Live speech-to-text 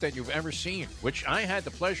that you've ever seen, which I had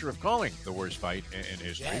the pleasure of calling the worst fight in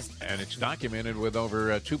history. Yes. And it's documented with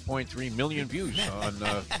over 2.3 million views on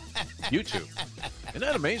YouTube. Isn't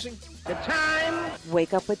that amazing? The time.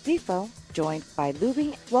 Wake up with Defo, joined by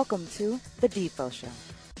Lubie. Welcome to the Defo Show.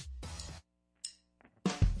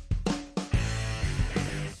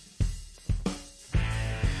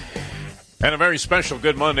 And a very special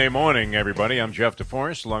good Monday morning, everybody. I'm Jeff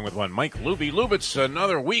DeForest, along with one Mike Lubie. Lubitz,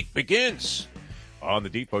 another week begins on the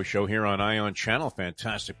Defo Show here on Ion Channel.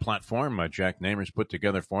 Fantastic platform Jack Namer's put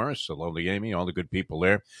together for us. The lovely Amy, all the good people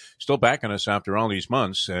there. Still backing us after all these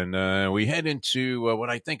months. And we head into what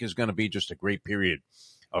I think is going to be just a great period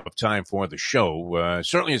of time for the show.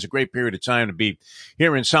 Certainly is a great period of time to be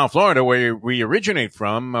here in South Florida, where we originate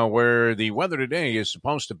from, where the weather today is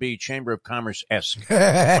supposed to be Chamber of Commerce-esque.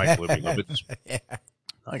 Mike Lubitz. Yeah.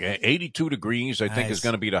 Okay, 82 degrees, I think, is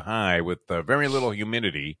going to be the high with very little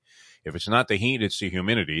humidity. If it's not the heat, it's the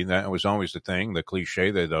humidity. That was always the thing, the cliche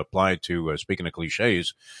that applied to, speaking of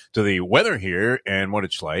cliches, to the weather here and what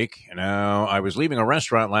it's like. Now, I was leaving a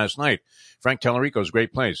restaurant last night, Frank Tallarico's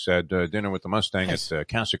great place, at dinner with the Mustang at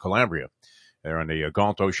Casa Calabria. There on the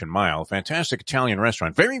Galt Ocean Mile. Fantastic Italian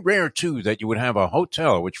restaurant. Very rare, too, that you would have a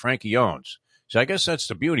hotel, which Frankie owns. So I guess that's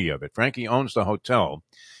the beauty of it. Frankie owns the hotel,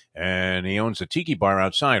 and he owns the tiki bar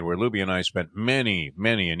outside, where Lubie and I spent many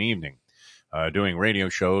an evening doing radio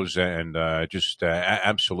shows and just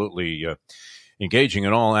absolutely engaging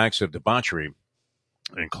in all acts of debauchery,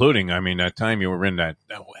 including, I mean, that time you were in that,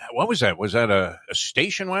 what was that? Was that a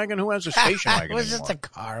station wagon? Who has a station wagon It was anymore? just a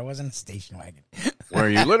car. It wasn't a station wagon. Where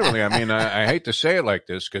you literally, I mean, I hate to say it like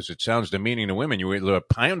this because it sounds demeaning to women. You were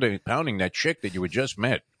pounding that chick that you had just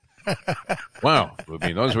met. Wow. I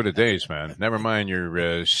mean, those were the days, man. Never mind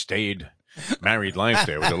your staid married life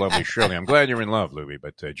there with the lovely Shirley. I'm glad you're in love, Lubie,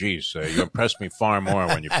 but geez, you impressed me far more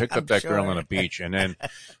when you picked up that girl on the beach. And then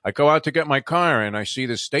I go out to get my car and I see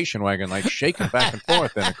this station wagon like shaking back and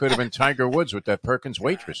forth, and it could have been Tiger Woods with that Perkins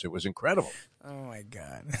waitress. It was incredible. Oh, my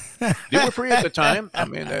God. You were free at the time. I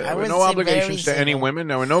mean, there were no obligations to any women.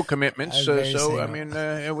 There were no commitments. So, I mean,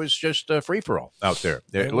 it was just free-for-all out there.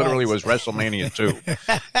 It literally was WrestleMania 2.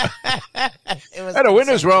 The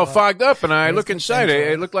windows were all fogged up, and I look inside.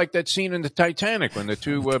 It looked like that scene in the Titanic when the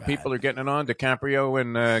two people are getting it on. DiCaprio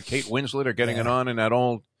and Kate Winslet are getting it on in that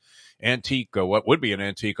old antique, what would be an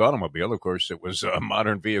antique automobile. Of course, it was a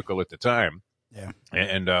modern vehicle at the time. Yeah.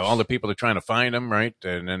 And all the people are trying to find them, right?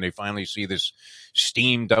 And then they finally see this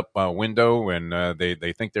steamed up window, and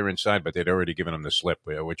they think they're inside, but they'd already given them the slip,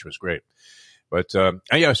 which was great. But,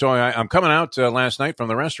 yeah, so I'm coming out last night from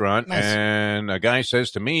the restaurant, and a guy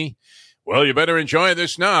says to me, well, you better enjoy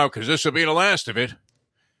this now, because this will be the last of it.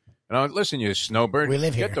 And I listen, you snowbird, we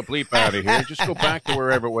live here. Get the bleep out of here. Just go back to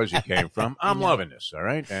wherever it was you came from. I'm loving this, all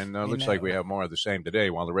right? And looks like we have more of the same today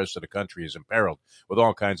while the rest of the country is imperiled with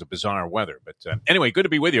all kinds of bizarre weather. But anyway, good to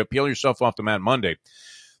be with you. Peel yourself off the mat Monday.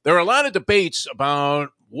 There are a lot of debates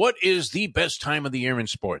about what is the best time of the year in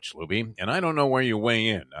sports, Lubie, and I don't know where you weigh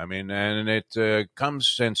in. I mean, and it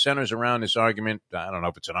comes and centers around this argument. I don't know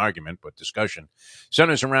if it's an argument, but discussion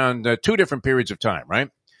centers around two different periods of time, right?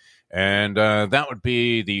 And that would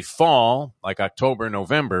be the fall, like October,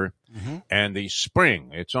 November, and the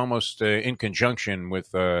spring. It's almost in conjunction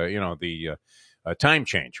with, the time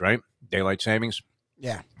change, right? Daylight savings.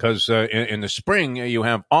 Yeah. Because in the spring, you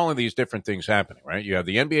have all of these different things happening, right? You have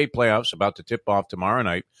the NBA playoffs about to tip off tomorrow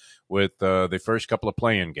night with the first couple of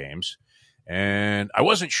play-in games. And I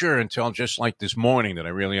wasn't sure until just like this morning that I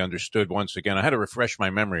really understood once again. I had to refresh my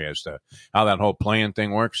memory as to how that whole play-in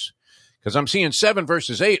thing works. Because I'm seeing 7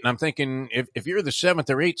 versus 8, and I'm thinking if you're the 7th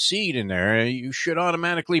or 8th seed in there, you should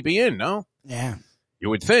automatically be in, no? Yeah.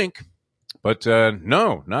 You would think. But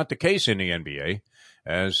no, not the case in the NBA.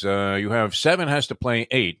 As you have 7 has to play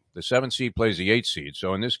 8. The 7th seed plays the 8th seed.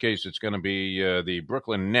 So in this case, it's going to be the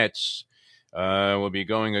Brooklyn Nets will be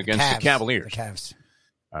going against the Cavaliers. The Cavs.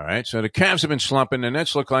 All right, so the Cavs have been slumping. The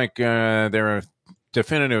Nets look like they're a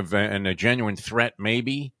definitive and a genuine threat,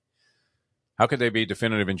 maybe. How could they be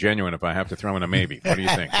definitive and genuine if I have to throw in a maybe? What do you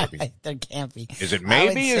think? There can't be. Is it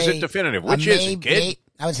maybe? Is it definitive? Which is it, kid?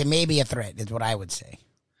 I would say maybe a threat is what I would say.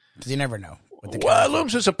 Because you never know. Well, it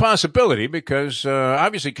looms as a possibility because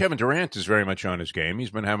obviously Kevin Durant is very much on his game.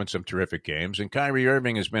 He's been having some terrific games. And Kyrie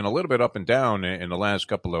Irving has been a little bit up and down in the last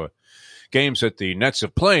couple of games that the Nets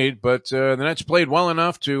have played. But the Nets played well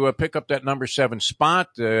enough to pick up that number 7 spot.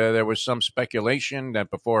 There was some speculation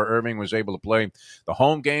that before Irving was able to play the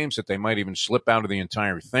home games that they might even slip out of the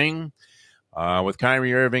entire thing. With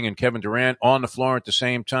Kyrie Irving and Kevin Durant on the floor at the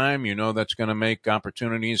same time, you know that's going to make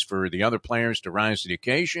opportunities for the other players to rise to the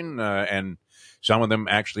occasion, and some of them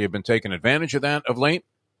actually have been taking advantage of that of late.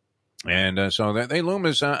 And so they loom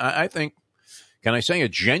as, I think, can I say, a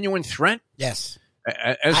genuine threat? Yes.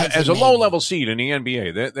 As a low-level seed in the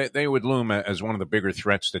NBA, they would loom as one of the bigger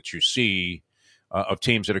threats that you see of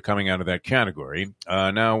teams that are coming out of that category.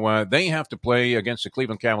 Now, they have to play against the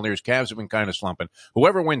Cleveland Cavaliers. Cavs have been kind of slumping.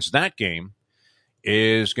 Whoever wins that game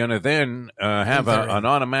is going to then have an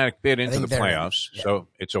automatic bid into the playoffs. Yeah. So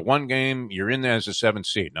it's a one game. You're in there as a 7th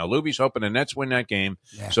seed. Now, Lubie's hoping the Nets win that game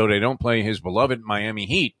so they don't play his beloved Miami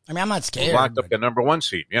Heat. I mean, I'm not scared. Locked up the number 1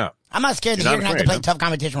 seed, yeah. I'm not scared that you're going to have to play tough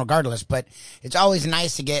competition regardless, but it's always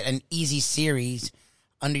nice to get an easy series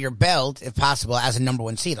under your belt, if possible, as a number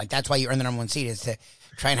 1 seed. Like, that's why you earn the number 1 seed, is to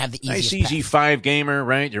try and have the easiest nice, easy 5-gamer,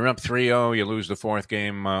 right? You're up 3-0. You lose the 4th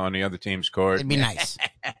game on the other team's court. It'd be nice.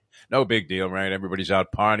 No big deal, right? Everybody's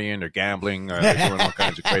out partying, they're gambling, they're doing all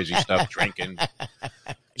kinds of crazy stuff, drinking.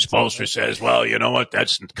 Spoelstra says, well, you know what?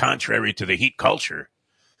 That's contrary to the Heat culture.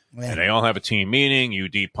 Yeah. And they all have a team meeting.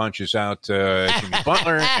 UD punches out Jimmy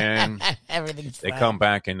Butler, and they come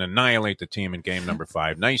back and annihilate the team in game number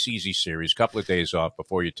 5. Nice, easy series. Couple of days off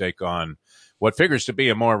before you take on what figures to be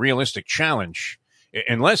a more realistic challenge,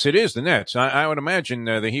 unless it is the Nets. I would imagine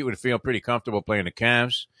the Heat would feel pretty comfortable playing the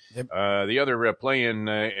Cavs. Yep. The other play-in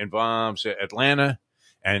involves Atlanta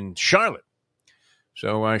and Charlotte.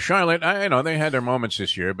 So Charlotte, I know they had their moments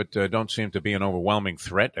this year, but don't seem to be an overwhelming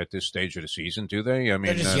threat at this stage of the season, do they? I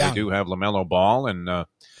mean, they do have LaMelo Ball and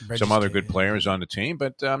some other good players on the team,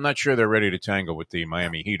 but I'm not sure they're ready to tangle with the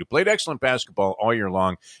Miami Heat, who played excellent basketball all year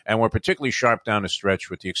long and were particularly sharp down the stretch,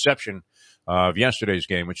 with the exception of yesterday's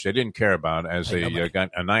game, which they didn't care about, as they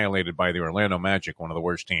got annihilated by the Orlando Magic, one of the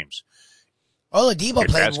worst teams. Oladipo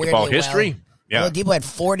played basketball weirdly history. Well. Yeah. Oladipo had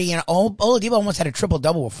 40, and Oladipo almost had a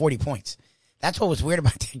triple-double with 40 points. That's what was weird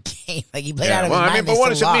about that game. Like, he played out of his mind. But what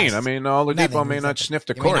does it mean? I mean, Oladipo may not sniff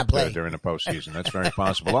the court during the postseason. That's very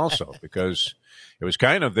possible also, because it was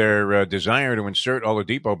kind of their desire to insert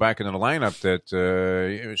Oladipo back into the lineup that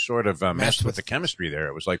it was sort of messed with the chemistry there.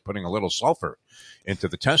 It was like putting a little sulfur into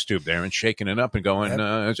the test tube there and shaking it up and going,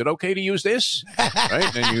 is it okay to use this?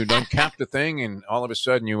 Right? And you uncap the thing, and all of a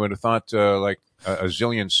sudden you would have thought like a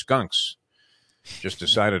zillion skunks just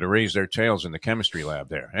decided to raise their tails in the chemistry lab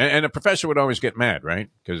there. And the professor would always get mad, right?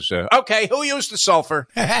 Because, okay, who used the sulfur?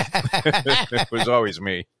 It was always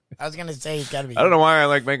me. I was going to say it's got to be. I don't know why I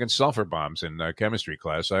like making sulfur bombs in chemistry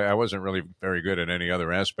class. I wasn't really very good at any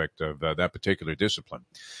other aspect of that particular discipline.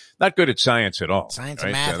 Not good at science at all. Science right?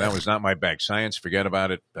 and math. That was not my bag. Science, forget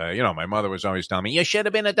about it. My mother was always telling me, you should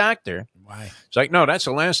have been a doctor. Why? It's like, no, that's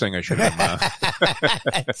the last thing I should have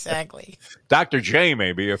done. Exactly. Dr. J,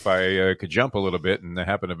 maybe, if I could jump a little bit and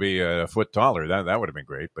happen to be a foot taller, that would have been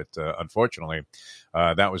great. But unfortunately,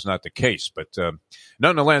 that was not the case. But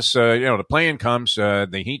nonetheless, the play-in comes.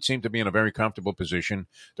 The Heat seem to be in a very comfortable position.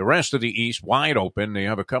 The rest of the East, wide open. They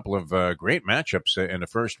have a couple of great matchups in the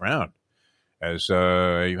first round. As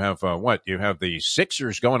you have You have the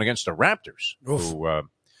Sixers going against the Raptors, who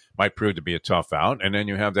might prove to be a tough out. And then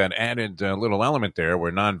you have that added little element there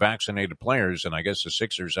where non-vaccinated players, and I guess the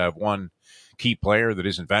Sixers have one key player that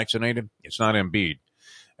isn't vaccinated. It's not Embiid,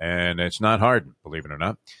 and it's not Harden, believe it or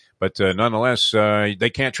not. But nonetheless,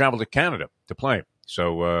 they can't travel to Canada to play.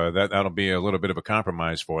 So that'll be a little bit of a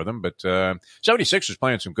compromise for them. But 76ers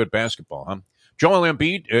playing some good basketball, huh? Joel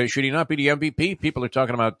Embiid, should he not be the MVP? People are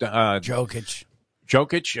talking about Jokic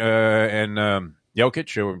and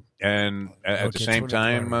Jokic, and at the same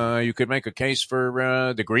time, you could make a case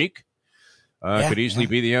for the Greek. Could easily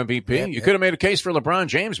be the MVP. You could have made a case for LeBron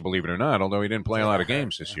James, believe it or not, although he didn't play a lot of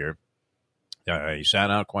games this year. He sat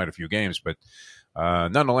out quite a few games, but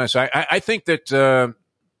nonetheless, I think that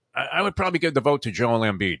I would probably give the vote to Joel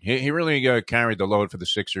Embiid. He really carried the load for the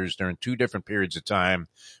Sixers during 2 different periods of time.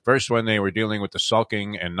 First, when they were dealing with the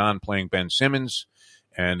sulking and non-playing Ben Simmons,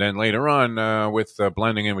 and then later on with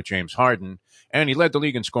blending in with James Harden. And he led the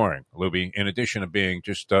league in scoring, Lubie, in addition to being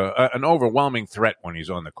just an overwhelming threat when he's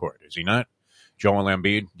on the court. Is he not? Joel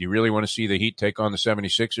Embiid, do you really want to see the Heat take on the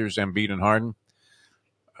 76ers, Embiid and Harden?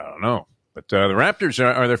 I don't know. But the Raptors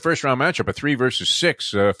are their first-round matchup, a 3 versus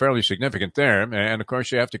 6, fairly significant there. And, of course,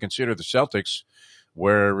 you have to consider the Celtics,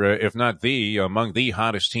 where, if not among the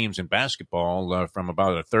hottest teams in basketball from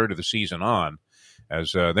about a third of the season on,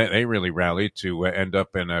 as they really rallied to end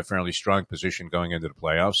up in a fairly strong position going into the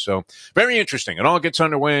playoffs. So very interesting. It all gets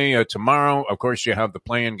underway tomorrow. Of course, you have the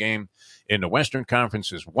play-in game in the Western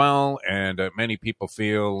Conference as well. And many people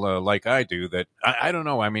feel like I do that, I don't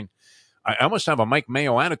know, I mean, I almost have a Mike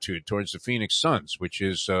Mayo attitude towards the Phoenix Suns, which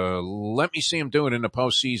is let me see them do it in the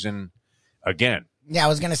postseason again. Yeah, I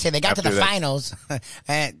was going to say they got to the finals,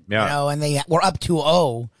 and and they were up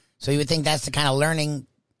 2-0. So you would think that's the kind of learning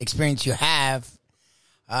experience you have.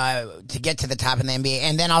 to get to the top in the NBA.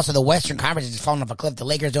 And then also the Western Conference is falling off a cliff. The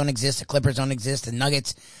Lakers don't exist. The Clippers don't exist. The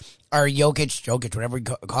Nuggets are Jokic, whatever you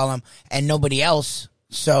call them, and nobody else.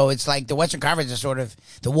 So it's like the Western Conference is sort of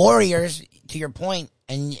the Warriors, to your point,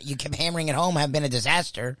 and you kept hammering it home, have been a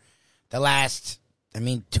disaster the last,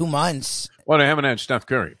 2 months. Well, they haven't had Steph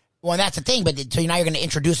Curry. Well, that's the thing. But so now you're going to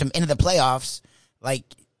introduce him into the playoffs.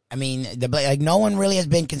 No one really has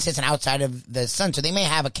been consistent outside of the Suns. So they may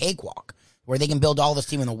have a cakewalk where they can build all this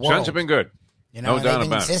team in the world. Suns have been good. No doubt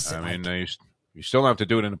about it. You still have to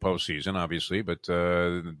do it in the postseason, obviously, but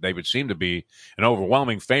they would seem to be an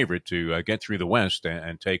overwhelming favorite to get through the West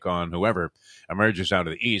and take on whoever emerges out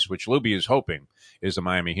of the East, which Lubie is hoping is the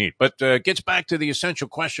Miami Heat. But gets back to the essential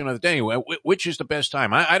question of the day, which is the best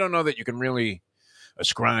time? I don't know that you can really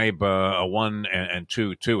ascribe a 1 and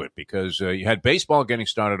 2 to it, because you had baseball getting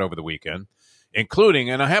started over the weekend, including,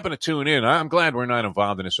 and I happen to tune in, I'm glad we're not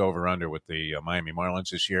involved in this over-under with the Miami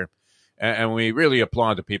Marlins this year. And we really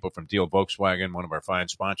applaud the people from Deal Volkswagen, one of our fine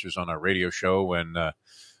sponsors on our radio show. And,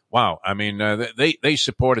 they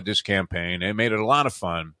supported this campaign. They made it a lot of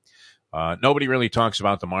fun. Nobody really talks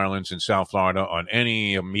about the Marlins in South Florida on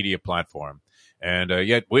any media platform. And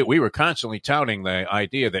yet we were constantly touting the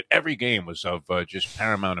idea that every game was of just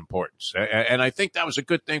paramount importance. And I think that was a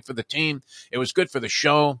good thing for the team. It was good for the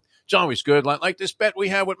show. It's always good. Like this bet we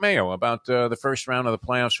had with Mayo about the first round of the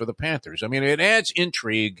playoffs for the Panthers. It adds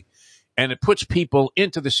intrigue. And it puts people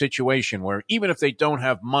into the situation where even if they don't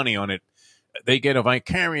have money on it, they get a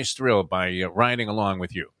vicarious thrill by riding along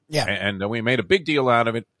with you. Yeah. And we made a big deal out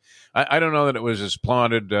of it. I don't know that it was as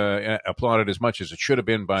applauded as much as it should have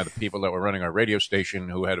been by the people that were running our radio station,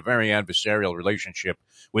 who had a very adversarial relationship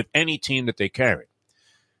with any team that they carried,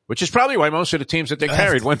 which is probably why most of the teams that they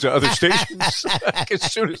carried went to other stations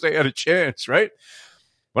as soon as they had a chance, right?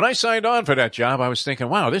 When I signed on for that job, I was thinking,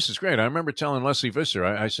 wow, this is great. I remember telling Leslie Visser,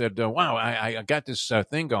 I said, wow, I got this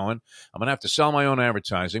thing going. I'm going to have to sell my own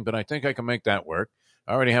advertising, but I think I can make that work.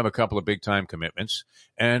 I already have a couple of big-time commitments.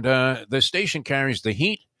 And the station carries the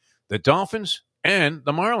Heat, the Dolphins, and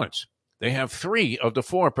the Marlins. They have 3 of the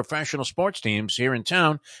 4 professional sports teams here in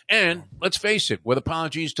town. And let's face it, with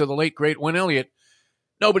apologies to the late, great Win Elliott,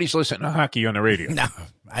 nobody's listening to hockey on the radio. No.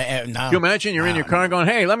 Can you imagine you're in your car going,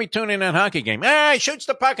 hey, let me tune in that hockey game. He shoots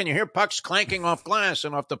the puck, and you hear pucks clanking off glass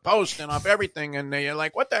and off the post and off everything. And you're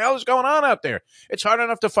like, what the hell is going on out there? It's hard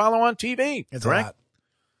enough to follow on TV. It's correct?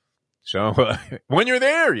 So when you're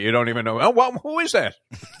there, you don't even know. Oh, well, who is that?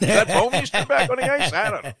 Is that Bowmeister back on the ice? I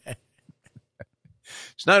don't know.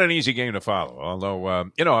 It's not an easy game to follow, although,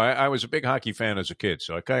 I was a big hockey fan as a kid,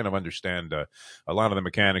 so I kind of understand a lot of the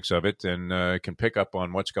mechanics of it and can pick up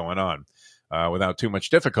on what's going on without too much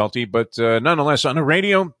difficulty. But nonetheless, on the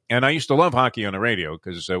radio, and I used to love hockey on the radio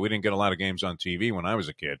because we didn't get a lot of games on TV when I was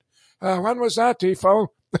a kid. When was that, Defo?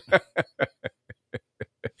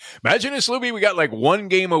 Imagine this, Lubie. We got like 1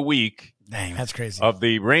 game a week. Dang, that's crazy. Of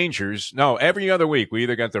the Rangers. No, every other week we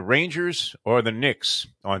either got the Rangers or the Knicks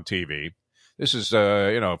on TV. This is,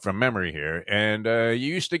 from memory here. And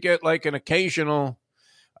you used to get like an occasional,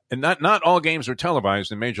 and not all games were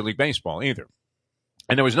televised in Major League Baseball either.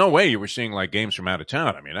 And there was no way you were seeing like games from out of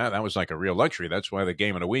town. That was like a real luxury. That's why the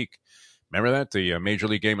game of the week, remember that? The Major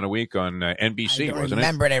League Game of the Week on NBC, wasn't it? I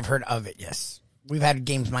remember it. I've heard of it, yes. We've had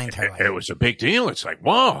games my entire life. It was a big deal. It's like,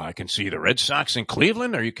 whoa, I can see the Red Sox in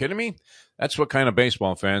Cleveland. Are you kidding me? That's what kind of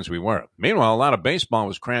baseball fans we were. Meanwhile, a lot of baseball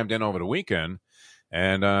was crammed in over the weekend.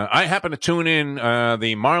 And I happened to tune in.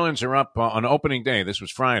 The Marlins are up on opening day. This was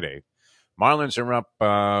Friday. Marlins are up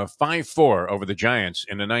 5-4 over the Giants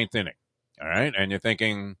in the 9th inning. All right. And you're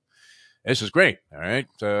thinking, this is great. All right.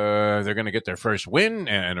 They're going to get their first win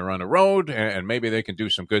and they're on the road and maybe they can do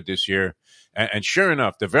some good this year. And sure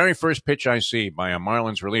enough, the very first pitch I see by a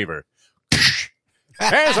Marlins reliever,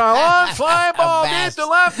 there's a long fly ball into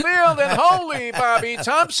left field, and holy Bobby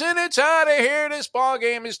Thompson, it's out of here. This ball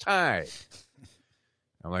game is tied.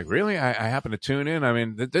 I'm like, really? I happen to tune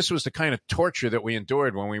in. This was the kind of torture that we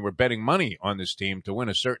endured when we were betting money on this team to win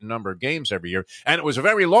a certain number of games every year. And it was a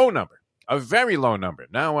very low number,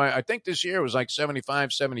 Now, I think this year was like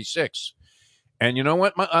 75, 76. And you know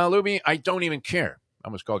what, Lubie? I don't even care. I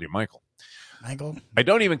almost called you Michael. I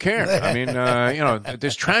don't even care.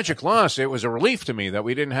 This tragic loss, it was a relief to me that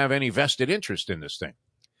we didn't have any vested interest in this thing.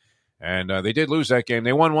 And they did lose that game.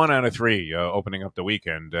 They won 1 out of 3 opening up the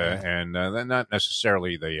weekend, and they're not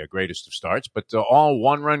necessarily the greatest of starts, but all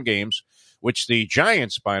one-run games, which the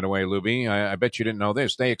Giants, by the way, Lubie, I bet you didn't know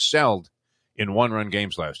this, they excelled in one-run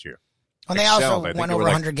games last year. And they also won over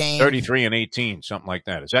 100 games. 33-18, something like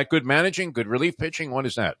that. Is that good managing, good relief pitching? What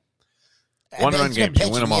is that? One-run games,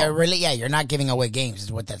 you win them all. You're not giving away games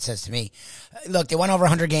is what that says to me. Look, they went over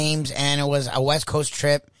 100 games, and it was a West Coast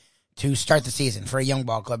trip to start the season for a young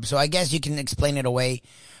ball club. So I guess you can explain it away.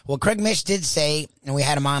 Well, Craig Mish did say, and we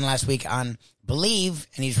had him on last week on Believe,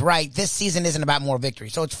 and he's right, this season isn't about more victory.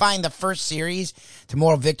 So it's fine the first series to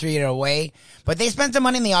more victory away, but they spent some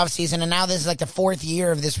money in the offseason, and now this is like the fourth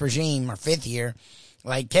year of this regime, or fifth year.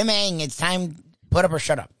 Like, Kim Ng, it's time, put up or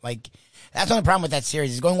shut up. Like, that's the only problem with that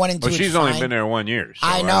series. It's going 1 and 2. Well, she's only been there 1 year. So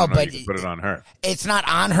I know, but you can put it on her. It's not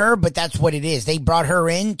on her, but that's what it is. They brought her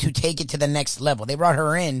in to take it to the next level. They brought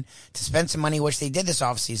her in to spend some money, which they did this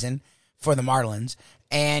offseason for the Marlins.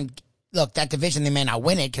 And look, that division, they may not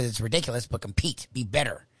win it because it's ridiculous, but compete, be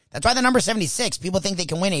better. That's why the number 76. People think they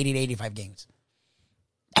can win 80 to 85 games.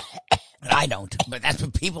 I don't, but that's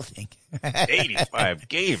what people think. 85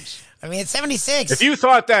 games. I mean, it's 76. If you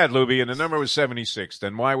thought that, Lubie, and the number was 76,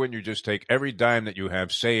 then why wouldn't you just take every dime that you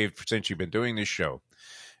have saved since you've been doing this show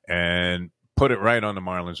and put it right on the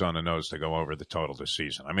Marlins on the nose to go over the total this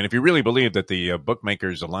season? I mean, if you really believe that the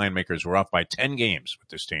bookmakers, the line makers were off by 10 games with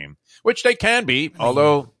this team, which they can be,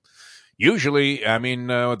 although usually, I mean,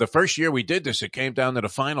 the first year we did this, it came down to the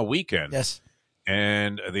final weekend. Yes.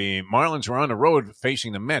 And the Marlins were on the road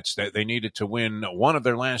facing the Mets. They needed to win one of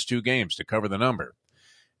their last 2 games to cover the number.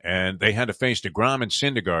 And they had to face DeGrom and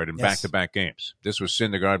Syndergaard in back-to-back games. This was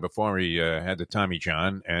Syndergaard before he had the Tommy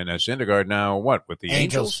John. And Syndergaard now, what, with the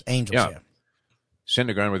Angels? Yeah.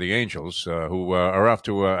 Syndergaard with the Angels, who are off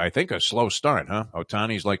to, I think, a slow start, huh?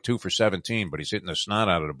 Ohtani's like 2 for 17, but he's hitting the snot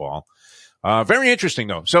out of the ball. Very interesting,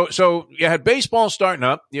 though. So you had baseball starting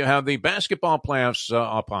up. You have the basketball playoffs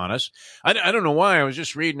upon us. I don't know why. I was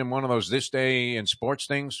just reading in one of those This Day in Sports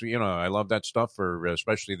things. You know, I love that stuff for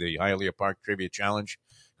especially the Hialeah Park Trivia Challenge.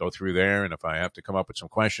 Go through there, and if I have to come up with some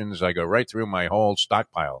questions, I go right through my whole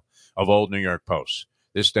stockpile of old New York Posts.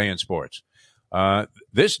 This Day in Sports.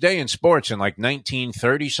 This Day in Sports in like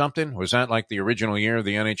 1930-something, was that like the original year of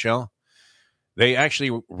the NHL? They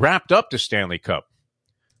actually wrapped up the Stanley Cup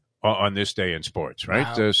on this day in sports,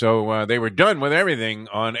 right? Wow. So they were done with everything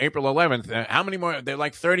on April 11th. How many more? There are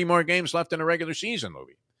like 30 more games left in the regular season,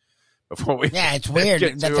 Lubie. Before we it's weird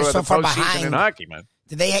that they're so the far behind in hockey, man.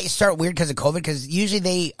 Did they start weird because of COVID? Because usually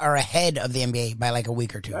they are ahead of the NBA by like a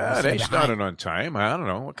week or two. They started on time. I don't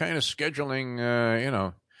know. What kind of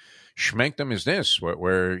scheduling, schmankdom is this?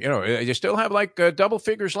 Where you still have like double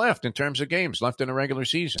figures left in terms of games left in a regular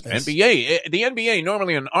season. Yes. The NBA,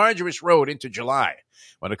 normally an arduous road into July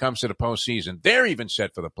when it comes to the postseason. They're even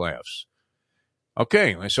set for the playoffs.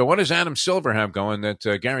 Okay, so what does Adam Silver have going that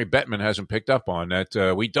Gary Bettman hasn't picked up on?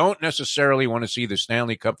 That we don't necessarily want to see the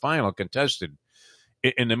Stanley Cup final contested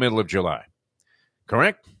in the middle of July.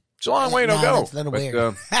 Correct? It's a long way to go. That's a little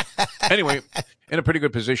weird. Anyway, in a pretty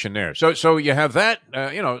good position there. So you have that,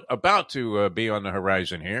 about to be on the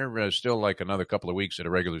horizon here. Still like another couple of weeks of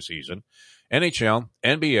the regular season. NHL,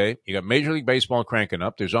 NBA, you got Major League Baseball cranking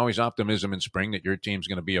up. There's always optimism in spring that your team's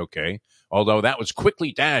going to be okay. Although that was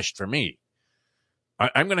quickly dashed for me.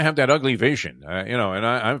 I'm going to have that ugly vision, and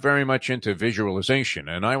I'm very much into visualization.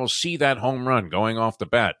 And I will see that home run going off the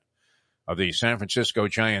bat of the San Francisco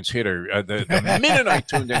Giants hitter the minute I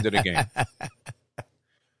tuned into the game.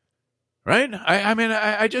 Right?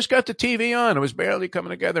 I just got the TV on. It was barely coming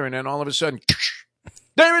together, and then all of a sudden,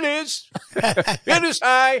 there it is. It is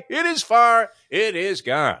high. It is far. It is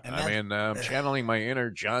gone. I'm channeling my inner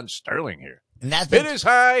John Sterling here. It is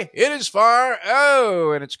high. It is far.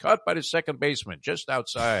 Oh, and it's caught by the second baseman just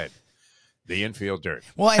outside the infield dirt.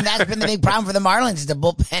 Well, and that's been the big problem for the Marlins is the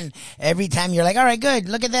bullpen. Every time you're like, all right, good.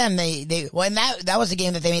 Look at them. And that was the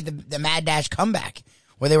game that they made the Mad Dash comeback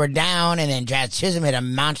where they were down and then Jazz Chisholm hit a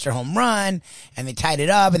monster home run and they tied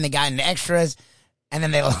it up and they got into extras and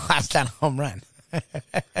then they lost that home run.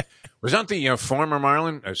 Was that the former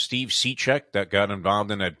Marlin, Steve Cechek, that got involved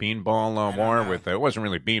in that beanball war with, it wasn't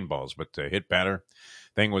really beanballs, but hit batter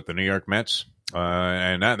thing with the New York Mets?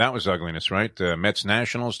 And that was ugliness, right? Mets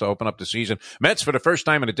Nationals to open up the season. Mets, for the first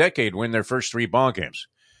time in a decade, win their first 3 ball games.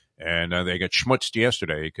 And they got schmutzed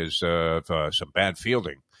yesterday because of some bad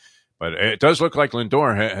fielding. But it does look like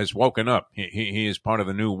Lindor has woken up. He is part of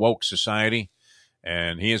the new woke society.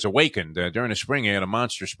 And he has awakened. During the spring, he had a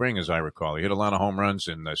monster spring, as I recall. He hit a lot of home runs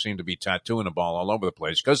and seemed to be tattooing the ball all over the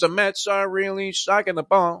place because the Mets are really sucking the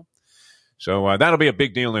ball. So that'll be a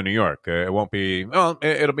big deal in New York. It won't be,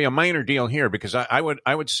 it'll be a minor deal here because I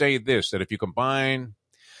would say this, that if you combine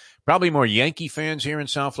probably more Yankee fans here in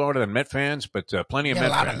South Florida than Met fans, but plenty of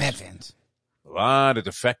Met fans. A lot of Met fans. A lot of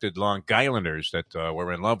defected Long Islanders that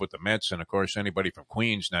were in love with the Mets. And, of course, anybody from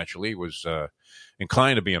Queens, naturally, was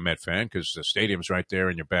inclined to be a Met fan because the stadium's right there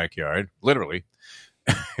in your backyard, literally.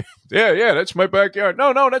 Yeah, that's my backyard.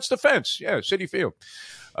 No, that's the fence. Yeah, Citi Field.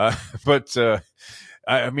 But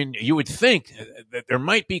I mean, you would think that there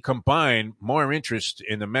might be combined more interest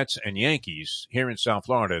in the Mets and Yankees here in South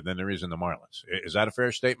Florida than there is in the Marlins. Is that a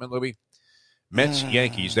fair statement, Lubie? Mets,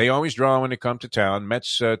 Yankees, they always draw when they come to town.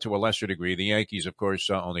 Mets to a lesser degree. The Yankees, of course,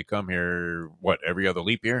 only come here, every other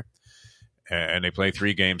leap year? And they play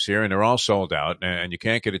 3 games here, and they're all sold out, and you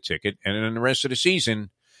can't get a ticket. And then the rest of the season,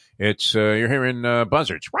 it's you're hearing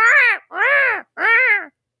buzzards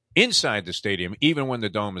inside the stadium, even when the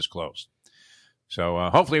dome is closed. So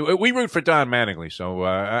hopefully, we root for Don Mattingly. So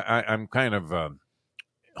I'm kind of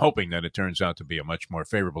hoping that it turns out to be a much more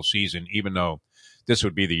favorable season, even though this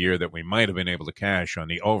would be the year that we might have been able to cash on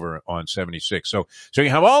the over on 76. So you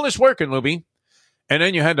have all this working, Lubie. And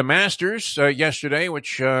then you had the Masters yesterday,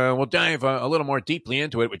 which we'll dive a little more deeply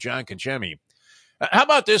into it with John Conchemi. How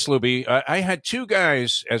about this, Lubie? I had 2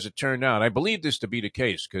 guys, as it turned out. I believe this to be the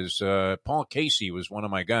case because Paul Casey was one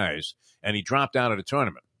of my guys, and he dropped out of the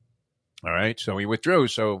tournament. All right, so he withdrew.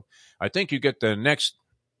 So I think you get the next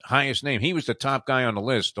highest name. He was the top guy on the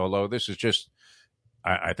list, although this is just,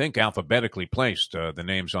 I think, alphabetically placed, the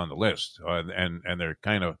names on the list. And they're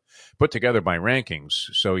kind of put together by rankings,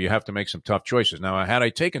 so you have to make some tough choices. Now, had I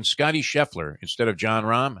taken Scotty Scheffler instead of John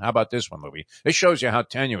Rahm, how about this one, Louie? This shows you how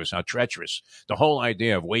tenuous, how treacherous the whole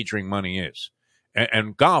idea of wagering money is.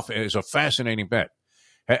 And golf is a fascinating bet.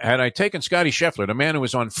 Had I taken Scotty Scheffler, the man who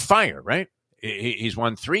was on fire, right? He's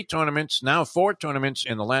won 3 tournaments, now 4 tournaments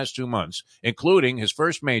in the last 2 months, including his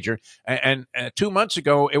first major. And 2 months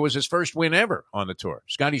ago, it was his first win ever on the tour.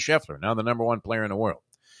 Scotty Scheffler, now the number 1 player in the world.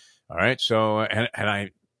 All right. So, and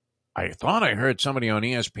I thought I heard somebody on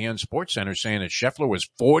ESPN SportsCenter saying that Scheffler was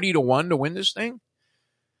 40-1 to win this thing.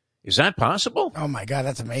 Is that possible? Oh my God,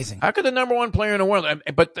 that's amazing. How could the number 1 player in the world?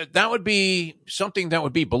 But that would be something that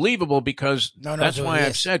would be believable because that's why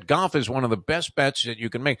I've said golf is one of the best bets that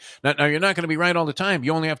you can make. Now you're not going to be right all the time.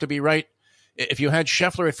 You only have to be right. If you had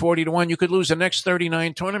Scheffler at 40-1, you could lose the next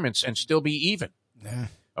 39 tournaments and still be even. Yeah.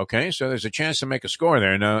 Okay, so there's a chance to make a score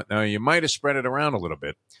there. Now you might have spread it around a little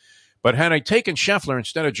bit, but had I taken Scheffler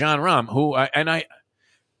instead of John Rahm, who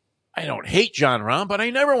I don't hate John Rahm, but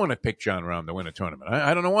I never want to pick John Rahm to win a tournament.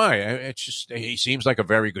 I don't know why. It's just he seems like a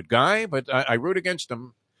very good guy, but I root against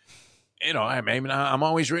him. You know, I'm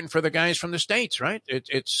always rooting for the guys from the States, right?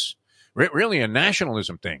 It's really a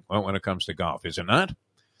nationalism thing when it comes to golf, is it not?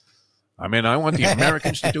 I mean, I want the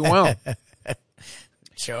Americans to do well.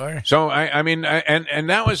 Sure. So, and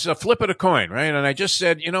that was a flip of the coin, right? And I just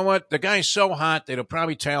said, you know what? The guy's so hot that it'll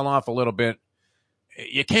probably tail off a little bit.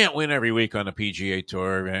 You can't win every week on the PGA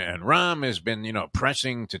Tour, and Rahm has been,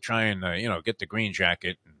 pressing to try and, get the green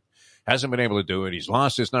jacket, and hasn't been able to do it. He's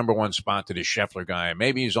lost his number 1 spot to this Scheffler guy.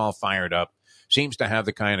 Maybe he's all fired up, seems to have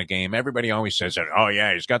the kind of game. Everybody always says that, oh,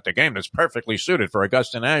 yeah, he's got the game that's perfectly suited for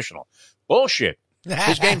Augusta National. Bullshit.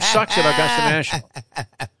 His game sucks at Augusta National.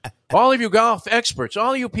 All of you golf experts,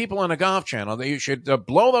 all of you people on the Golf Channel, that you should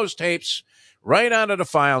blow those tapes right out of the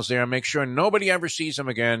files there and make sure nobody ever sees them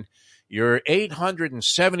again. Your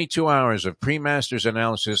 872 hours of pre-Masters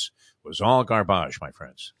analysis was all garbage, my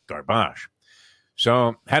friends. Garbage.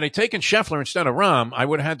 So had I taken Scheffler instead of Rahm, I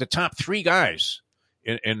would have had the top 3 guys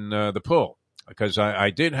in the pool, because I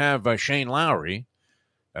did have Shane Lowry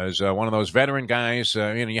as one of those veteran guys.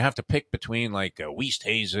 You have to pick between like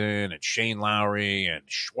Westhuizen and Shane Lowry and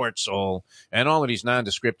Schwartzel and all of these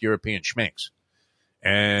nondescript European schminks.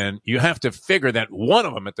 And you have to figure that one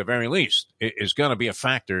of them, at the very least, is going to be a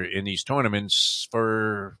factor in these tournaments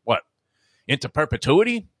for what? Into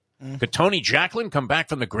perpetuity? Mm-hmm. Could Tony Jacklin come back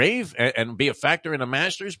from the grave and be a factor in the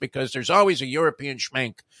Masters? Because there's always a European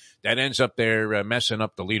schmank that ends up there messing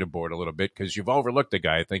up the leaderboard a little bit, because you've overlooked the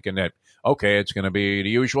guy thinking that, okay, it's going to be the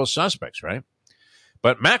usual suspects, right?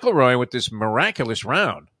 But McIlroy, with this miraculous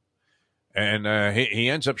round, and he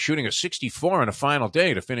ends up shooting a 64 on the final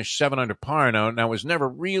day to finish 7 under par. Now was never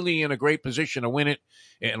really in a great position to win it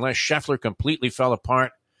unless Scheffler completely fell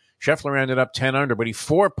apart. Scheffler ended up 10 under, but he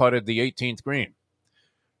 4-putted the 18th green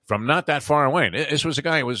from not that far away. This was a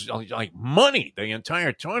guy who was like money the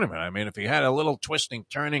entire tournament. I mean, if he had a little twisting,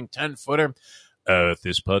 turning 10-footer, if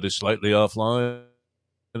this putt is slightly offline,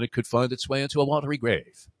 it could find its way into a watery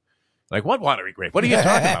grave. Like, what watery grave? What are you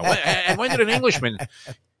talking about? And when did an Englishman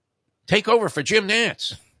take over for Jim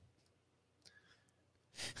Nance?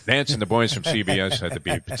 Nance and the boys from CBS had to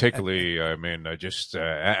be particularly, just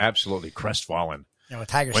absolutely crestfallen when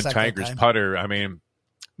Tiger's putter. I mean,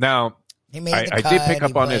 now I did pick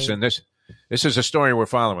up on this, and this is a story we're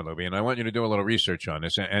following, Lubie, and I want you to do a little research on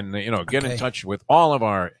this and get in touch with all of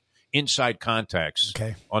our inside contacts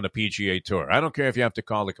on the PGA Tour. I don't care if you have to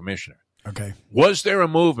call the commissioner. Okay. Was there a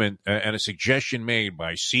movement and a suggestion made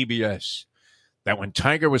by CBS that when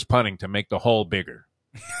Tiger was putting to make the hole bigger?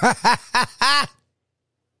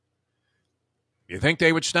 You think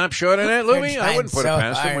they would stop short of that, Lubie? I wouldn't put it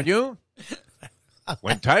past them, would you?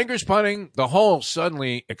 When Tiger's putting, the hole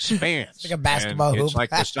suddenly expands. It's like a basketball hoop. It's like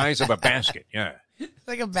the size of a basket, yeah. It's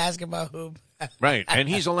like a basketball hoop. Right, and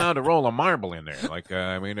he's allowed to roll a marble in there. Like,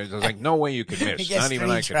 I mean, there's like no way you could miss. Not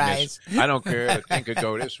even I could miss. I don't care. The thing could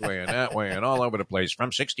go this way and that way and all over the place.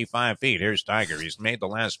 From 65 feet, here's Tiger. He's made the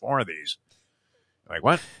last 4 of these. Like,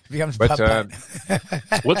 what? But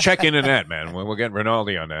we'll check into that, man. We'll get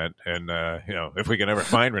Rinaldi on that. And, if we can ever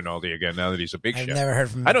find Rinaldi again now that he's a big shot. I've never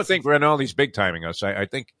heard from him. I don't think Rinaldi's big-timing us. I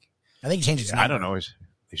think he changed his number. I don't know.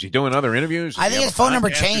 Is he doing other interviews? I think his phone number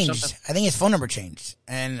changed.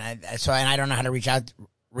 And I don't know how to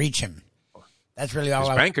reach him. That's really all.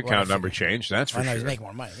 His bank account number changed. That's for sure. He's making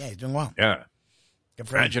more money. Yeah, he's doing well. Yeah.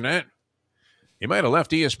 Imagine that. He might have left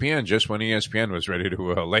ESPN just when ESPN was ready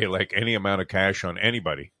to lay like any amount of cash on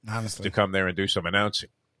anybody to come there and do some announcing.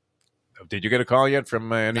 Did you get a call yet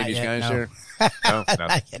from any of these guys there? No,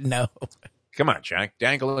 no. Come on, Jack.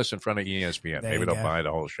 Dangle us in front of ESPN. Maybe they'll buy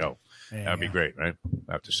the whole show. That'd be great, right?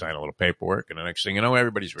 I have to sign a little paperwork, and the next thing you know,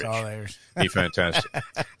 everybody's rich. Be fantastic.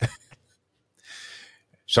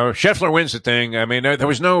 So Scheffler wins the thing. I mean, there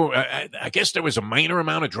was no. I guess there was a minor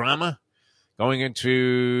amount of drama going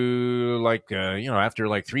into after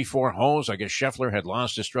 3-4 holes. I guess Scheffler had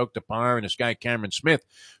lost his stroke to par, and this guy Cameron Smith,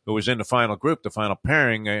 who was in the final group, the final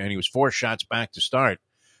pairing, and he was 4 shots back to start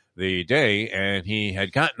the day, and he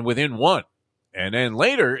had gotten within 1. And then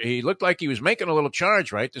later, he looked like he was making a little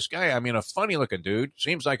charge, right? This guy, I mean, a funny-looking dude.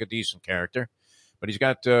 Seems like a decent character. But he's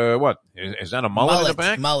got, what? Is that a mullet in the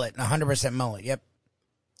back? Mullet, 100% mullet, yep.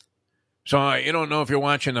 So you don't know if you're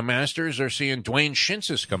watching the Masters or seeing Dwayne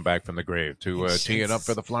Shinsis come back from the grave to tee it up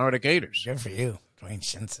for the Florida Gators. Good for you, Dwayne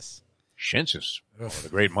Shinsis. Shinsis, one of the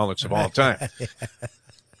great mullets of all time.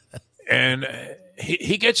 And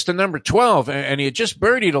he gets to number 12, and he had just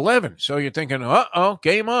birdied 11. So you're thinking, uh-oh,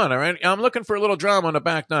 game on, all right? I'm looking for a little drama on the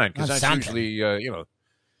back 9, because that's usually,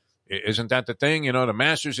 isn't that the thing? The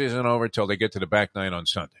Masters isn't over till they get to the back 9 on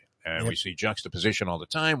Sunday. And we see juxtaposition all the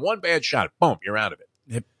time. One bad shot, boom, you're out of it.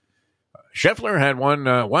 Yep. Scheffler had one,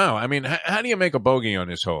 wow. I mean, how do you make a bogey on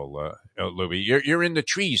this hole, Lubie? You're in the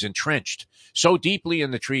trees, entrenched, so deeply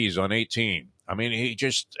in the trees on 18. I mean, he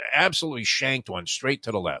just absolutely shanked one straight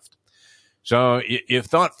to the left. So you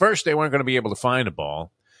thought first they weren't going to be able to find a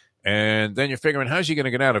ball, and then you're figuring, how's he going to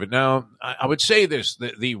get out of it? Now, I would say this,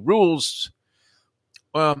 the rules,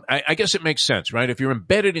 well, I guess it makes sense, right? If you're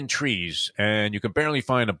embedded in trees and you can barely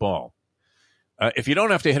find a ball, if you don't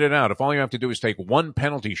have to hit it out, if all you have to do is take one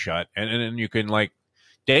penalty shot, and then you can,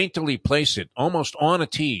 daintily place it almost on a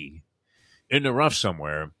tee in the rough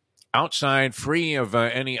somewhere, outside, free of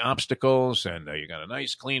any obstacles, and you got a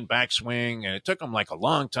nice, clean backswing, and it took him a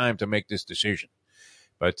long time to make this decision.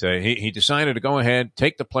 But he decided to go ahead,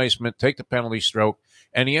 take the placement, take the penalty stroke,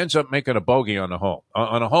 and he ends up making a bogey on the hole,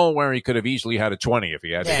 on a hole where he could have easily had a 20 if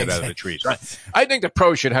he had to hit out of the trees. I think the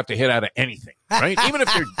pros should have to hit out of anything, right? Even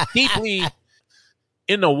if they're deeply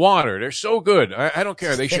in the water. They're so good. I don't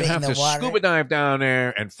care. They should have to scuba dive down there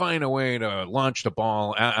and find a way to launch the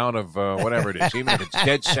ball out of whatever it is, even if it's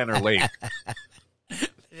dead center lake.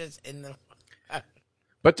 Just in the...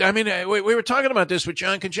 But, I mean, we were talking about this with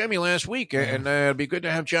John Congemi last week, and it'd be good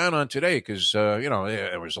to have John on today because,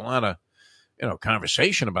 there was a lot of,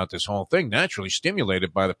 conversation about this whole thing, naturally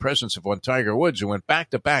stimulated by the presence of one Tiger Woods, who went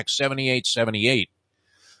back-to-back 78-78.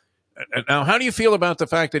 Now, how do you feel about the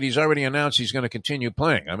fact that he's already announced he's going to continue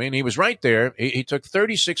playing? I mean, he was right there. He took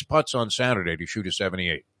 36 putts on Saturday to shoot a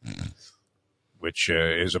 78, which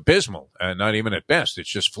is abysmal, not even at best. It's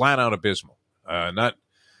just flat-out abysmal. Not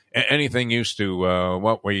anything used to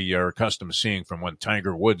what we are accustomed to seeing from one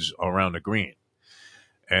Tiger Woods around the green.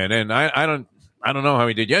 And then I don't know how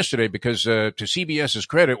he did yesterday because to CBS's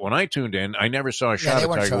credit, when I tuned in, I never saw a shot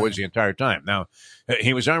of Tiger Woods the entire time. Now,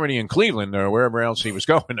 he was already in Cleveland or wherever else he was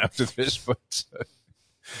going after this, but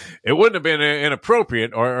it wouldn't have been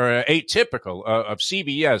inappropriate or atypical of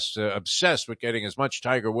CBS, obsessed with getting as much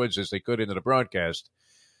Tiger Woods as they could into the broadcast.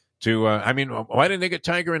 Why didn't they get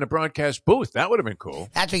Tiger in the broadcast booth? That would have been cool.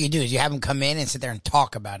 That's what you do is you have him come in and sit there and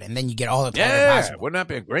talk about it, and then you get all the Tiger possible. Wouldn't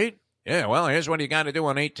that be great? Yeah, well, here's what you got to do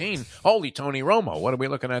on 18. Holy Tony Romo. What are we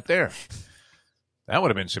looking at there? That would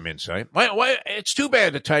have been some insight. Why, it's too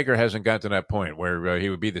bad that Tiger hasn't got to that point where he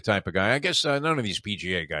would be the type of guy. I guess none of these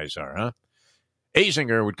PGA guys are, huh?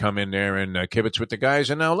 Azinger would come in there and kibitz with the guys,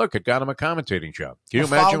 and now look, it got him a commentating job. Can you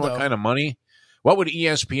imagine what kind of money? What would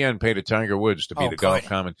ESPN pay to Tiger Woods to be the golf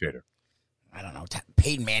commentator? I don't know,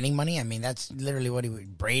 Peyton Manning money. I mean, that's literally what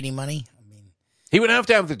Brady money. I mean, he would have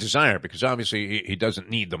to have the desire because obviously he doesn't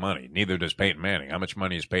need the money. Neither does Peyton Manning. How much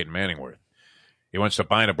money is Peyton Manning worth? He wants to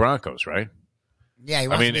buy the Broncos, right? Yeah, he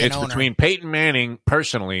wants to be it's an owner. between Peyton Manning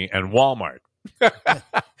personally and Walmart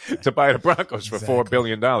to buy the Broncos for $4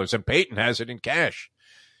 billion. And Peyton has it in cash.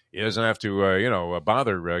 He doesn't have to,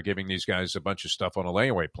 bother giving these guys a bunch of stuff on a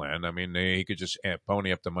layaway plan. I mean, he could just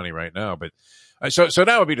pony up the money right now. But so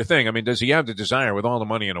that would be the thing. I mean, does he have the desire with all the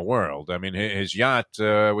money in the world? I mean, his yacht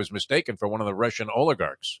was mistaken for one of the Russian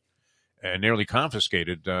oligarchs and nearly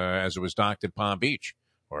confiscated as it was docked in Palm Beach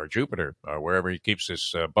or Jupiter or wherever he keeps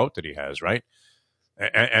this boat that he has, right?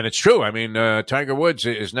 And it's true. I mean, Tiger Woods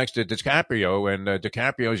is next to DiCaprio, and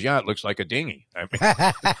DiCaprio's yacht looks like a dinghy. I mean,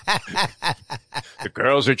 the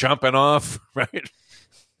girls are jumping off, right?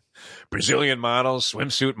 Brazilian models,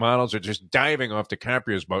 swimsuit models are just diving off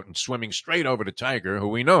DiCaprio's boat and swimming straight over to Tiger, who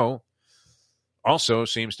we know also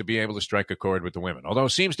seems to be able to strike a chord with the women, although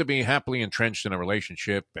seems to be happily entrenched in a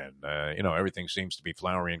relationship, and everything seems to be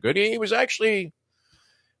flowery and good. He was actually,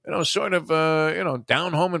 sort of,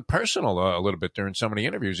 down home and personal a little bit during some of the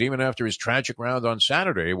interviews, even after his tragic round on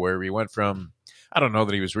Saturday, where he went from, I don't know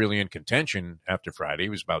that he was really in contention after Friday. He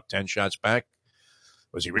was about 10 shots back.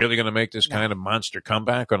 Was he really going to make this kind of monster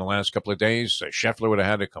comeback on the last couple of days? Scheffler would have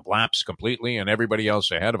had to collapse completely and everybody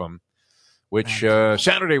else ahead of him, which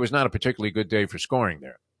Saturday was not a particularly good day for scoring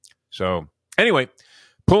there. So anyway,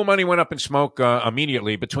 pool money went up in smoke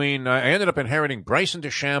immediately. I ended up inheriting Bryson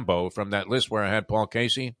DeChambeau from that list where I had Paul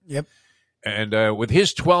Casey. Yep. And with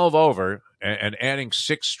his 12 over and adding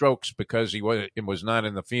 6 strokes because he was not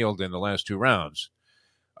in the field in the last 2 rounds,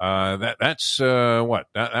 that's what?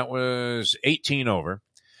 That was 18 over.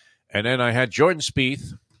 And then I had Jordan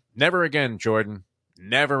Spieth. Never again, Jordan.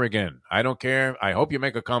 Never again. I don't care. I hope you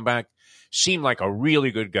make a comeback. Seemed like a really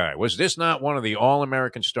good guy. Was this not one of the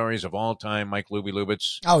all-American stories of all time, Mike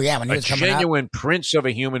Lubitz? Oh, yeah. When he was coming up. A genuine prince of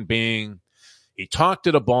a human being. He talked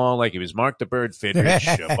to the ball like he was Mark the Bird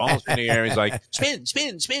Fidrich. Ball's in the air. He's like, spin,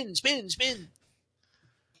 spin, spin, spin, spin.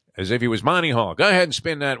 As if he was Monty Hall. Go ahead and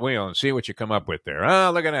spin that wheel and see what you come up with there.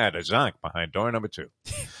 Oh, look at that. A zonk behind door number 2.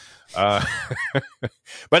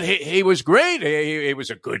 But he was great. He was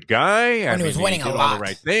a good guy. He was winning he did all the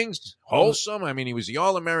right things. Wholesome. I mean, he was the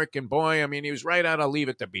all-American boy. I mean, he was right out of Leave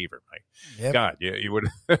It to Beaver. Right? Yep. God, you would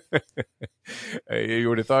you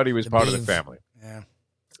would have thought he was part of the family. Yeah.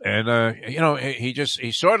 And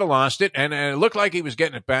he sort of lost it, and it looked like he was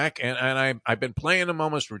getting it back. And I've been playing him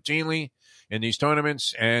almost routinely in these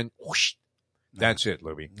tournaments, and whoosh, that's it,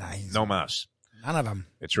 Lubie. Nice. No mouse. None of them.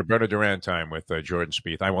 It's Roberto Duran time with Jordan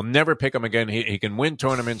Spieth. I will never pick him again. He can win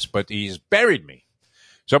tournaments, but he's buried me.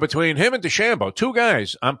 So between him and DeChambeau, 2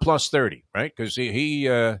 guys, I'm plus 30, right? Because he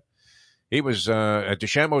was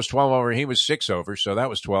DeChambeau's 12 over, he was 6 over, so that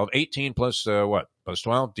was 12. 18 plus plus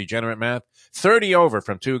 12, degenerate math. 30 over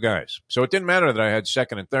from 2 guys. So it didn't matter that I had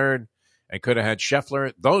second and third and could have had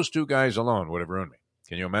Scheffler. Those 2 guys alone would have ruined me.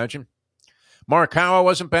 Can you imagine? Morikawa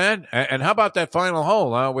wasn't bad. And how about that final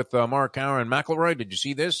hole with Morikawa and McIlroy? Did you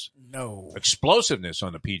see this? No. Explosiveness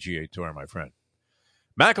on the PGA Tour, my friend.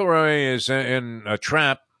 McIlroy is in a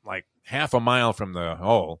trap like half a mile from the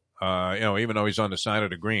hole, even though he's on the side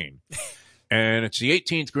of the green. And it's the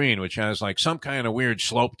 18th green, which has like some kind of weird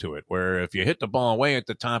slope to it, where if you hit the ball way at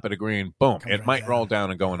the top of the green, boom, it might roll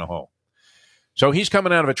down and go in the hole. So he's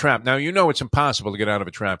coming out of a trap. Now, it's impossible to get out of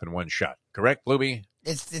a you in one shot. Correct, Lubie?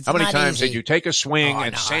 It's How many times easy. did you take a swing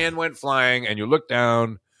and sand went flying and you look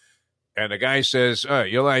down and the guy says,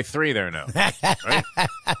 you'll lie 3 there now. Right?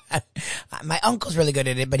 My uncle's really good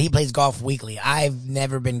at it, but he plays golf weekly. I've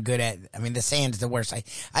never been good at the sand's the worst.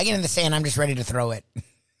 I get in the sand, I'm just ready to throw it.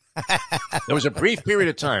 There was a brief period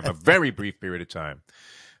of time, a very brief period of time,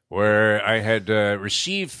 where I had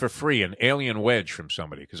received for free an alien wedge from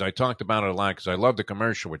somebody because I talked about it a lot because I love the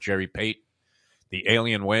commercial with Jerry Pate, the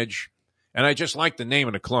alien wedge. And I just liked the name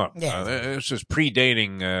of the club. Yeah. This was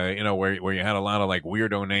predating, where you had a lot of like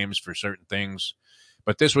weirdo names for certain things.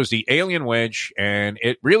 But this was the Alien Wedge, and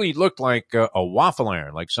it really looked like a waffle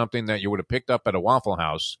iron, like something that you would have picked up at a Waffle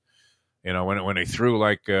House. When they threw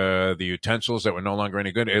like the utensils that were no longer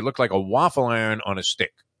any good, it looked like a waffle iron on a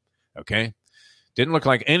stick. Okay, didn't look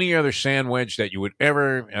like any other sand wedge that you would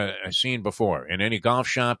ever seen before in any golf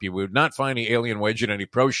shop. You would not find the Alien Wedge in any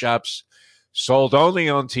pro shops. Sold only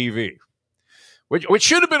on TV. Which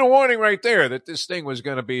should have been a warning right there that this thing was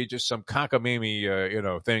going to be just some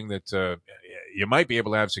cockamamie, thing that you might be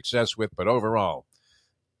able to have success with, but overall,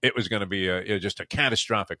 it was going to be just a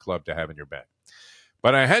catastrophic club to have in your bag.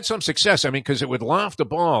 But I had some success. Because it would loft the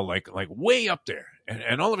ball like way up there,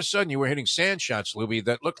 and all of a sudden you were hitting sand shots, Lubie,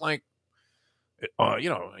 that looked like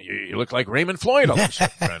you look like Raymond Floyd all of a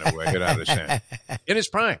sudden trying to get out of the sand in his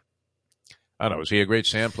prime. I don't know. Was he a great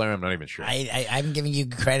sand player? I'm not even sure. I'm giving you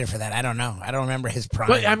credit for that. I don't know. I don't remember his prime.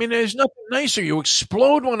 But, I mean, there's nothing nicer. You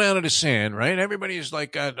explode one out of the sand, right? Everybody's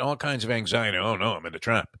like got all kinds of anxiety. Oh, no, I'm in the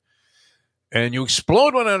trap. And you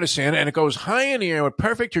explode one out of the sand, and it goes high in the air with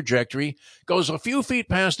perfect trajectory, goes a few feet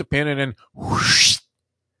past the pin, and then whoosh,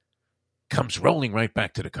 comes rolling right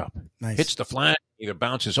back to the cup. Nice. Hits the flat, either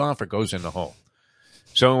bounces off or goes in the hole.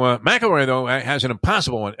 So McIlroy, though, has an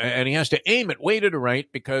impossible one, and he has to aim it way to the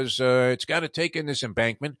right because it's got to take in this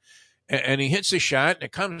embankment. And he hits the shot, and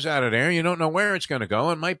it comes out of there. You don't know where it's going to go.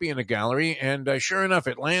 It might be in the gallery, and sure enough,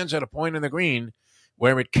 it lands at a point in the green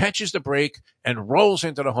where it catches the break and rolls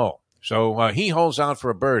into the hole. So he holds out for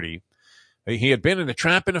a birdie. He had been in the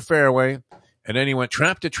trap in the fairway, and then he went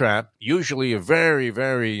trap to trap, usually a very,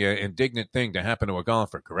 very indignant thing to happen to a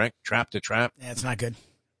golfer, correct? Trap to trap. Yeah, it's not good.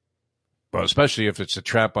 Well, especially if it's a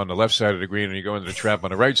trap on the left side of the green and you go into the trap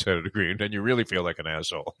on the right side of the green, then you really feel like an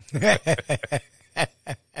asshole.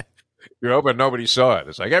 You're hoping nobody saw it.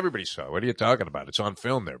 It's like everybody saw it. What are you talking about? It's on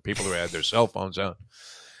film there. People who had their cell phones out.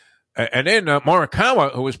 And then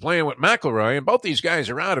Morikawa, who was playing with McIlroy, and both these guys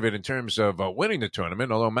are out of it in terms of winning the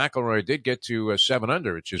tournament, although McIlroy did get to 7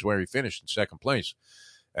 under, which is where he finished in second place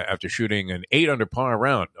after shooting an 8 under par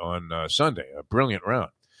round on Sunday, a brilliant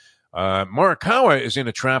round. Morikawa is in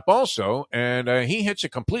a trap also, and he hits a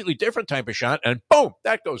completely different type of shot, and boom,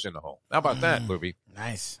 that goes in the hole. How about that, Lubie?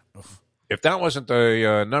 Nice. Oof. If that wasn't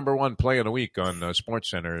the number one play of the week on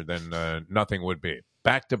SportsCenter, then nothing would be.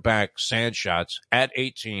 Back-to-back sand shots at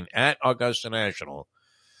 18 at Augusta National.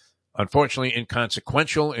 Unfortunately,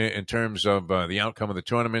 inconsequential in terms of the outcome of the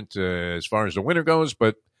tournament as far as the winner goes,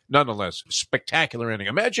 but nonetheless, spectacular ending.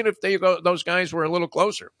 Imagine if those guys were a little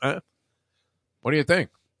closer. Huh? What do you think?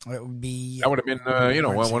 It would be. That would have been,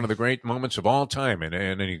 one of the great moments of all time in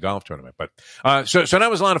any golf tournament. But so that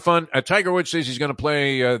was a lot of fun. Tiger Woods says he's going to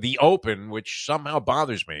play the Open, which somehow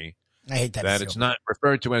bothers me. I hate that. That it's not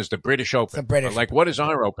referred to as the British Open. The British. Like, what is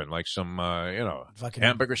our Open? Like some,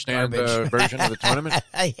 hamburger stand version of the tournament?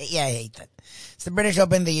 I hate that. It's the British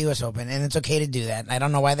Open, the U.S. Open, and it's okay to do that. I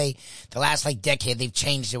don't know why the last decade they've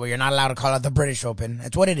changed it where you're not allowed to call it the British Open.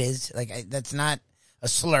 That's what it is. That's not a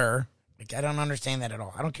slur. I don't understand that at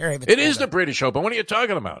all. I don't care if it's... It is the British Open. What are you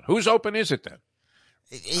talking about? Whose Open is it then?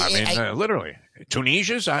 Literally.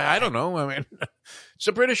 Tunisia's? I don't know. I mean, it's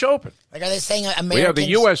the British Open. Are they saying Americans... We have the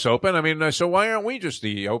U.S. Open. I mean, so why aren't we just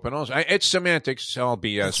the Open also? It's semantics, all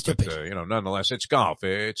BS, but, nonetheless, it's golf.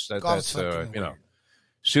 That's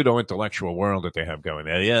pseudo-intellectual world that they have going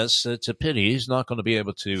there. Yes, it's a pity. He's not going to be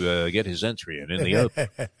able to get his entry in the Open.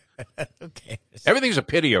 Okay. Everything's a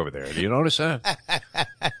pity over there. Do you notice that?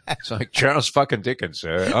 It's like Charles fucking Dickens.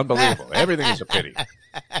 Unbelievable. Everything is a pity.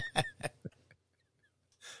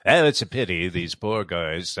 And it's a pity these poor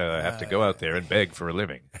guys have to go out there and beg for a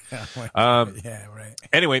living. Yeah, right.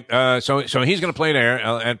 Anyway, so he's going to play there,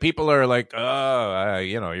 and people are like,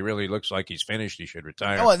 he really looks like he's finished. He should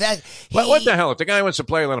retire. Oh, what the hell? If the guy wants to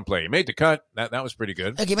play, let him play. He made the cut. That was pretty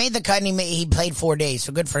good. Look, he made the cut, and he played 4 days,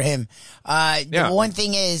 so good for him. The one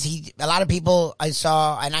thing is, a lot of people I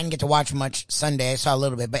saw, and I didn't get to watch much Sunday. I saw a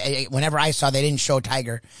little bit, but whenever I saw, they didn't show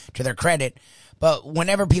Tiger to their credit. But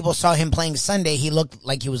whenever people saw him playing Sunday, he looked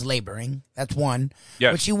like he was laboring. That's one.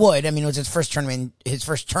 Yes. Which he would. I mean, it was his first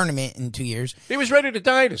tournament in 2 years. He was ready to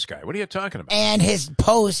die, this guy. What are you talking about? And his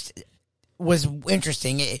post was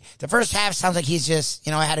interesting. The first half sounds like he's just,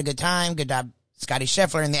 I had a good time. Good job, Scotty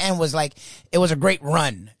Scheffler. And the end was like, it was a great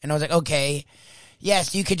run. And I was like, okay,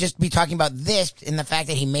 yes, you could just be talking about this in the fact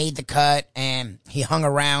that he made the cut and he hung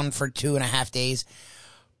around for 2.5 days.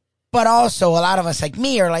 But also, a lot of us like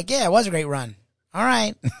me are like, yeah, it was a great run. All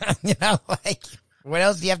right. What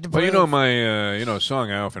else do you have to prove? Well, my,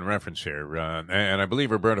 song I often reference here, and I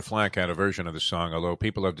believe Roberta Flack had a version of the song, although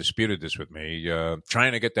people have disputed this with me,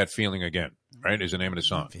 Trying to Get That Feeling Again, right, is the name of the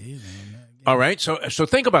song. All right, so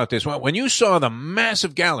think about this. When you saw the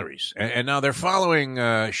massive galleries, and now they're following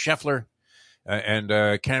Scheffler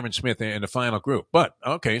and Cameron Smith in the final group. But,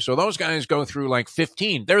 okay, so those guys go through like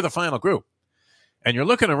 15. They're the final group. And you're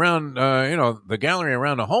looking around, the gallery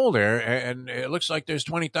around the hole there, and it looks like there's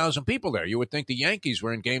 20,000 people there. You would think the Yankees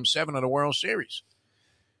were in Game 7 of the World Series.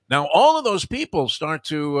 Now, all of those people start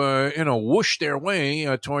to, whoosh their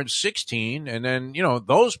way towards 16, and then,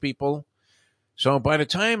 those people. So by the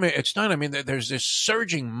time it's done, I mean, there's this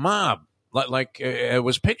surging mob, like it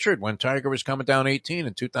was pictured when Tiger was coming down 18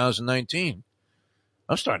 in 2019.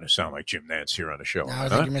 I'm starting to sound like Jim Nantz here on the show. I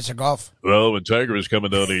was like Mr. Golf. Well, when Tiger was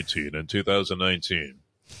coming down 18 in 2019.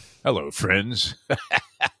 Hello, friends.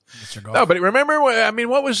 No, but remember, I mean,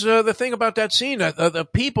 what was the thing about that scene? The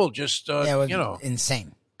people just,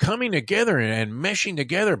 insane. Coming together and meshing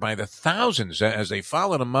together by the thousands as they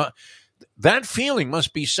followed him up. That feeling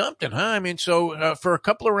must be something, huh? I mean, so for a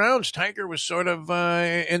couple of rounds, Tiger was sort of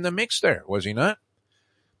in the mix there, was he not?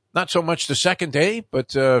 Not so much the second day,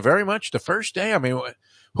 but very much the first day. I mean,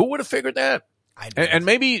 who would have figured that? And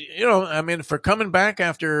maybe, I mean, for coming back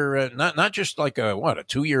after not just like a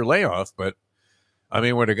 2-year layoff, but I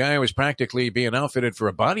mean, where the guy was practically being outfitted for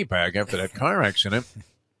a body bag after that car accident.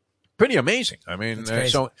 Pretty amazing. I mean,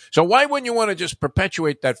 so why wouldn't you want to just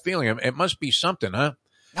perpetuate that feeling? It must be something, huh?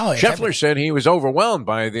 No, Scheffler said he was overwhelmed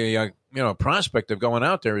by the prospect of going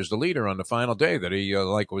out there as the leader on the final day. That he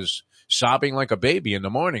was sobbing like a baby in the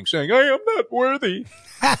morning, saying, "I am not worthy."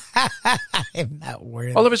 I'm not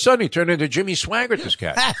worthy. All of a sudden, he turned into Jimmy Swaggart. This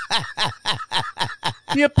cat,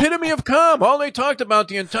 the epitome of calm. All they talked about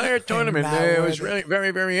the entire tournament, it was really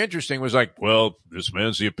very, very interesting. Was like, well, this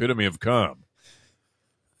man's the epitome of calm.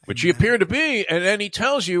 Which he appeared to be, and then he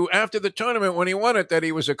tells you after the tournament when he won it that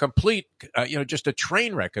he was a complete, just a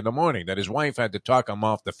train wreck in the morning, that his wife had to talk him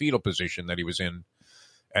off the fetal position that he was in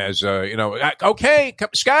as, okay,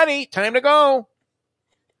 Scotty, time to go.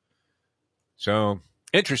 So,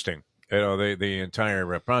 interesting, the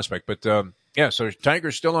entire prospect. But, so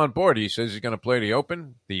Tiger's still on board. He says he's going to play the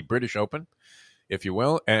Open, the British Open, if you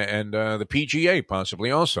will, and the PGA possibly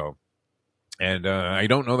also. And I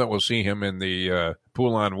don't know that we'll see him in the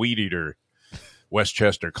Poulon Weed Eater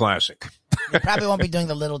Westchester Classic. He probably won't be doing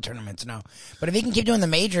the little tournaments, no. But if he can keep doing the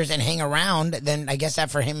majors and hang around, then I guess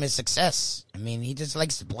that for him is success. I mean, he just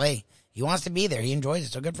likes to play. He wants to be there. He enjoys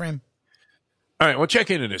it, so good for him. All right, we'll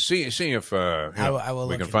check into this. See if I will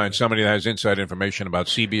we can find somebody that has inside information about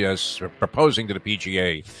CBS proposing to the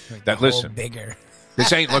PGA that, listen, bigger.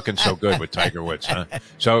 This ain't looking so good with Tiger Woods, huh?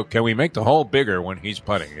 So can we make the hole bigger when he's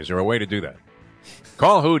putting? Is there a way to do that?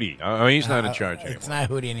 Call Hootie. Oh, he's not in charge anymore. It's not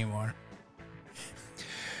Hootie anymore.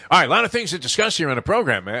 All right, a lot of things to discuss here on the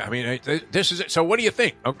program, man. I mean, this is it. So what do you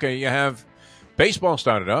think? Okay, you have baseball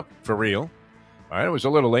started up for real. All right, it was a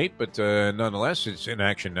little late, but nonetheless, it's in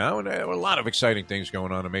action now. And there were a lot of exciting things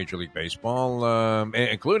going on in Major League Baseball,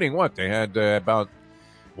 including what? They had about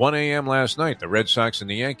 1 a.m. last night, the Red Sox and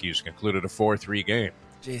the Yankees concluded a 4-3 game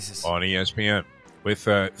on ESPN with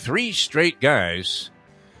 3 straight guys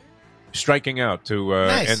striking out to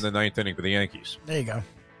end the 9th inning for the Yankees. There you go.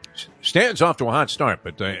 Stanton's off to a hot start,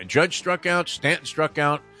 but Judge struck out, Stanton struck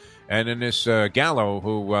out, and then this Gallo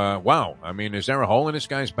who, wow, I mean, is there a hole in this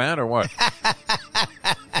guy's bat or what?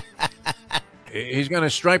 He's going to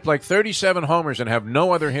stripe like 37 homers and have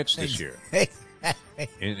no other hits this year.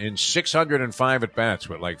 In 605 at-bats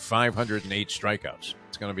with like 508 strikeouts.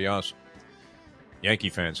 It's going to be awesome. Yankee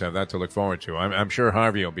fans have that to look forward to. I'm sure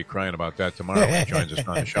Harvey will be crying about that tomorrow when he joins us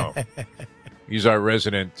on the show. He's our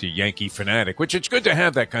resident Yankee fanatic, which it's good to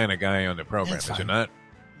have that kind of guy on the program, is it not?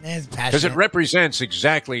 Because it represents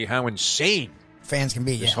exactly how insane fans can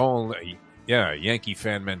be. This whole Yankee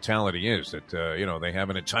fan mentality is that, they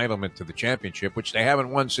have an entitlement to the championship, which they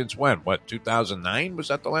haven't won since when? What, 2009? Was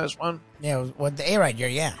that the last one? Yeah, the A-Ride year,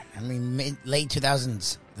 yeah. I mean, late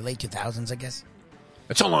 2000s. The late 2000s, I guess.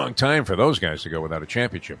 It's a long time for those guys to go without a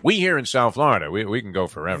championship. We here in South Florida, we can go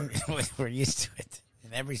forever. We're used to it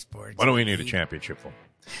in every sport. What do we need a championship for?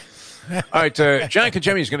 All right, John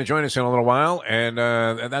Kajemi is going to join us in a little while, and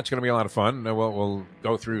that's going to be a lot of fun. We'll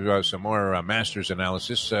go through some more Masters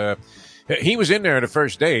analysis. He was in there the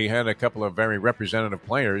first day. He had a couple of very representative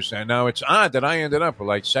players, and now it's odd that I ended up with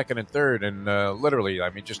like second and third, and literally, I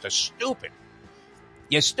mean, just a stupid.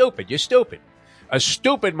 You're stupid. A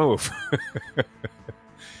stupid move.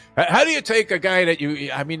 How do you take a guy that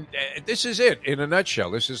this is it in a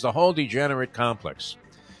nutshell. This is the whole degenerate complex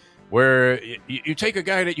where you take a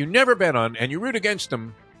guy that you never bet on and you root against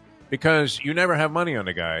him because you never have money on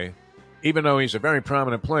the guy, even though he's a very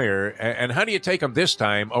prominent player. And how do you take him this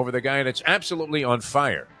time over the guy that's absolutely on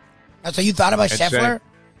fire? So you thought about Scheffler?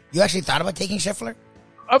 You actually thought about taking Scheffler?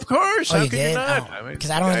 Of course. Oh, how you could did? you not? Because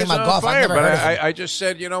I don't know anything about golf. Fire, I've never heard of him. I just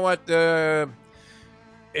said, you know what?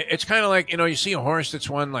 It's kind of like, you see a horse that's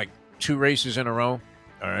won like 2 races in a row.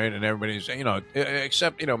 All right. And everybody's,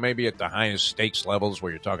 except, maybe at the highest stakes levels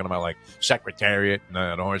where you're talking about like Secretariat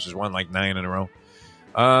and the horses won like 9 in a row.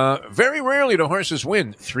 Very rarely do horses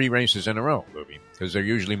win 3 races in a row, Lubie, because they're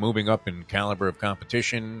usually moving up in caliber of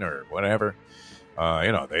competition or whatever.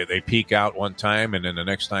 They peak out one time and then the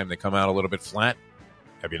next time they come out a little bit flat.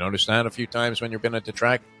 Have you noticed that a few times when you've been at the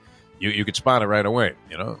track? You could spot it right away.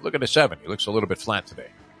 Look at the 7. He looks a little bit flat today.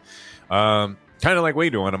 Kind of like we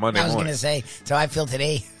do on a Monday morning. I was going to say, so I feel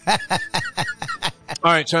today.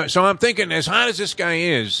 All right, so I'm thinking, as hot as this guy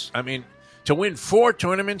is, I mean, to win 4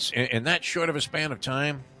 tournaments in that short of a span of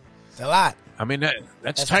time, it's a lot. I mean,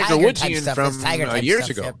 that's Tiger Woodsian from years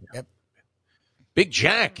ago. Yep. Big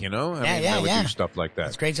Jack, I mean, would do stuff like that.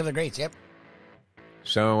 It's greats of the greats, yep.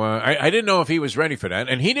 So I didn't know if he was ready for that,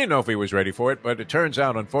 and he didn't know if he was ready for it, but it turns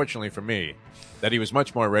out, unfortunately for me, that he was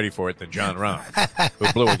much more ready for it than John Rahm,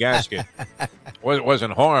 who blew a gasket. It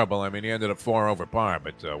wasn't horrible. I mean, he ended up 4 over par,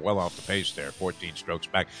 but well off the pace there, 14 strokes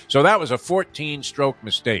back. So that was a 14-stroke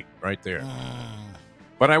mistake right there.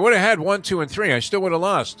 But I would have had 1, 2, and 3. I still would have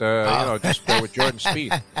lost, just with Jordan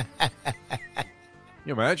Spieth.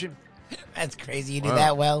 You imagine? That's crazy. You do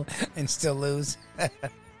that well and still lose.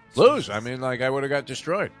 Lose. I mean, I would have got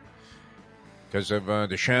destroyed because of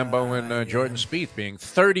DeChambeau and Jordan Spieth being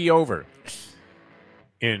 30 over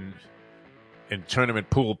in tournament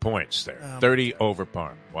pool points there. 30 over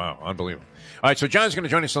par. Wow, unbelievable. All right, so John's going to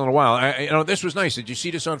join us in a little while. This was nice. Did you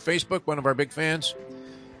see this on Facebook? One of our big fans.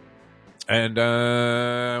 And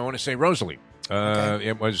I want to say Rosalie. Okay.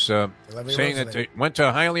 It was saying Rosalie. That they went to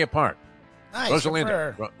Hialeah Park. Nice.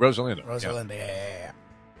 Rosalinda. Rosalinda,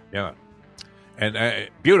 yeah. And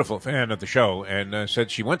beautiful fan of the show, and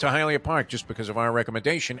said she went to Hialeah Park just because of our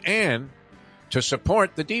recommendation and to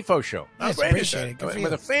support the Defo show. Nice, appreciate it. When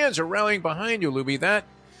the fans are rallying behind you, Lubie, that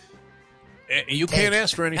you can't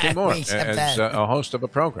ask for anything more as a host of a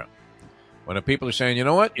program. When the people are saying, you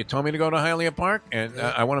know what, you told me to go to Hialeah Park, and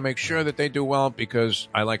I want to make sure that they do well because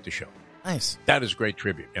I like the show. Nice. That is great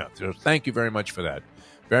tribute. Yeah, so thank you very much for that.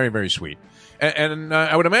 Very, very sweet. And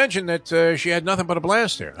I would imagine that she had nothing but a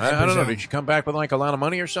blast there. I don't know. Did she come back with a lot of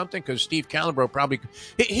money or something? Because Steve Calabro probably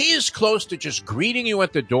he is close to just greeting you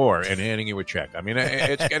at the door and handing you a check. I mean,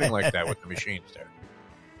 it's getting like that with the machines there.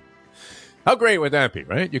 How great would that be,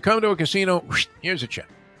 right? You come to a casino, here's a check.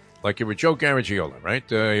 Like you were Joe Garagiola, right?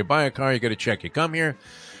 You buy a car, you get a check. You come here.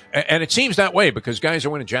 And it seems that way because guys are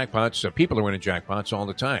winning jackpots. People are winning jackpots all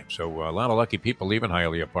the time. So a lot of lucky people leaving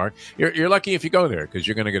Hialeah Park. You're lucky if you go there because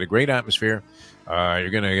you're going to get a great atmosphere. You're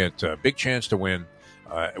going to get a big chance to win.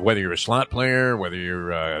 Whether you're a slot player, whether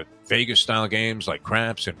you're Vegas-style games like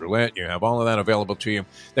craps and roulette, you have all of that available to you.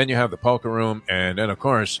 Then you have the poker room. And then, of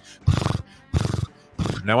course,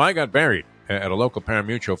 now I got buried at a local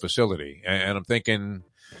parimutuel facility. And I'm thinking...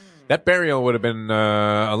 that burial would have been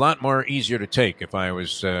a lot more easier to take if I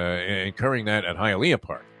was incurring that at Hialeah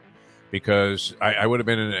Park because I would have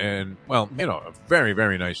been in a very,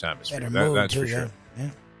 very nice atmosphere. That's for sure.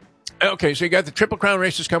 Yeah. Okay, so you got the Triple Crown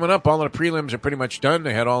races coming up. All of the prelims are pretty much done.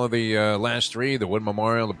 They had all of the last 3, the Wood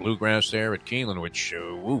Memorial, the Bluegrass there at Keeneland, which,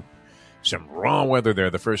 some raw weather there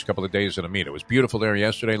the first couple of days of the meet. It was beautiful there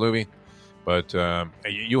yesterday, Lubie, but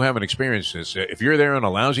you haven't experienced this. If you're there on a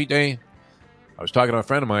lousy day, I was talking to a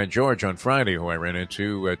friend of mine, George, on Friday, who I ran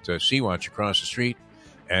into at Sea-Watch across the street,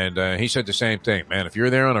 and he said the same thing. Man, if you're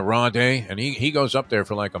there on a raw day, and he goes up there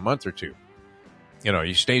for like a month or 2.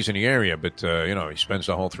 He stays in the area, but, he spends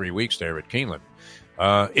the whole 3 weeks there at Keeneland.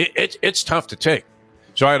 It's tough to take.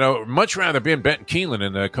 So I'd much rather be in Benton Keeneland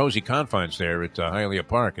in the cozy confines there at Hialeah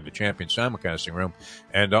Park in the Champion Simulcasting Room.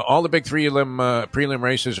 And all the big prelim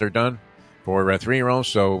races are done for 3-year-olds,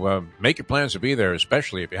 so make your plans to be there,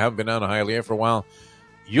 especially if you haven't been down to Hialeah for a while.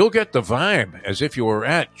 You'll get the vibe as if you were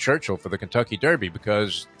at Churchill for the Kentucky Derby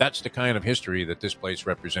because that's the kind of history that this place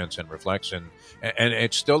represents and reflects, and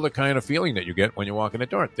it's still the kind of feeling that you get when you walk in the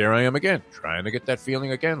door. There I am again, trying to get that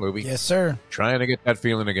feeling again, Lubie. Yes, sir. Trying to get that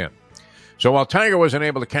feeling again. So while Tiger wasn't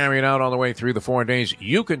able to carry it out all the way through the 4 days,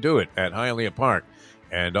 you can do it at Hialeah Park.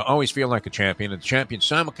 And always feel like a champion. In the Champion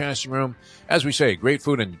Simulcasting Room, as we say, great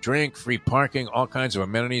food and drink, free parking, all kinds of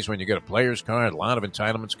amenities when you get a player's card. A lot of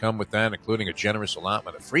entitlements come with that, including a generous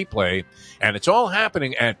allotment of free play. And it's all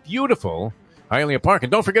happening at beautiful Hialeah Park.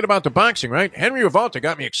 And don't forget about the boxing, right? Henry Revolta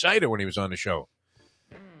got me excited when he was on the show.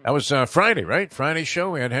 That was Friday, right? Friday's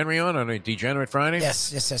show. We had Henry on a Degenerate Friday.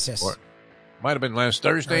 Yes. Or, might have been last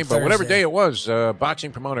Thursday, but whatever day it was,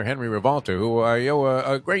 boxing promoter Henry Revolta, who I owe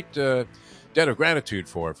a great... debt of gratitude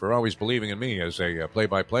for always believing in me as a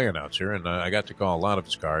play-by-play announcer, and I got to call a lot of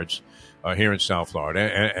his cards here in South Florida.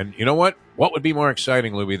 And you know what? What would be more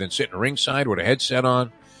exciting, Lubie, than sitting ringside with a headset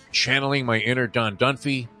on, channeling my inner Don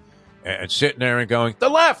Dunphy, and sitting there and going, the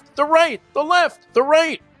left, the right, the left, the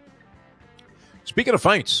right. Speaking of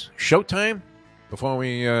fights, Showtime, before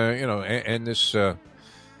we, end this,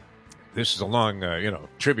 this is a long,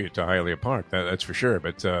 tribute to Hialeah Park, that's for sure,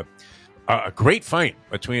 but... a great fight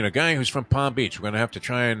between a guy who's from Palm Beach. We're going to have to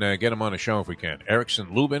try and get him on the show if we can.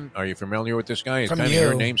 Erickson Lubin. Are you familiar with this guy? He's kind of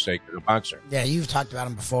your namesake, a boxer. Yeah, you've talked about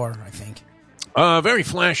him before, I think. Very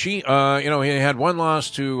flashy. He had one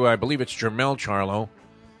loss to, I believe it's Jermell Charlo.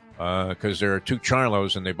 because there are two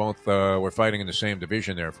Charlos, and they both were fighting in the same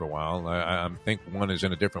division there for a while. I think one is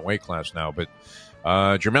in a different weight class now, but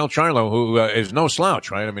Jermell Charlo, who is no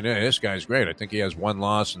slouch, right? I mean, this guy's great. I think he has one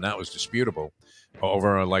loss, and that was disputable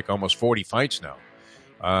over like almost 40 fights now.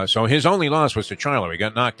 So his only loss was to Charlo. He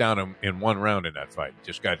got knocked out in one round in that fight.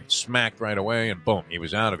 Just got smacked right away, and boom, he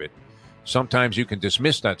was out of it. Sometimes you can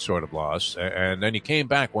dismiss that sort of loss, and then he came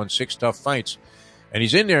back, won 6 tough fights, and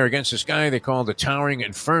he's in there against this guy they call the Towering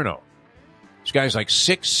Inferno. This guy's like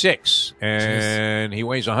 6'6", and he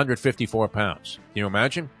weighs 154 pounds. Can you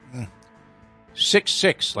imagine?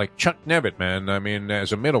 6'6", like Chuck Nevitt, man. I mean,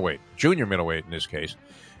 as a middleweight, junior middleweight in this case.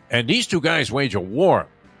 And these two guys wage a war.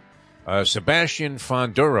 Sebastian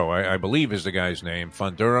Fonduro, I believe is the guy's name.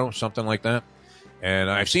 Fonduro, something like that.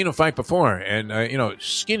 And I've seen him fight before. And,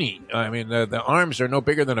 skinny. I mean, the arms are no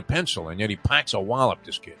bigger than a pencil, and yet he packs a wallop,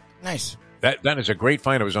 this kid. Nice. That is a great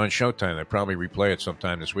fight. It was on Showtime. They probably replay it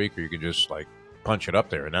sometime this week, or you can just, like, punch it up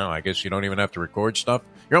there. Now, I guess you don't even have to record stuff.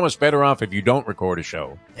 You're almost better off if you don't record a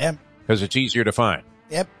show. Yep. Because it's easier to find.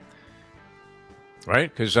 Yep.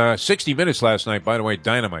 Right? Because 60 Minutes last night, by the way,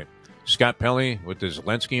 dynamite. Scott Pelley with the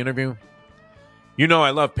Zelensky interview. You know I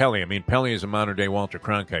love Pelley. I mean, Pelley is a modern-day Walter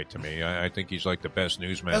Cronkite to me. I think he's like the best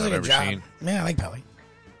newsman I've ever seen. Yeah, I like Pelley.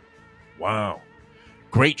 Wow.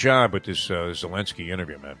 Great job with this Zelensky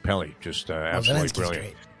interview, man. Pelley, just absolutely brilliant.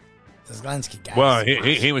 Great. The Zelensky guy. Well,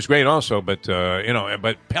 he was great also, but,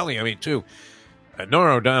 but Pelley, I mean, too.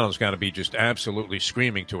 Nora O'Donnell's got to be just absolutely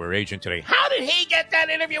screaming to her agent today, how did he get that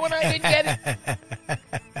interview when I didn't get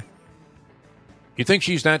it? You think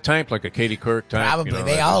she's that type, like a Katie Couric type? Probably.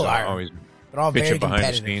 They all are. Always they're all very behind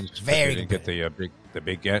the competitive. scenes. Very They didn't get the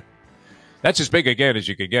big get. That's as big a get as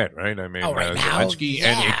you could get, right? I mean, right now, Zelensky, yeah.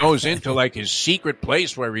 and it goes into like his secret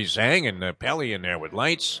place where he's hanging Pelley in there with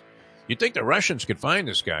lights. You'd think the Russians could find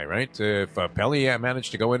this guy, right? If Pelley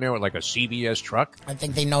managed to go in there with like a CVS truck. I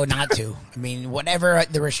think they know not to. I mean, whatever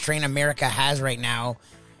the restraint America has right now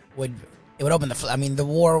would open the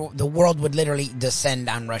world would literally descend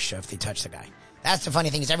on Russia if they touch the guy. That's the funny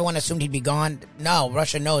thing is everyone assumed he'd be gone. No,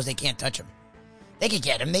 Russia knows they can't touch him. They could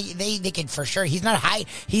get him. They could for sure. He's not high.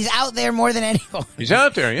 He's out there more than anyone. He's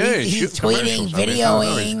out there. Yeah, he's tweeting,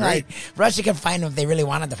 videoing. Like Russia can find him if they really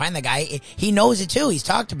wanted to find the guy. He knows it too. He's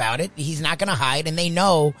talked about it. He's not going to hide, and they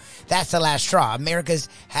know that's the last straw. America's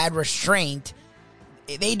had restraint.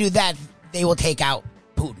 If they do that, they will take out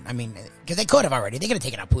Putin. I mean, because they could have already. They could have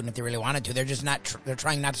taken out Putin if they really wanted to. They're just not. They're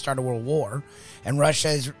trying not to start a world war, and Russia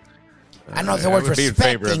is. I don't know if the word respecting that.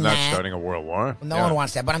 I would be in favor of not starting a world war. No one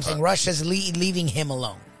wants that, but I'm saying Russia's leaving him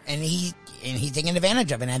alone, and he's taking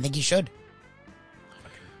advantage of it, and I think he should.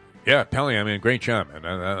 Yeah, Pelley, I mean, great job, man.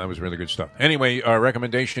 That was really good stuff. Anyway, our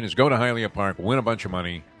recommendation is go to Hialeah Park, win a bunch of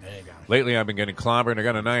money. There you go. Lately, I've been getting clobbered. I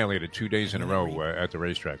got annihilated 2 days in a row at the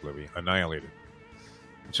racetrack, Lubie. Annihilated.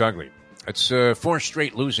 It's ugly. It's 4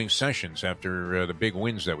 straight losing sessions after the big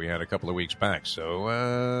wins that we had a couple of weeks back. So,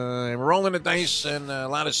 we're rolling the dice and a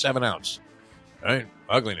lot of 7 outs. Right?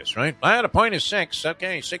 Ugliness, right? I had a point of 6.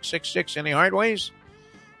 Okay, 666. Any hard ways?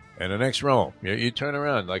 And the next roll, you turn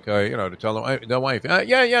around like, to tell the wife, no,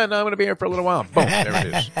 I'm going to be here for a little while. Boom, there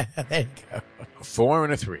it is. There you go. A 4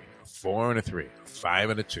 and a 3. A 4 and a 3. A 5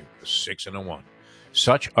 and a 2. A 6 and a 1.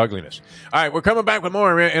 Such ugliness. All right, we're coming back with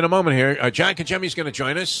more in a moment here. John Kajemi's going to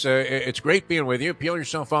join us. It's great being with you. Peel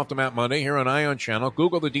yourself off the mat Monday here on Ion Channel.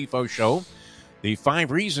 Google the Defo Show. The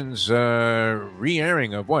 5 reasons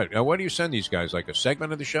re-airing of what? What do you send these guys? Like a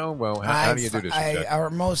segment of the show? Well, how do you do this? Our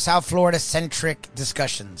most South Florida-centric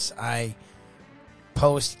discussions. I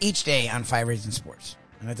post each day on 5 Reasons Sports,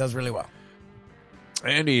 and it does really well.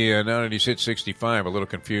 Andy, now that he's hit 65, a little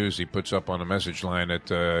confused, he puts up on the message line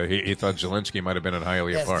that he thought Zelensky might have been at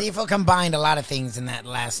Hialeah Park. Defo combined a lot of things in that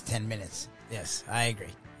last 10 minutes. Yes, I agree.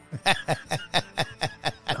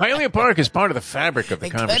 Hialeah Park is part of the fabric of the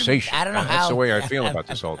conversation. I don't know how. That's the way I feel about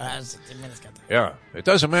this whole thing. Yeah, it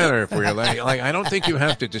doesn't matter if we're like I don't think you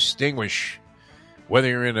have to distinguish whether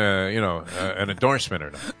you're in an endorsement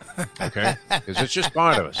or not. Okay, because it's just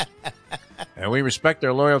part of us. And we respect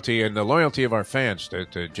their loyalty and the loyalty of our fans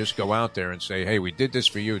to just go out there and say, hey, we did this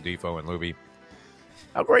for you, Defo and Lubie.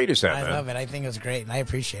 How great is that, man? I love it. I think it was great, and I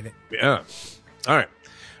appreciate it. Yeah. All right.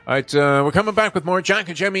 All right, we're coming back with more. John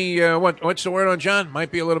Kajemi, what's the word on John?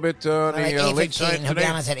 Might be a little bit on the late side today. He'll be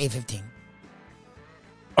honest at 8:15.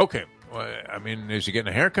 Okay. Well, I mean, is he getting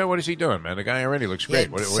a haircut? What is he doing, man? The guy already looks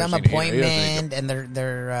great. What some appointment, and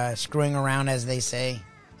they're screwing around, as they say.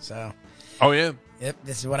 So. Oh, yeah? Yep,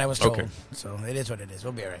 this is what I was told. Okay. So it is what it is.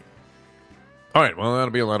 We'll be all right. All right, well,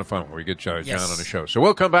 that'll be a lot of fun when we get John on the show. So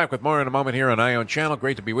we'll come back with more in a moment here on Ion Channel.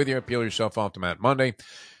 Great to be with you. Peel yourself off the mat Monday.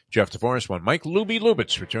 Jeff DeForest, one Mike Lubie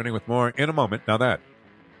Lubitz, returning with more in a moment. Now that.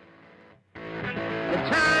 The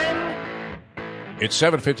time. It's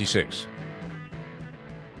 7:56.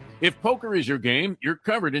 If poker is your game, you're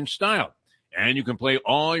covered in style. And you can play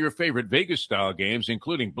all your favorite Vegas-style games,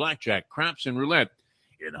 including blackjack, craps, and roulette,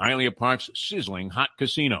 in Hialeah Park's sizzling hot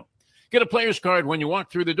casino. Get a player's card when you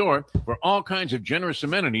walk through the door for all kinds of generous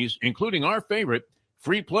amenities, including our favorite,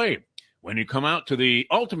 free play, when you come out to the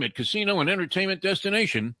ultimate casino and entertainment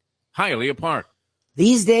destination, Hialeah Park.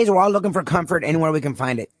 These days, we're all looking for comfort anywhere we can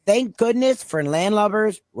find it. Thank goodness for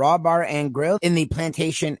Landlubbers Raw Bar and Grill in the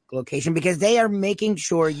Plantation location, because they are making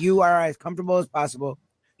sure you are as comfortable as possible.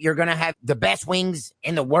 You're going to have the best wings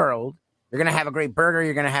in the world. You're going to have a great burger.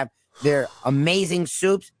 You're going to have their amazing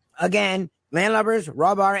soups. Again, Landlubbers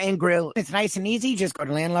Raw Bar and Grill. It's nice and easy. Just go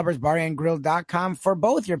to landlubbersbarandgrill.com for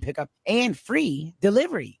both your pickup and free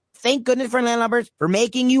delivery. Thank goodness for Landlubbers for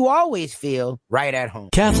making you always feel right at home.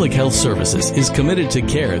 Catholic Health Services is committed to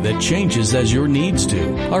care that changes as your needs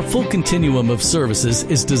do. Our full continuum of services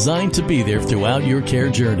is designed to be there throughout your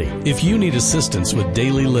care journey. If you need assistance with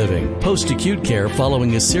daily living, post-acute care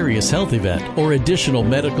following a serious health event, or additional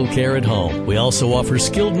medical care at home, we also offer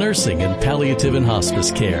skilled nursing and palliative and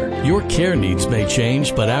hospice care. Your care needs may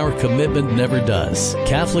change, but our commitment never does.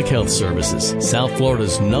 Catholic Health Services, South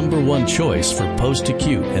Florida's #1 choice for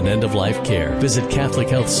post-acute and end-of-life care. Visit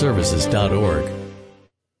CatholicHealthServices.org.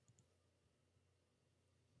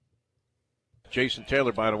 Jason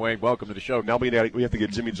Taylor, by the way, welcome to the show. Now we have to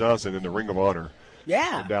get Jimmy Johnson in the Ring of Honor.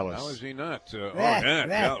 Yeah. In Dallas. How is he not? That That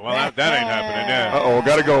ain't happening. Yeah. Uh-oh,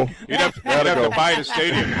 gotta go. You'd have to buy the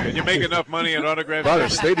stadium. Can you make enough money at autograph? Buy the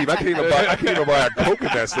stadium. I can't even buy a Coke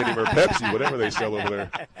at that stadium or Pepsi, whatever they sell over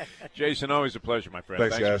there. Jason, always a pleasure, my friend.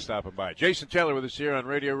 Thanks For guys. stopping by. Jason Taylor with us here on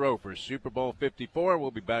Radio Row for Super Bowl 54.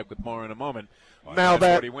 We'll be back with more in a moment. Now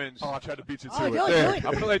that. He wins. Oh, I tried to beat you to Oh, it. do it, There. do it.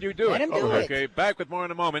 I'm going to let you do Let it. him do it. Okay, back with more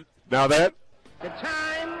in a moment. Now that. The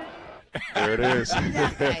time. There it is.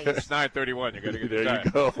 It's 9:31. You got to get the There time.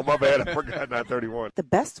 you go. My bad. I forgot 9:31. The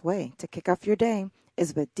best way to kick off your day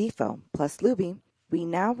is with Defo plus Lubie. We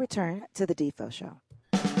now return to the Defo Show.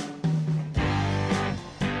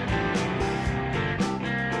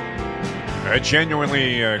 A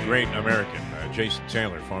genuinely great American, Jason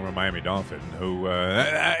Taylor, former Miami Dolphin, who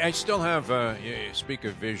I still have, speak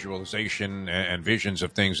of visualization and visions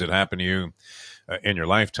of things that happen to you in your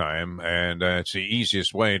lifetime, and it's the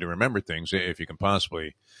easiest way to remember things if you can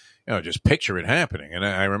possibly, just picture it happening. And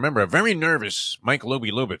I remember a very nervous Mike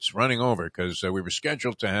Lubie Lubitz running over because we were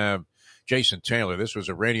scheduled to have Jason Taylor. This was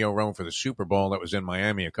a Radio Row for the Super Bowl that was in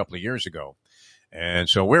Miami a couple of years ago. And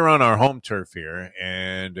so we're on our home turf here,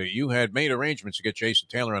 and you had made arrangements to get Jason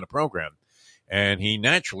Taylor on the program, and he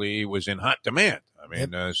naturally was in hot demand. I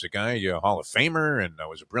mean, as a guy, a Hall of Famer, and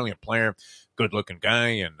was a brilliant player, good-looking guy,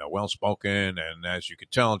 and well-spoken, and as you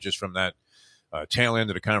could tell just from that tail end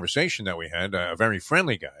of the conversation that we had, a very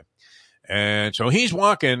friendly guy. And so he's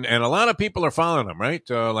walking, and a lot of people are following him, right?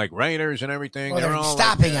 Like writers and everything. Well, they're they're all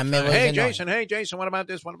stopping like, him. Hey, Jason, what about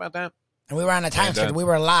this? What about that? And we were on a time And, schedule. We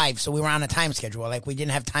were live, so we were on a time schedule. Like, we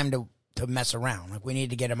didn't have time to mess around. Like, we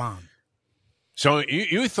needed to get him on. So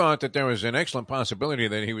you thought that there was an excellent possibility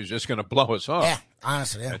that he was just going to blow us off. Yeah,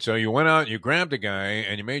 honestly, yeah. And so you went out, you grabbed a guy,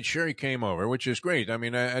 and you made sure he came over, which is great. I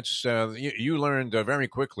mean, that's you learned very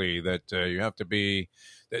quickly that you have to be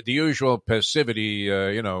the usual passivity,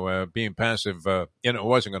 being passive, it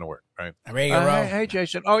wasn't going to work, right? Radio Row. Hey,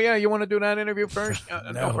 Jason. Oh, yeah, you want to do that interview first?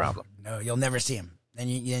 No problem. No, you'll never see him. Then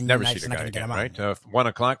you Never you're see the not guy gonna get again, him on. right? 1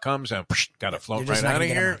 o'clock comes and got to float You're just right not out of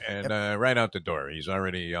gonna get him here on. and right out the door. He's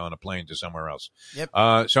already on a plane to somewhere else.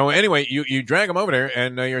 Yep. So anyway, you drag him over there,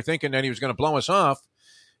 and you're thinking that he was going to blow us off.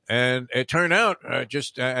 And it turned out,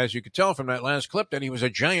 just as you could tell from that last clip, that he was a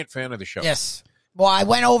giant fan of the show. Yes. Well, I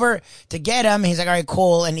went over to get him. He's like, all right,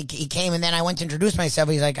 cool. And he came, and then I went to introduce myself.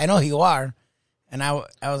 He's like, I know who you are. And I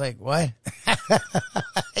was like, what?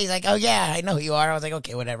 He's like, oh, yeah, I know who you are. I was like,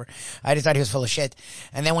 okay, whatever. I just thought he was full of shit.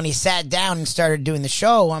 And then when he sat down and started doing the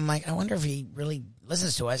show, I'm like, I wonder if he really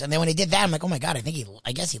listens to us. And then when he did that, I'm like, oh, my God,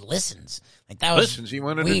 I guess he listens. Like, that was Listens. He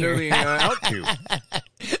wanted weird. to do the out cue.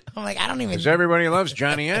 I'm like, I don't even. Because everybody loves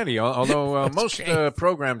Johnny Addy, although most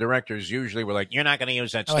program directors usually were like, you're not going to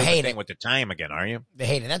use that stupid thing with the time again, are you? They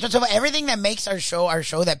hate it. That's what's everything that makes our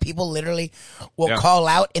show that people literally will call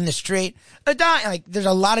out in the street. Like, there's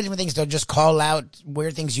a lot of different things they'll just call out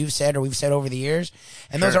weird things you've said or we've said over the years.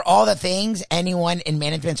 And those are all the things anyone in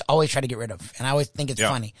management's always try to get rid of. And I always think it's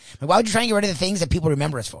funny. Like, why would you try and get rid of the things that people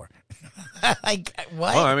remember us for? Like,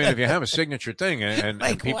 what? Well, I mean, if you have a signature thing and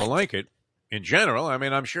Like, people like it, in general, I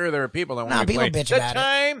mean, I'm sure there are people that want to people play bitch the about it.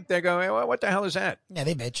 time. They go, hey, what the hell is that? Yeah,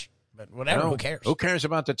 they bitch. But whatever, who cares? Who cares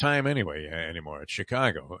about the time anyway anymore? It's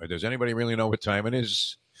Chicago. Does anybody really know what time it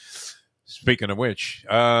is? Speaking of which,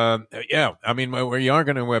 yeah, I mean, we are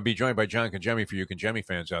going to be joined by John Congemi for you Congemi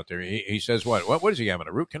fans out there. He says what is he having,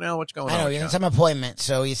 a root canal? What's going on? I know, he had some appointment,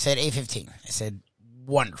 so he said 8:15. I said,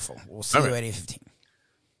 wonderful. We'll see you at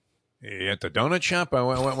 8:15. At the donut shop?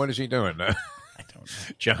 What is he doing? I don't know.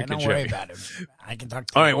 John Don't worry about him. I can talk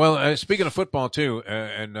to All him. right, well, speaking of football, too,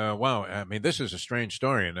 wow, I mean, this is a strange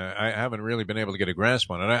story, and I haven't really been able to get a grasp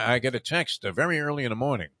on it. I get a text very early in the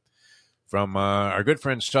morning from our good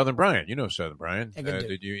friend Southern Brian. You know Southern Brian.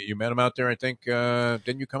 Did you met him out there? I think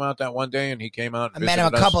didn't you come out that one day and he came out? And I met him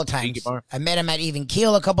a couple of times. I met him at Even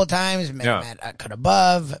Keel a couple of times. Met him at Cut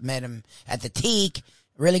Above. Met him at the Teak.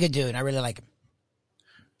 Really good dude. I really like him.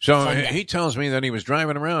 So he tells me that he was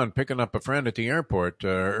driving around picking up a friend at the airport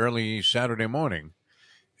early Saturday morning,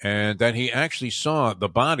 and that he actually saw the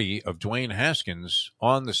body of Dwayne Haskins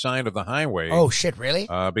on the side of the highway. Oh shit! Really?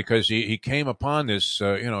 Because he came upon this,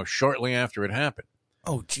 shortly after it happened.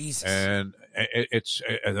 Oh Jesus! And it's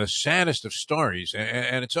the saddest of stories,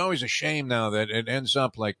 and it's always a shame now that it ends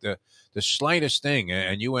up like the slightest thing,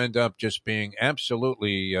 and you end up just being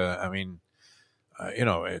absolutely,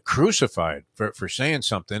 crucified for saying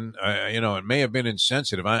something. It may have been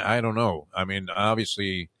insensitive. I don't know. I mean,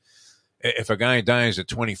 obviously, if a guy dies at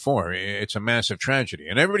 24, it's a massive tragedy.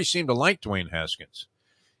 And everybody seemed to like Dwayne Haskins.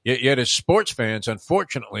 Yet as sports fans,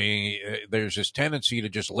 unfortunately, there's this tendency to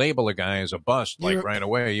just label a guy as a bust right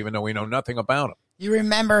away, even though we know nothing about him. You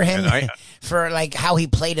remember him for like how he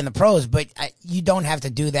played in the pros, but you don't have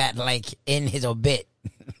to do that like in his obit.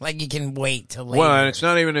 Like you can wait till later. Well, and it's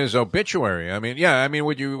not even his obituary. I mean,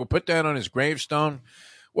 would you put that on his gravestone?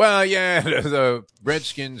 Well, yeah, the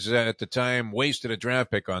Redskins at the time wasted a draft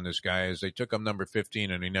pick on this guy as they took him number 15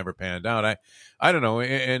 and he never panned out. I don't know.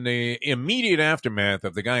 In the immediate aftermath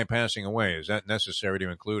of the guy passing away, is that necessary to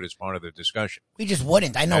include as part of the discussion? We just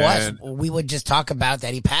wouldn't. I know us. We would just talk about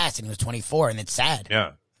that he passed and he was 24 and it's sad.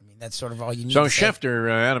 Yeah. That's sort of all you need So to say.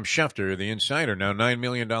 Adam Schefter, the insider, now $9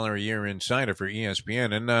 million a year insider for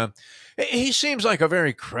ESPN. And he seems like a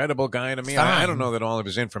very credible guy to me. I don't know that all of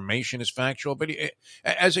his information is factual, but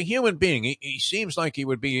as a human being, he seems like he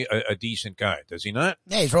would be a decent guy. Does he not?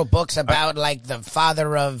 Yeah, he's wrote books about like the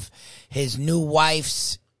father of his new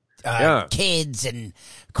wife's kids and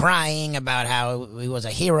crying about how he was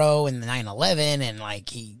a hero in the 9/11 and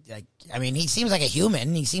he seems like a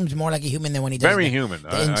human. He seems more like a human than when he does very human.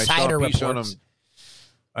 The insider I saw a piece reports.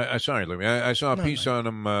 on him. Sorry, Lubie. I saw a piece on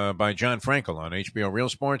him by John Frankel on HBO Real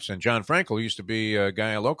Sports, and John Frankel used to be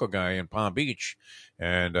a local guy in Palm Beach,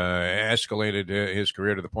 and escalated his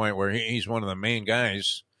career to the point where he's one of the main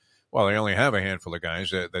guys. Well, they only have a handful of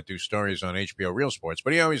guys that do stories on HBO Real Sports,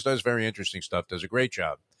 but he always does very interesting stuff, does a great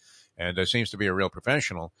job, and seems to be a real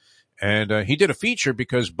professional. And he did a feature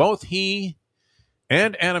because both he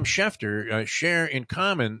and Adam Schefter share in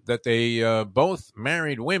common that they both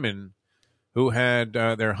married women who had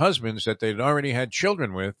their husbands that they'd already had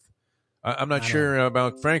children with. I'm not sure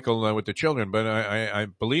about Frankel with the children, but I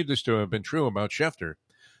believe this to have been true about Schefter.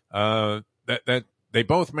 That they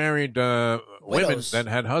both married women that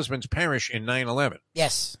had husbands perish in 9/11.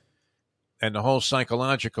 Yes. And the whole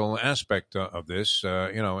psychological aspect of this,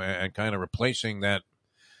 and kind of replacing that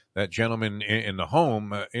gentleman in the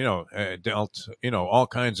home, dealt, all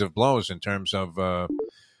kinds of blows in terms of,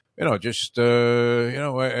 exactly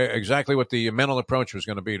what the mental approach was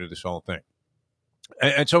going to be to this whole thing.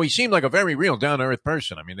 And so he seemed like a very real, down-to-earth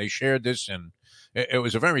person. I mean, they shared this, and it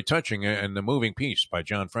was a very touching and the moving piece by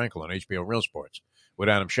John Frankel on HBO Real Sports with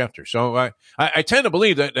Adam Schefter. So I tend to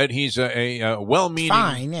believe that he's a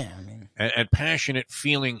well-meaning and passionate,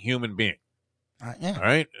 feeling human being. Yeah. All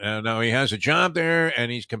right. Now he has a job there,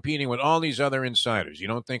 and he's competing with all these other insiders. You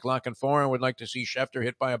don't think Lock and Foreign would like to see Schefter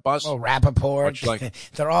hit by a bus? Oh, Rappaport.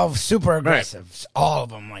 They're all super aggressive. Right. All of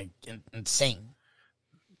them, like, insane.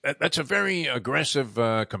 That's a very aggressive,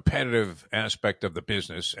 competitive aspect of the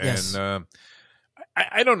business. And yes.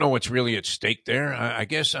 I don't know what's really at stake there. I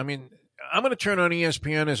guess, I'm going to turn on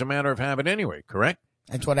ESPN as a matter of habit anyway, correct?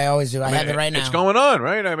 That's what I always do. I have it right now. It's going on,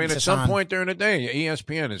 right? I mean, at some point during the day,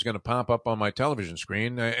 ESPN is going to pop up on my television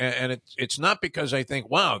screen, and it's not because I think,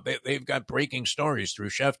 wow, they've got breaking stories through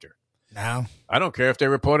Schefter. No. I don't care if they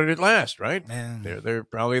reported it last, right? Yeah. They're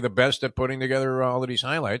probably the best at putting together all of these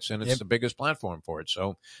highlights, and it's the biggest platform for it.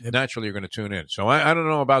 So naturally, you're going to tune in. So I don't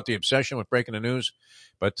know about the obsession with breaking the news,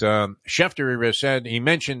 but Schefter said, he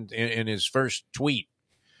mentioned in his first tweet,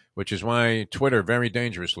 which is why Twitter, very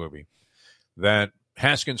dangerous, Lubie, that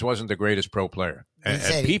Haskins wasn't the greatest pro player.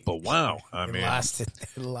 And people, wow. I mean, lost it.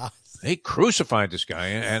 They crucified this guy,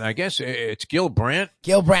 and I guess it's Gil Brandt.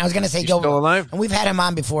 Gil Brandt. I was going to say He's Gil. Still alive? And we've had him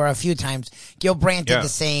on before a few times. Gil Brandt did the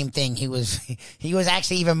same thing. He was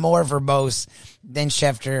actually even more verbose than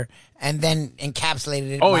Schefter, and then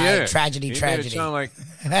encapsulated it by tragedy. Made it sound like,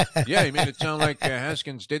 he made it sound like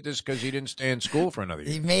Haskins did this because he didn't stay in school for another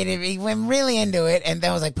year. He went really into it, and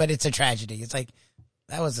then was like, but it's a tragedy. It's like,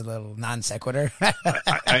 that was a little non sequitur.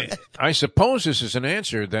 I suppose this is an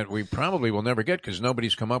answer that we probably will never get because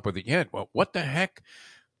nobody's come up with it yet. Well, what the heck?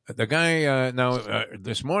 The guy,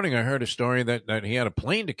 this morning I heard a story that he had a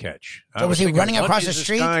plane to catch. So was he running across the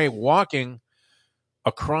street? This guy walking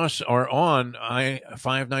across or on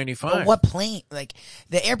I-595. But what plane? Like,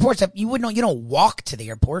 the airport's up. You don't walk to the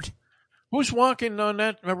airport. Who's walking on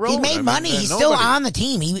that road? He made money. He's still on the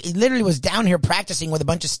team. He literally was down here practicing with a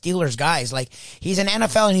bunch of Steelers guys. Like, he's an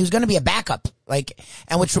NFL and he was going to be a backup. Like,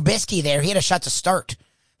 and with Trubisky there, he had a shot to start.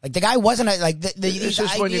 Like, the guy wasn't this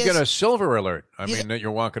is when you get a silver alert. I mean, that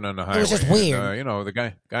you're walking on the highway. It was just weird.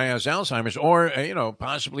 The guy has Alzheimer's or,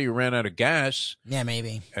 possibly ran out of gas. Yeah,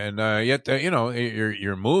 maybe. And yet,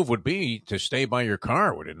 your move would be to stay by your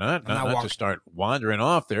car, would it not? Not to start wandering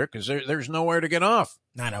off there because there's nowhere to get off.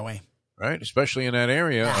 Not no way. Right, especially in that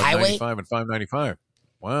area of highway? 95 and 595.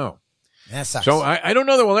 Wow. That sucks. So I don't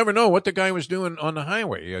know that we'll ever know what the guy was doing on the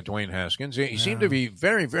highway, Dwayne Haskins. He seemed to be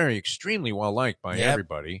very, very extremely well-liked by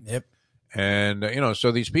everybody. Yep. And,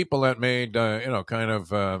 so these people that made, kind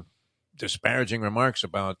of disparaging remarks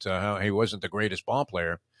about how he wasn't the greatest ball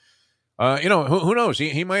player, who knows?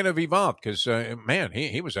 He might have evolved because,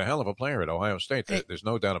 he was a hell of a player at Ohio State. There's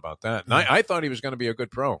no doubt about that. And I thought he was going to be a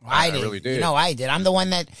good pro. I really did. I did. I'm the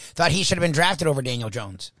one that thought he should have been drafted over Daniel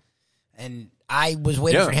Jones. And I was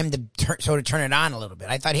waiting for him to turn it on a little bit.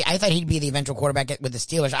 I thought he'd be the eventual quarterback with the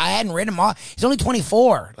Steelers. I hadn't written him off. He's only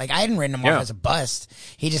 24. Like, I hadn't written him off as a bust.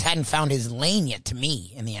 He just hadn't found his lane yet to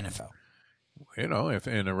me in the NFL. If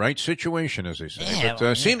in the right situation, as they say.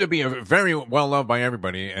 But seemed to be very well loved by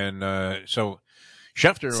everybody. And so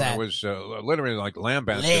Schefter was literally like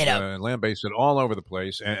lambasted all over the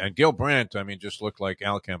place. And Gil Brandt, just looked like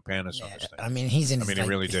Al Campanis on this thing. He's in. He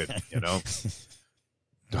really did.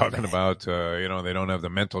 Talking about they don't have the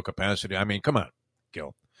mental capacity. Come on,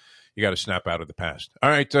 Gil. You got to snap out of the past. All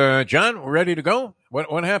right, John, we're ready to go.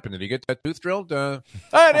 What happened? Did he get that tooth drilled? There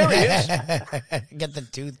he is. Get the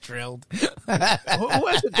tooth drilled. Who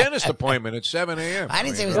has the dentist appointment at 7 a.m.? I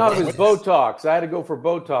didn't say it was. No, it was Botox. I had to go for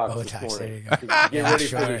Botox this morning. There you go. To get ready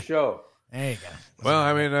for the show. There you go.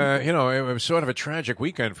 Well, it was sort of a tragic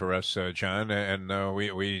weekend for us, John, and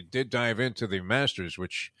we did dive into the Masters,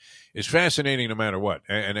 which is fascinating no matter what,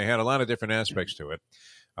 and they had a lot of different aspects to it.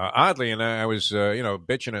 Oddly, and I was,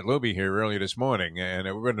 bitching at Lubie here earlier this morning, and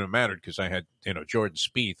it wouldn't have mattered because I had, Jordan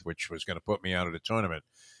Spieth, which was going to put me out of the tournament.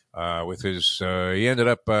 With his, he ended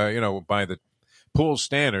up, by the pool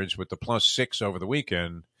standards with the +6 over the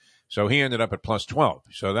weekend, so he ended up at +12.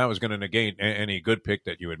 So that was going to negate any good pick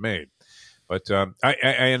that you had made. But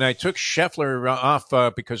I took Scheffler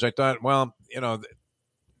off because I thought, well,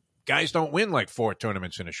 guys don't win like 4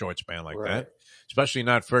 tournaments in a short span like that, especially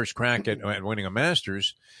not first crack at winning a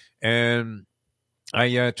Masters. And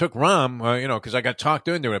I took Rahm, because I got talked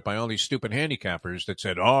into it by all these stupid handicappers that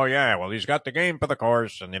said, oh, yeah, well, he's got the game for the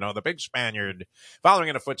course. And, the big Spaniard following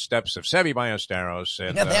in the footsteps of Seve Ballesteros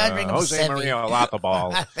and Jose Maria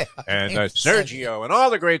Olazabal and Sergio and all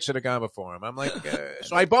the greats that have gone before him. I'm like,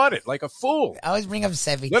 so I bought it like a fool. I always bring up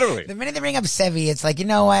Seve. Literally. The minute they bring up Seve, it's like, you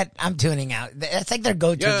know what? I'm tuning out. That's like their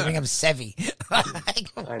go-to to bring up Seve.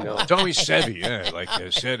 I know. It's always Seve, like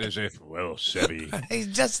said as if, well, Seve. He's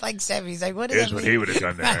just like Seve. He's like, what is Here's what he would have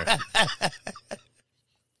done there.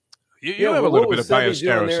 You Yeah, have a but little what bit of was Seve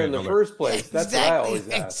doing Ballesteros there in the first place? That's what I always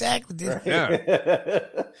ask. Exactly. Dude. Yeah.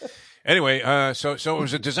 Anyway, so it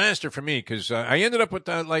was a disaster for me because I ended up with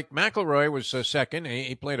like McIlroy was second.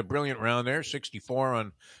 He played a brilliant round there, 64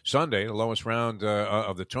 on Sunday, the lowest round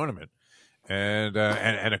of the tournament, and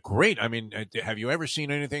a great. Have you ever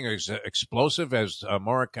seen anything as explosive as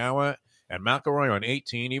Morikawa and McIlroy on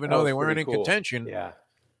 18? Even though they weren't in contention,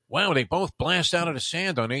 wow, they both blast out of the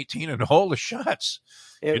sand on 18 and hold the shots.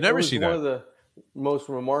 You never see that. One of the most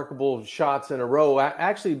remarkable shots in a row.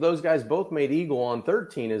 Actually, those guys both made eagle on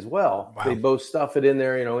 13 as well. Wow. They both stuff it in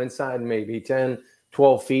there, inside maybe 10,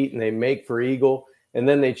 12 feet, and they make for eagle. And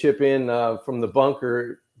then they chip in from the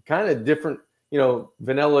bunker, kind of different,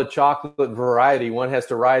 vanilla chocolate variety. One has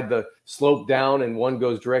to ride the slope down, and one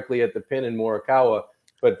goes directly at the pin in Morikawa,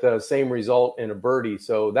 but same result in a birdie.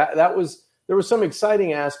 So there was some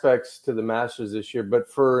exciting aspects to the Masters this year. But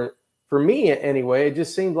for me, anyway, it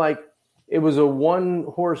just seemed like it was a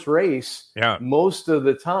one-horse race most of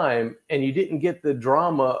the time, and you didn't get the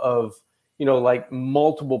drama of, like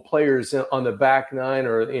multiple players on the back nine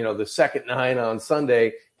or, the second nine on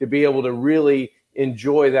Sunday to be able to really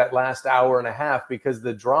enjoy that last hour and a half, because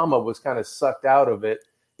the drama was kind of sucked out of it.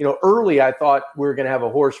 Early I thought we were going to have a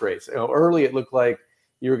horse race. Early it looked like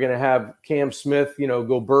you were going to have Cam Smith,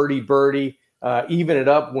 go birdie, even it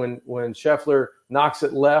up when Scheffler knocks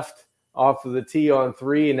it left off of the tee on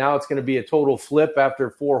 3, and now it's going to be a total flip after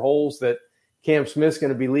 4 holes that Cam Smith's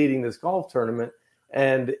going to be leading this golf tournament.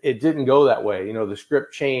 And it didn't go that way. The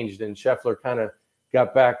script changed, and Scheffler kind of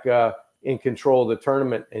got back in control of the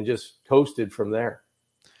tournament and just coasted from there.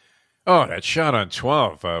 Oh, that shot on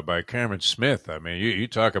 12 by Cameron Smith. I mean, you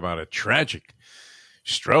talk about a tragic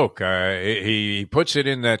stroke. He puts it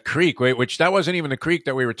in that creek, which that wasn't even the creek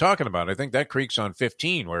that we were talking about. I think that creek's on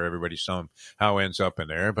 15, where everybody somehow ends up in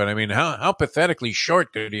there. But I mean, how pathetically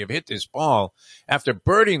short could he have hit this ball after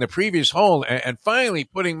birdieing the previous hole and finally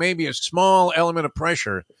putting maybe a small element of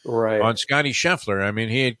pressure on Scottie Scheffler? I mean,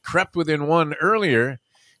 he had crept within one earlier,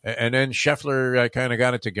 and then Scheffler kind of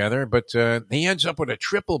got it together, but he ends up with a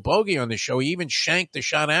triple bogey on the show. He even shanked the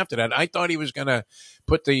shot after that. I thought he was going to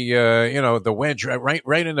put the the wedge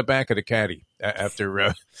right in the back of the caddy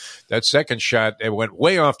after that second shot. It went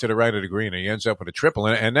way off to the right of the green, and he ends up with a triple,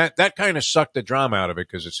 and that kind of sucked the drama out of it,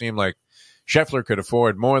 because it seemed like Scheffler could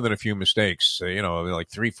afford more than a few mistakes, like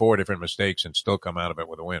 3-4 different mistakes, and still come out of it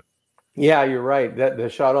with a win. Yeah, you're right. That the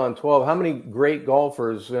shot on 12. How many great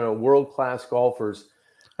golfers, world-class golfers,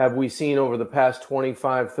 have we seen over the past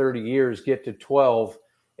 25, 30 years get to 12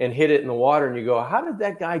 and hit it in the water, and you go, how did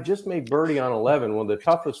that guy just make birdie on 11, one of the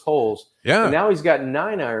toughest holes? Yeah. And now he's got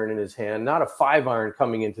 9-iron in his hand, not a 5-iron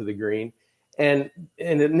coming into the green. And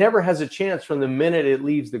it never has a chance from the minute it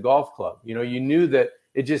leaves the golf club. You knew that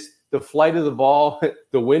the flight of the ball,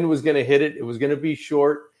 the wind was going to hit it. It was going to be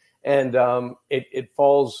short, and it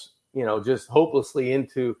falls, just hopelessly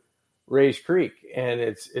into Rae's Creek. And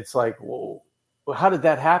it's like, whoa. Well, how did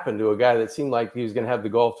that happen to a guy that seemed like he was going to have the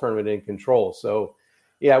golf tournament in control? So,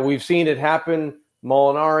 yeah, we've seen it happen.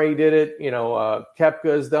 Molinari did it.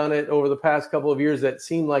 Koepka's done it over the past couple of years. That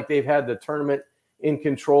seemed like they've had the tournament in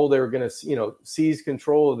control. They were going to, seize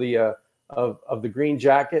control of the of the green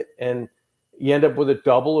jacket, and you end up with a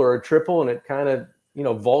double or a triple, and it kind of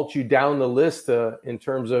vaults you down the list in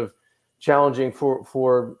terms of challenging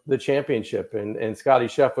for the championship. And Scottie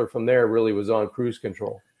Scheffler from there really was on cruise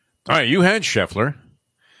control. All right, you had Scheffler.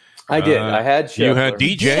 I did. I had Scheffler. You had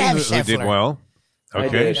DJ, who did well.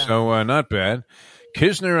 Okay, so not bad.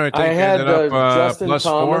 Kisner, I think, ended up plus Thomas,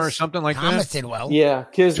 4 or something like Thomas that. Did well. Yeah,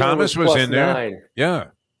 Kisner Thomas was in there.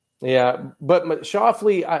 9. Yeah, but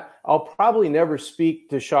Schauffele, I'll probably never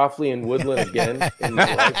speak to Schauffele and Woodland again in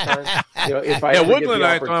my lifetime. If I Woodland,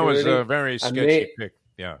 I thought was a very sketchy pick.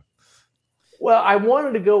 Yeah. Well, I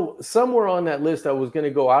wanted to go somewhere on that list. I was going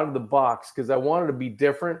to go out of the box because I wanted to be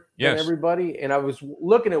different than everybody. And I was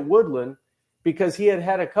looking at Woodland because he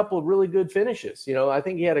had a couple of really good finishes. I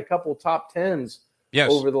think he had a couple top 10s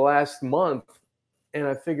over the last month. And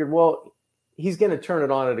I figured, well, he's going to turn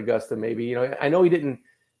it on at Augusta maybe. I know he didn't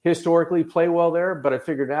historically play well there, but I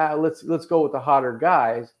figured, let's go with the hotter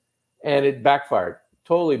guys. And it backfired.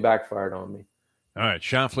 Totally backfired on me. All right,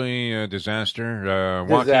 Schauffele, disaster.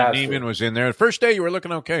 Joaquin Neiman was in there. The first day you were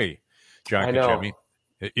looking okay, Jock and Jimmy.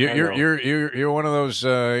 You're one of those.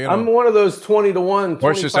 I'm one of those 20-1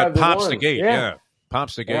 horses that pops the gate. Yeah,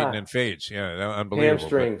 pops the gate and then fades. Yeah, unbelievable.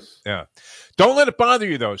 Hamstrings. But, don't let it bother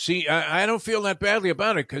you though. See, I don't feel that badly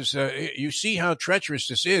about it because you see how treacherous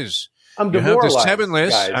this is. I'm demoralized. You have the 7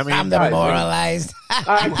 list. Guys. I mean, I'm demoralized.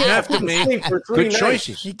 I have to sleep for 3 good nights.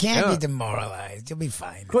 choices. You can't be demoralized. You'll be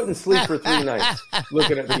fine. Couldn't sleep for 3 nights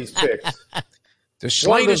looking at these picks. The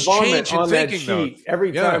slightest change in thinking, though.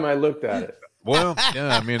 Every time I looked at it. Well,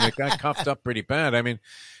 I mean, it got cuffed up pretty bad. I mean,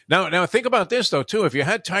 now think about this, though, too. If you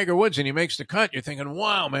had Tiger Woods and he makes the cut, you're thinking,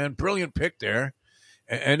 wow, man, brilliant pick there.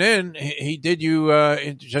 And then he did you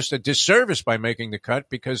just a disservice by making the cut,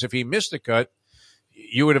 because if he missed the cut,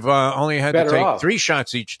 you would have only had to take 3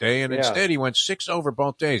 shots each day, and instead he went 6 over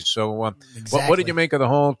both days. So what did you make of the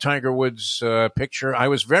whole Tiger Woods picture? I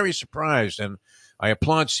was very surprised, and I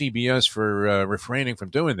applaud CBS for refraining from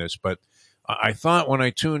doing this, but I thought when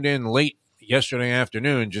I tuned in late yesterday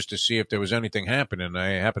afternoon just to see if there was anything happening,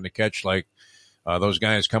 I happened to catch those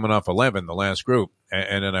guys coming off 11, the last group,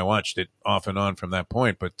 and then I watched it off and on from that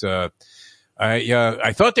point. But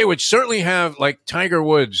I thought they would certainly have Tiger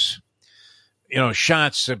Woods.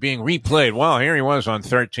 shots being replayed. Well, here he was on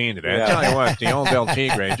 13 today. Yeah. I tell you what, the old El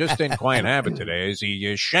Tigre just didn't quite have it today as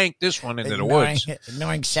he shanked this one into the woods.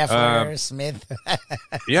 Ignoring Scheffler, Smith.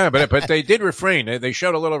 Yeah, but they did refrain. They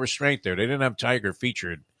showed a little restraint there. They didn't have Tiger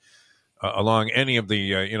featured along any of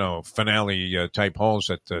the, finale type holes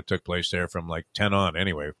that took place there from like 10 on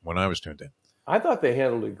anyway, when I was tuned in. I thought they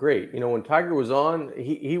handled it great. When Tiger was on,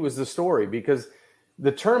 he was the story because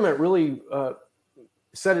the tournament really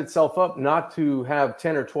set itself up not to have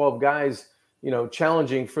 10 or 12 guys,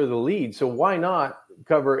 challenging for the lead. So why not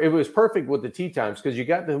cover? It was perfect with the tee times because you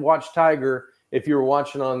got to watch Tiger. If you were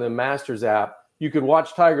watching on the Masters app, you could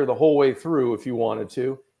watch Tiger the whole way through if you wanted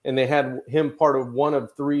to. And they had him part of one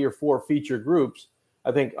of 3 or 4 feature groups.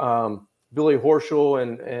 I think Billy Horschel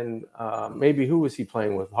and maybe who was he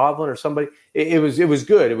playing with? Hovland or somebody. It was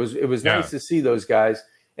good. It was nice to see those guys.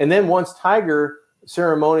 And then once Tiger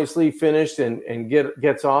ceremoniously finished and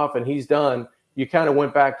gets off and he's done, you kind of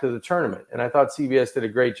went back to the tournament. And I thought CBS did a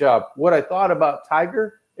great job. What I thought about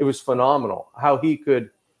Tiger, it was phenomenal how he could,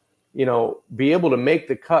 be able to make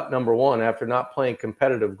the cut, number one, after not playing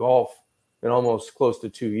competitive golf in almost close to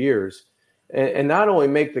 2 years. And not only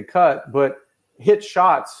make the cut, but hit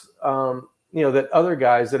shots, that other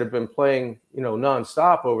guys that have been playing,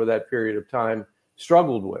 nonstop over that period of time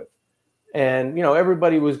struggled with. And,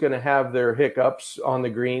 everybody was going to have their hiccups on the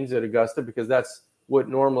greens at Augusta because that's what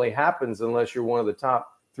normally happens unless you're one of the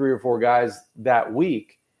top 3 or 4 guys that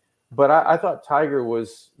week. But I thought Tiger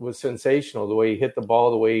was sensational, the way he hit the ball,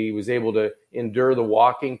 the way he was able to endure the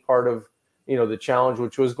walking part of, the challenge,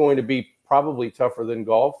 which was going to be probably tougher than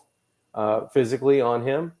golf physically on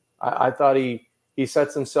him. I thought he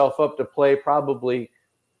sets himself up to play probably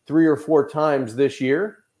 3 or 4 times this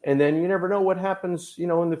year. And then you never know what happens,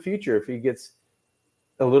 in the future if he gets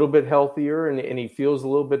a little bit healthier and he feels a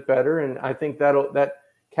little bit better. And I think that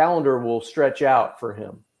calendar will stretch out for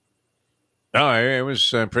him. No, it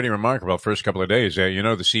was pretty remarkable first couple of days. The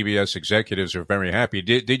CBS executives are very happy.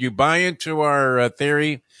 Did you buy into our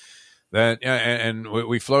theory that, and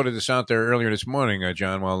we floated this out there earlier this morning,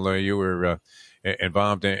 John, while you were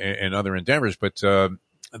involved in other endeavors, but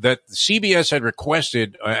that CBS had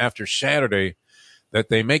requested after Saturday that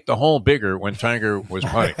they make the hole bigger when Tiger was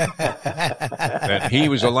putting. That he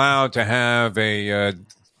was allowed to have a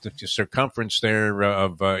circumference there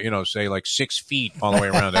of, say like 6 feet all the way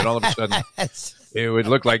around. And all of a sudden, it would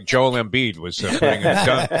look like Joel Embiid was putting it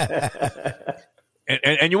done.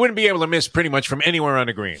 And you wouldn't be able to miss pretty much from anywhere on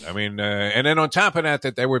the green. I mean, and then on top of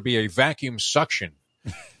that there would be a vacuum suction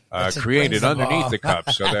created underneath the cup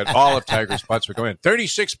so that all of Tiger's putts would go in.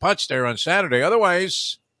 36 putts there on Saturday.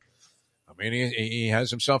 Otherwise, I mean, he has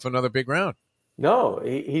himself another big round. No,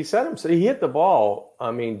 he set him. So he hit the ball.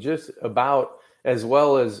 I mean, just about as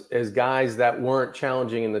well as guys that weren't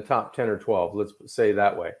challenging in the top 10 or 12. Let's say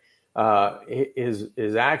that way.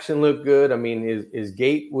 His action looked good. I mean, his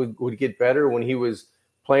gait would get better when he was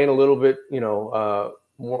playing a little bit,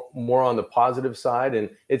 more on the positive side. And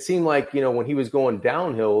it seemed like, when he was going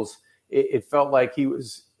downhills, it felt like he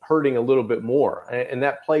was hurting a little bit more. And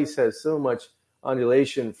that place has so much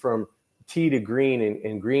undulation from tee to green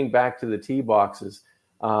and green back to the tee boxes.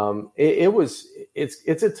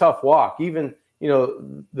 It's a tough walk. Even,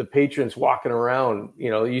 the patrons walking around,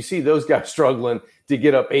 you see those guys struggling to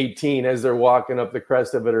get up 18 as they're walking up the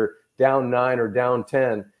crest of it, or down 9 or down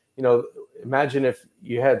 10. Imagine if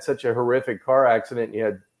you had such a horrific car accident and you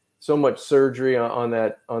had so much surgery on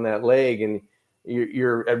that leg, and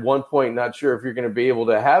you're at one point not sure if you're going to be able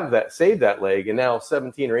to save that leg. And now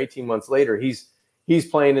 17 or 18 months later, he's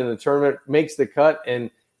playing in the tournament, makes the cut, and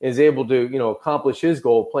is able to, accomplish his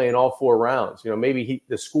goal playing all 4 rounds. Maybe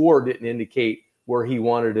the score didn't indicate where he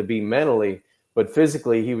wanted to be mentally, but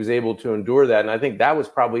physically he was able to endure that. And I think that was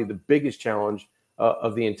probably the biggest challenge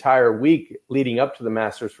of the entire week leading up to the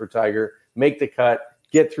Masters for Tiger. Make the cut,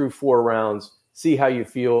 get through 4 rounds, see how you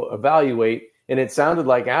feel, evaluate. And it sounded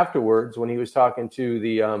like afterwards when he was talking to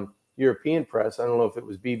the European press, I don't know if it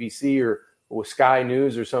was BBC or Sky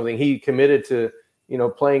News or something, he committed to,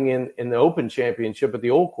 playing in the Open Championship at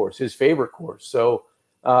the Old Course, his favorite course. So,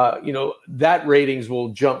 that ratings will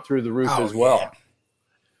jump through the roof as well. Yeah.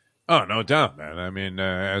 Oh, no doubt, man. I mean,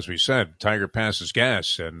 as we said, Tiger passes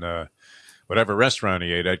gas, and whatever restaurant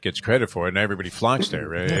he ate at gets credit for it, and everybody flocks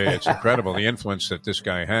there. It's incredible, the influence that this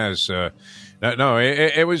guy has.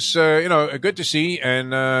 It was, good to see.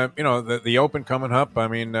 And, the Open coming up, I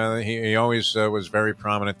mean, he always was very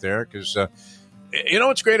prominent there because,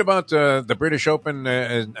 what's great about the British Open,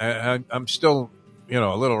 I'm still,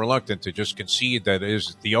 a little reluctant to just concede that it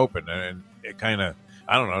is the Open. And it kind of,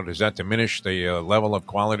 I don't know, does that diminish the level of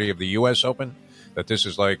quality of the U.S. Open? That this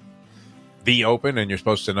is like, the Open, and you're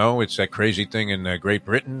supposed to know it's that crazy thing in Great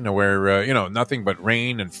Britain where, nothing but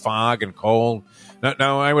rain and fog and cold.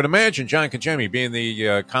 Now, I would imagine, John Kajemi, being the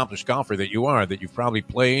accomplished golfer that you are, that you've probably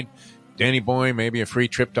played, Danny Boy, maybe a free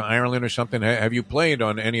trip to Ireland or something. Have you played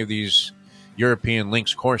on any of these European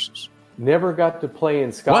links courses? Never got to play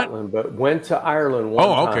in Scotland, but went to Ireland one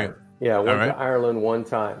time. Okay. Yeah, went to Ireland one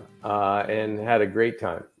time and had a great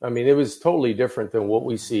time. I mean, it was totally different than what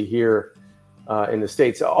we see here in the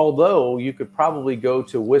States. Although you could probably go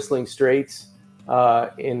to Whistling Straits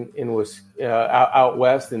out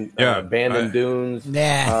west and Abandoned Dunes.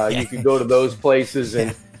 You could go to those places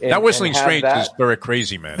and that Whistling Straits is for a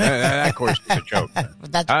crazy man. That course is a joke.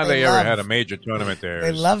 How they ever had a major tournament there?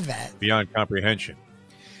 They love that. Beyond comprehension.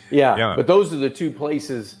 Yeah, but those are the two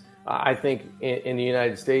places I think in the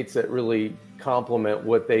United States that really complement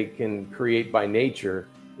what they can create by nature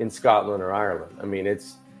in Scotland or Ireland. I mean,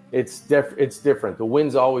 it's different. The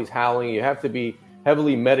wind's always howling. You have to be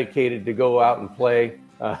heavily medicated to go out and play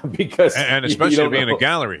because and especially to be in a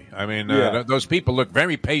gallery. I mean, those people look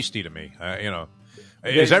very pasty to me.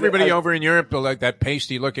 Is everybody over in Europe like that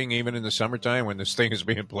pasty looking even in the summertime when this thing is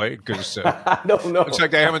being played? Because I don't know. Looks like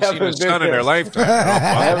they haven't seen the sun in their lifetime.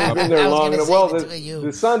 I haven't been there long enough. Well,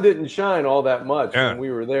 the sun didn't shine all that much when we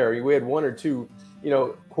were there. We had one or two,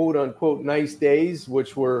 quote unquote, nice days,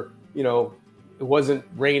 which were, it wasn't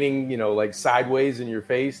raining, like sideways in your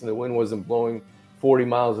face and the wind wasn't blowing 40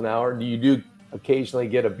 miles an hour. You do occasionally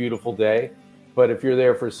get a beautiful day, but if you're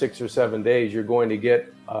there for 6 or 7 days, you're going to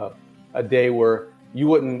get a day where you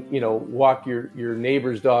wouldn't, walk your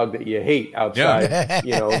neighbor's dog that you hate outside,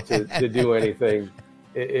 to do anything.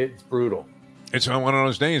 It's brutal. It's one of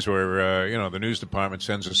those days where, the news department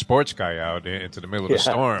sends a sports guy out into the middle of the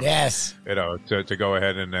storm. Yes. To go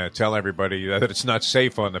ahead and tell everybody that it's not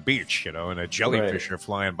safe on the beach, and a jellyfish are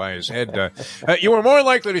flying by his head. You were more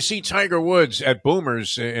likely to see Tiger Woods at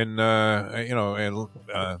Boomers in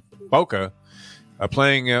Boca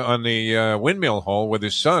playing on the windmill hole with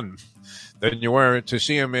his son than you were to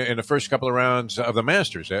see him in the first couple of rounds of the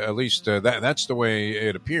Masters. At least that's the way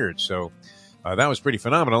it appeared. So that was pretty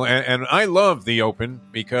phenomenal. And I love the Open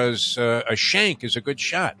because a shank is a good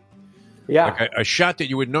shot. Yeah. Like a shot that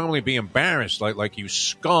you would normally be embarrassed, like you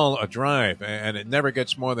skull a drive, and it never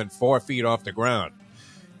gets more than 4 feet off the ground.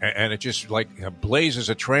 And it just blazes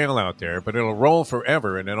a trail out there, but it'll roll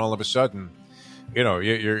forever. And then all of a sudden,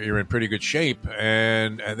 you're in pretty good shape.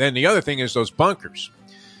 And then the other thing is those bunkers,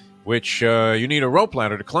 which you need a rope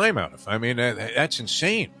ladder to climb out of. I mean, that's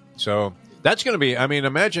insane. So that's going to be,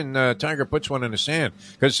 imagine Tiger puts one in the sand.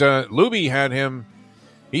 Because Lubie had him,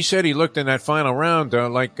 he said he looked in that final round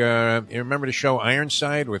like, you remember the show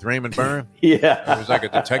Ironside with Raymond Burr? Yeah. He was like a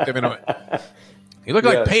detective. He looked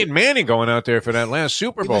like Peyton Manning going out there for that last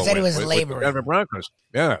Super Bowl. People said he was laboring. With the Denver Broncos.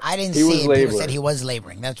 Yeah. I didn't see it. People said he was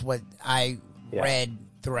laboring. That's what I read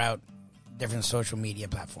throughout different social media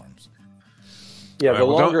platforms. Yeah, the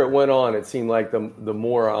longer it went on, it seemed like the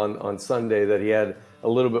more on Sunday that he had a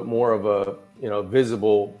little bit more of a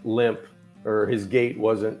visible limp, or his gait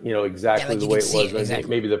wasn't exactly the way it was. Exactly.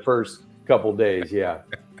 Maybe the first couple days. Yeah,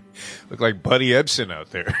 looked like Buddy Ebsen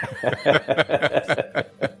out there.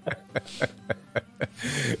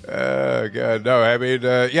 Oh God, no! I mean,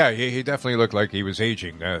 he definitely looked like he was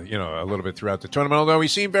aging, a little bit throughout the tournament. Although he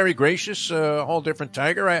seemed very gracious, a whole different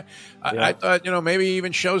Tiger. I thought, maybe he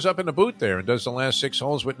even shows up in the booth there and does the last 6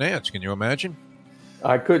 holes with Nance. Can you imagine?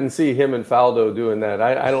 I couldn't see him and Faldo doing that.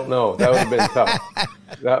 I don't know. That would have been tough.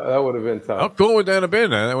 That would have been tough. How cool would that have been?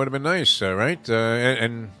 That would have been nice, right?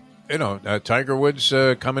 Tiger Woods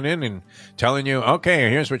coming in and telling you, okay,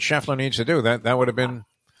 here's what Scheffler needs to do. That would have been.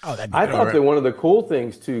 Oh, that'd be I thought that one of the cool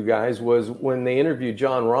things, too, guys, was when they interviewed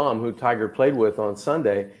John Rahm, who Tiger played with on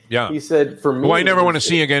Sunday. Yeah. He said, for me... Who I never want to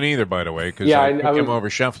see again either, by the way, because I took him over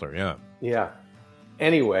Scheffler, Yeah.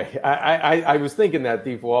 Anyway, I was thinking that,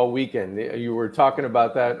 Defo, all weekend. You were talking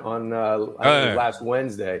about that on last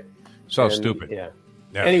Wednesday. So stupid. Yeah.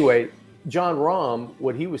 Anyway, John Rahm,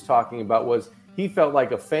 what he was talking about was he felt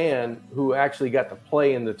like a fan who actually got to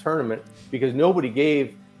play in the tournament because nobody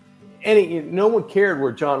gave... no one cared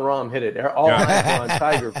where John Rahm hit it. All eyes were on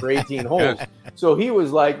Tiger for 18 holes. So he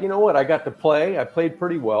was like, you know what? I got to play. I played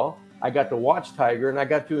pretty well. I got to watch Tiger, and I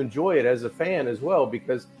got to enjoy it as a fan as well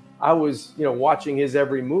because I was, watching his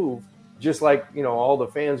every move, just like, all the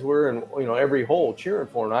fans were, and, every hole cheering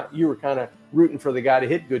for him. You were kind of rooting for the guy to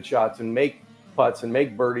hit good shots and make putts and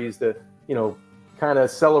make birdies to, kind of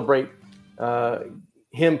celebrate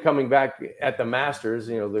him coming back at the Masters,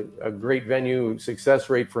 a great venue, success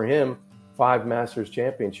rate for him, 5 Masters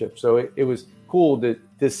championships. So it was cool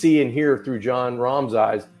to see and hear through John Rahm's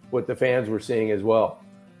eyes what the fans were seeing as well.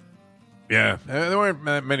 Yeah, there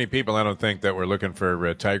weren't many people, I don't think, that were looking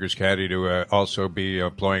for Tiger's caddy to also be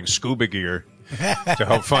employing scuba gear to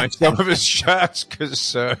help find some of his shots.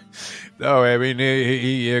 Because, no, I mean,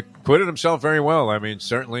 he acquitted himself very well. I mean,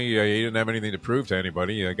 certainly he didn't have anything to prove to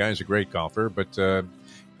anybody. The guy's a great golfer, but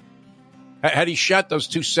had he shot those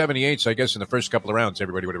 278s, I guess, in the first couple of rounds,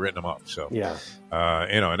 everybody would have written him off. So, yeah,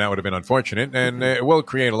 and that would have been unfortunate, and it will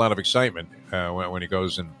create a lot of excitement when he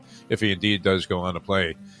goes and if he indeed does go on to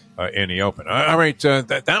play in the Open. All right,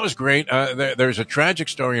 that was great. There's a tragic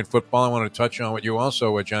story in football I want to touch on with you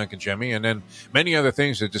also, John Congemi, and then many other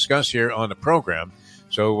things to discuss here on the program.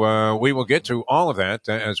 So we will get to all of that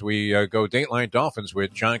as we go Dateline Dolphins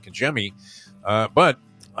with John Congemi. But,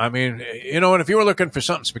 I mean, you know what, if you were looking for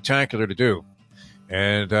something spectacular to do,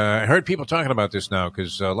 and I heard people talking about this now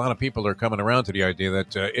because a lot of people are coming around to the idea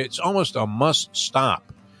that it's almost a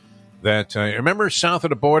must-stop. That remember south of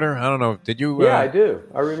the border? I don't know. Did you? Yeah, I do.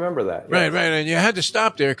 I remember that. Right, right. And you had to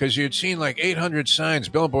stop there because you'd seen like 800 signs,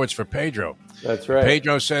 billboards for Pedro. That's right.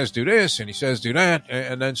 Pedro says do this, and he says do that,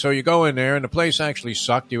 and then so you go in there, and the place actually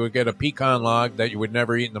sucked. You would get a pecan log that you would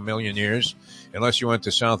never eat in a million years, unless you went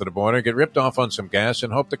to south of the border, get ripped off on some gas,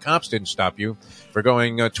 and hope the cops didn't stop you for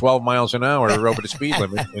going 12 miles an hour over the speed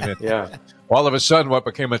limit. And all of a sudden, what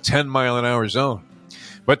became a 10-mile-an-hour zone.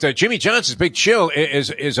 But Jimmy Johnson's Big Chill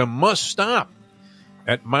is a must stop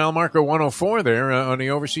at mile marker 104 there on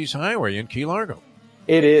the Overseas Highway in Key Largo.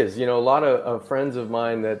 It is. You know, a lot of friends of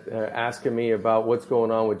mine that are asking me about what's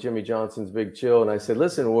going on with Jimmy Johnson's Big Chill. And I said,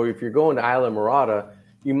 listen, well, if you're going to Isla Mirada,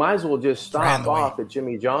 you might as well just stop off at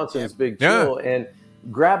Jimmy Johnson's Big Chill and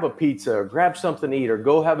grab a pizza or grab something to eat or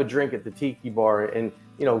go have a drink at the Tiki Bar and,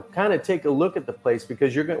 you know, kind of take a look at the place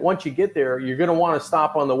because you're going once you get there, you're going to want to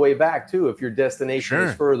stop on the way back too if your destination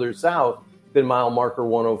is further south than mile marker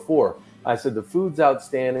 104. I said the food's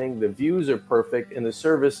outstanding, the views are perfect, and the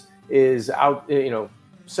service is out, you know,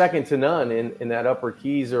 second to none in that Upper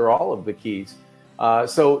Keys or all of the Keys.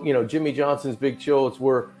 So, you know, Jimmy Johnson's Big Chill, it's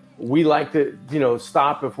where we like to, you know,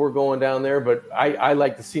 stop if we're going down there. But I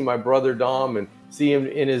like to see my brother Dom and see him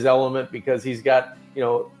in his element because he's got, you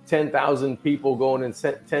know, 10,000 people going in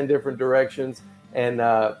 10 different directions. And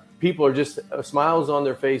people are just smiles on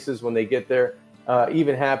their faces when they get there,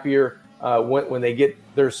 even happier when they get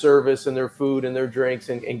their service and their food and their drinks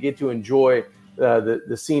and get to enjoy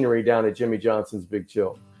the scenery down at Jimmy Johnson's Big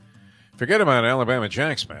Chill. Forget about Alabama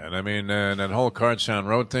Jacks, man. I mean, that whole Cardstown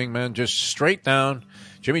Road thing, man, just straight down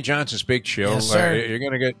Jimmy Johnson's Big Chill. Yes, sir. You're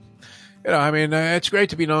going to get, you know, I mean, it's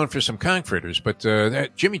great to be known for some conch fritters, but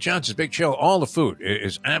Jimmy Johnson's Big Chill, all the food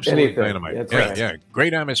is absolutely dynamite. That's right.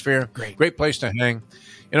 Great atmosphere, great place to hang.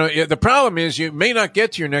 You know, the problem is you may not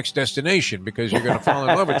get to your next destination because you're going to fall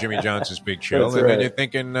in love with Jimmy Johnson's Big Chill. That's and right. then you're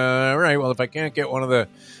thinking, all right, well, if I can't get one of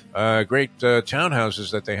the great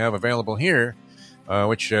townhouses that they have available here,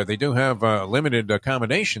 which they do have limited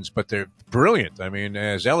accommodations, but they're brilliant. I mean,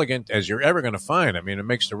 as elegant as you're ever going to find. I mean, it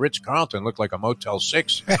makes the Ritz-Carlton look like a Motel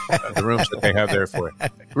 6, the rooms that they have there for it.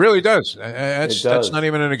 It really does. That's not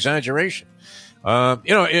even an exaggeration. You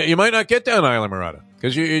know, you might not get down Isla Mirada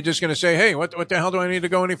because you're just going to say, hey, what the hell do I need to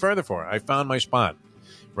go any further for? I found my spot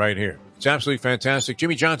right here. It's absolutely fantastic.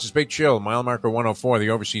 Jimmy Johnson's Big Chill, mile marker 104, the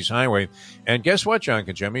Overseas Highway. And guess what, John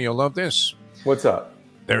Congemi? You'll love this. What's up?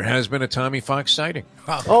 There has been a Tommy Fox sighting.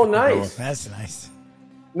 Oh, nice. That's nice.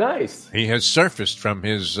 Nice. He has surfaced from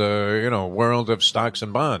his, world of stocks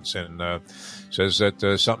and bonds and says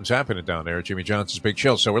that something's happening down there at Jimmy Johnson's Big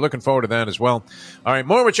Chill. So we're looking forward to that as well. All right,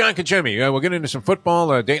 more with John Congemi. We'll get into some football.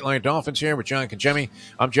 Dateline Dolphins here with John Congemi.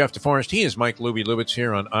 I'm Jeff DeForest. He is Mike Lubie Lubitz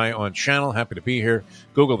here on Eye on Channel. Happy to be here.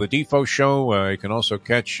 Google the Defo Show. You can also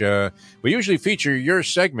catch, we usually feature your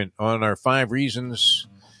segment on our 5 Reasons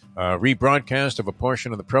rebroadcast of a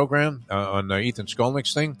portion of the program on Ethan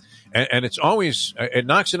Skolnick's thing. And it's always, it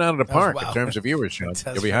knocks it out of the park in terms of viewers, John.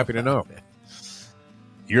 You'll be happy to know.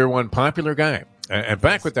 You're one popular guy. And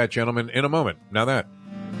back with that, gentleman, in a moment. Now that.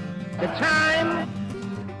 The time.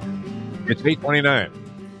 It's 8:29.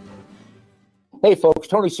 Hey, folks,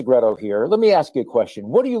 Tony Segreto here. Let me ask you a question.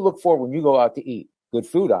 What do you look for when you go out to eat? Good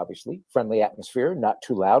food, obviously, friendly atmosphere, not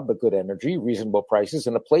too loud, but good energy, reasonable prices,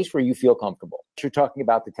 and a place where you feel comfortable. You're talking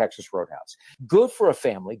about the Texas Roadhouse. Good for a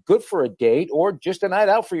family, good for a date, or just a night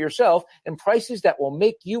out for yourself, and prices that will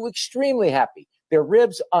make you extremely happy. Their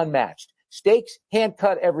ribs unmatched. Steaks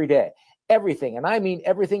hand-cut every day. Everything, and I mean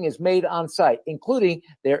everything, is made on site, including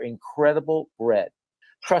their incredible bread.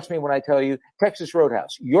 Trust me when I tell you, Texas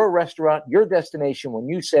Roadhouse, your restaurant, your destination when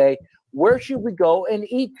you say, where should we go and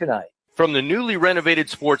eat tonight? From the newly renovated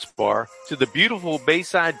sports bar to the beautiful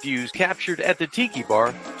bayside views captured at the Tiki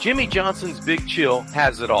Bar, Jimmy Johnson's Big Chill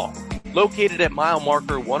has it all. Located at mile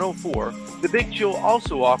marker 104, the Big Chill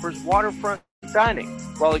also offers waterfront dining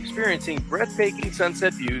while experiencing breathtaking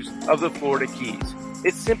sunset views of the Florida Keys.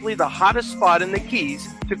 It's simply the hottest spot in the Keys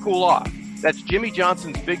to cool off. That's Jimmy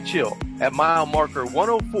Johnson's Big Chill at mile marker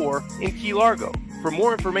 104 in Key Largo. For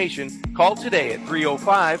more information, call today at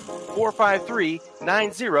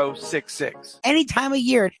 305-453-9066. Any time of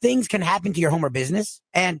year, things can happen to your home or business,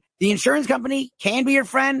 and the insurance company can be your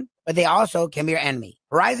friend, but they also can be your enemy.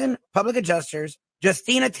 Horizon Public Adjusters,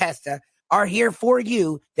 Justina Testa, are here for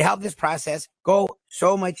you to help this process go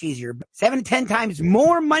so much easier. 7 to 10 times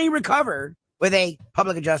more money recovered with a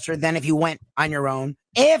public adjuster than if you went on your own.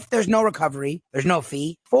 If there's no recovery, there's no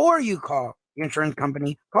fee. Before you call your insurance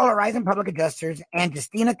company, call Horizon Public Adjusters and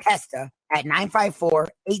Justina Testa at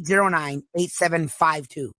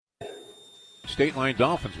 954-809-8752. State Line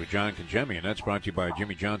Dolphins with John Congemi, and that's brought to you by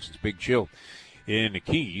Jimmy Johnson's Big Chill in the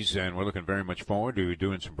Keys, and we're looking very much forward to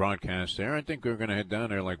doing some broadcasts there. I think we're going to head down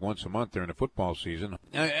there like once a month during the football season.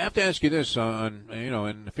 I have to ask you this,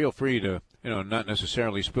 and feel free to, not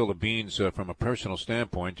necessarily spill the beans from a personal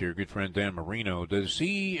standpoint to your good friend Dan Marino. Does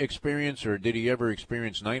he experience, or did he ever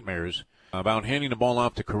experience nightmares about handing the ball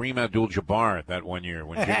off to Kareem Abdul-Jabbar that one year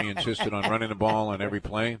when Jimmy insisted on running the ball on every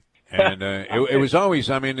play? And it was always,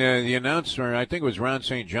 the announcer, I think it was Ron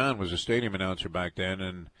St. John, was a stadium announcer back then,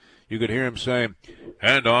 and you could hear him say,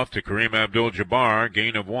 hand off to Kareem Abdul-Jabbar,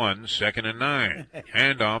 gain of 1, 2nd and 9.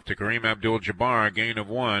 Hand off to Kareem Abdul-Jabbar, gain of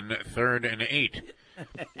 1, 3rd and 8.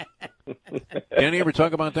 Did he ever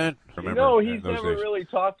talk about that? No, he's never really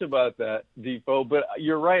talked about that, Defo, but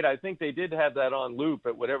you're right. I think they did have that on loop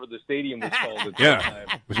at whatever the stadium was called at the time.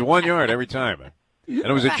 It was 1 yard every time. And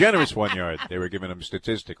it was a generous 1 yard they were giving him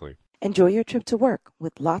statistically. Enjoy your trip to work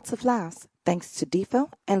with lots of laughs thanks to Defo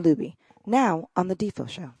and Lubie. Now on the Defo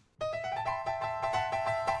Show.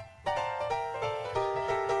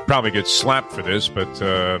 Probably get slapped for this,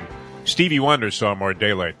 but Stevie Wonder saw more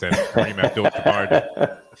daylight than Kareem Abdul-Jabbar did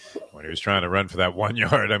when he was trying to run for that 1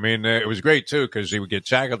 yard. It was great, too, because he would get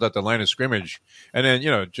tackled at the line of scrimmage, and then,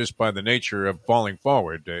 just by the nature of falling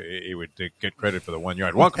forward, he would get credit for the 1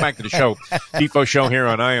 yard. Welcome back to the show, Defo Show here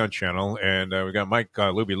on Ion Channel, and we got Mike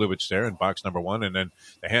Lubie Lubitz there in box number 1, and then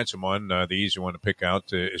the handsome one, the easy one to pick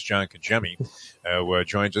out, is John Congemi, who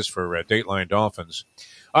joins us for Dateline Dolphins.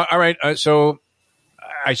 All right, so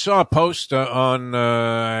I saw a post on,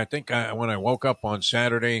 I think when I woke up on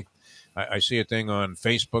Saturday, I see a thing on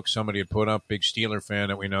Facebook. Somebody had put up, big Steeler fan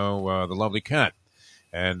that we know, the lovely Kat.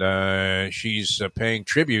 And she's paying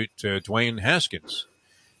tribute to Dwayne Haskins.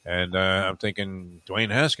 And I'm thinking,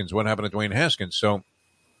 Dwayne Haskins, what happened to Dwayne Haskins? So,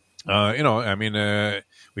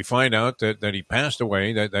 we find out that he passed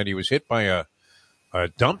away, that he was hit by a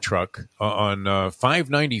dump truck on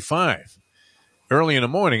 595. Early in the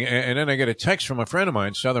morning, and then I get a text from a friend of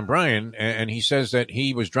mine, Southern Brian, and he says that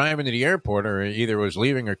he was driving to the airport, or either was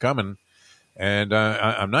leaving or coming, and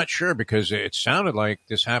I'm not sure because it sounded like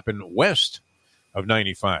this happened west of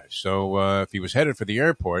 95. So if he was headed for the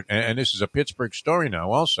airport, and this is a Pittsburgh story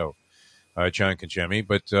now also, John Congemi,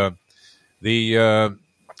 but the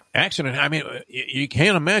accident, you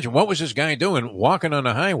can't imagine. What was this guy doing walking on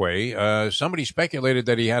the highway? Somebody speculated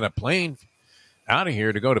that he had a plane out of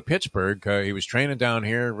here to go to Pittsburgh. He was training down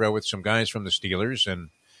here with some guys from the Steelers, and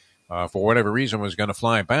for whatever reason was going to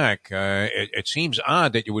fly back. It seems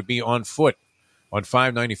odd that you would be on foot on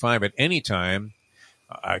 595 at any time.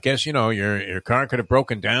 I guess, your car could have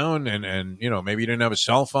broken down, and maybe you didn't have a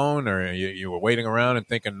cell phone, or you were waiting around and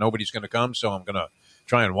thinking nobody's going to come, so I'm going to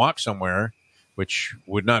try and walk somewhere, which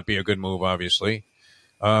would not be a good move, obviously.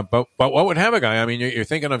 But what would have a guy? You're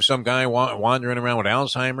thinking of some guy wandering around with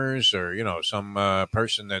Alzheimer's, or, some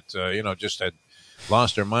person that, just had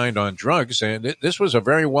lost their mind on drugs. And this was a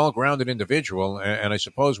very well-grounded individual. And I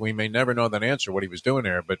suppose we may never know that answer, what he was doing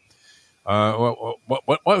there. But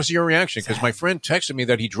what was your reaction? Because my friend texted me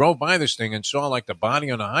that he drove by this thing and saw like the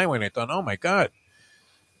body on the highway. And I thought, oh, my God,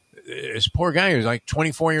 this poor guy is like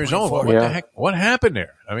 24 years old. What the heck? What happened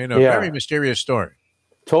there? Very mysterious story.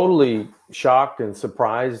 Totally shocked and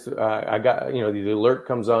surprised. I got, the alert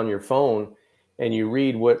comes on your phone and you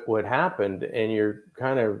read what happened, and you're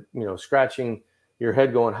kind of, scratching your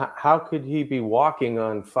head going, how could he be walking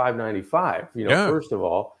on 595, first of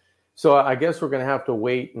all. So I guess we're going to have to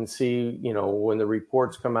wait and see, when the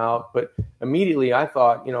reports come out. But immediately I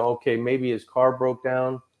thought, okay, maybe his car broke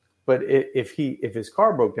down. But if his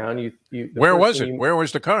car broke down, where was it? Where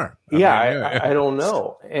was the car? I don't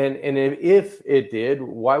know. And if it did,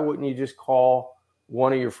 why wouldn't you just call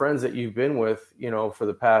one of your friends that you've been with, for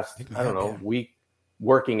the past week,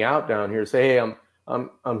 working out down here? Say, hey,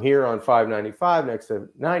 I'm here on 595 next to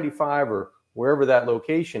 95 or wherever that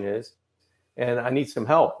location is. and I need some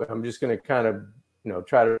help. I'm just going to kind of,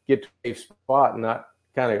 try to get to a safe spot and not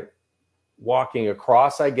kind of walking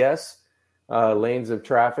across, I guess, lanes of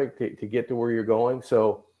traffic to get to where you're going.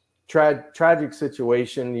 So tragic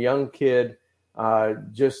situation, young kid,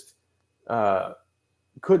 just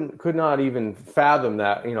could not even fathom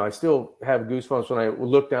that. I still have goosebumps when I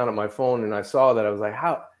look down at my phone and I saw that. I was like,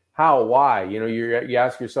 how, why? You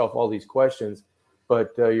ask yourself all these questions,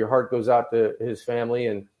 but your heart goes out to his family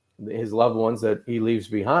and his loved ones that he leaves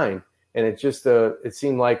behind. And it just, it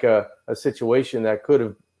seemed like a situation that could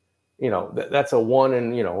have, that's a 1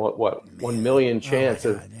 in, 1 million chance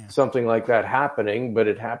of something like that happening, but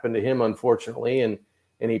it happened to him, unfortunately. And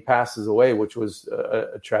he passes away, which was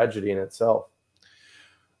a tragedy in itself.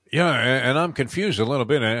 Yeah, and I'm confused a little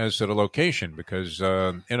bit as to the location because,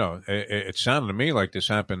 it sounded to me like this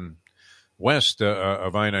happened west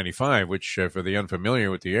of I-95, which for the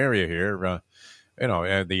unfamiliar with the area here,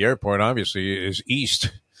 the airport obviously is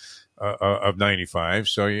east of 95.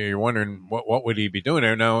 So you're wondering what would he be doing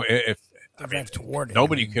there? Now, if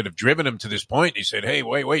nobody could have driven him to this point, he said, hey,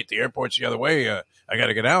 wait, the airport's the other way. I got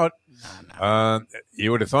to get out. No. You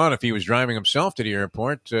would have thought if he was driving himself to the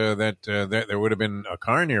airport that there would have been a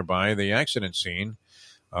car nearby the accident scene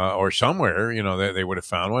or somewhere, they would have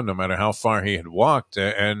found one no matter how far he had walked.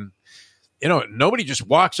 And nobody just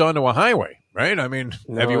walks onto a highway, right? I mean,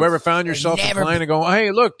 have you ever found yourself inclined to go,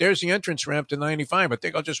 hey, look, there's the entrance ramp to 95. I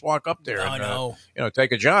think I'll just walk up there and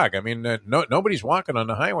take a jog. I mean, nobody's walking on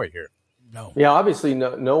the highway here. No. Yeah, obviously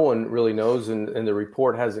no one really knows, and the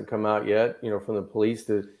report hasn't come out yet, from the police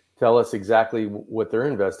to tell us exactly what their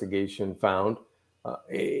investigation found.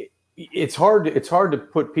 It's hard to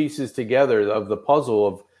put pieces together of the puzzle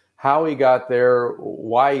of how he got there,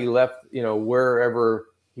 why he left, wherever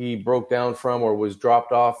he broke down from or was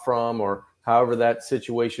dropped off from, or however that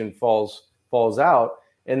situation falls out,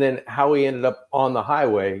 and then how he ended up on the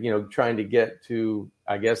highway, trying to get to,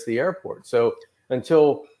 I guess, the airport. So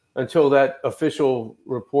until that official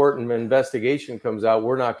report and investigation comes out,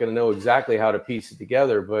 we're not going to know exactly how to piece it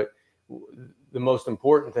together. But the most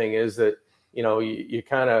important thing is that, you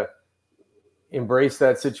kind of embrace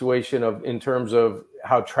that situation in terms of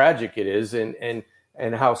how tragic it is and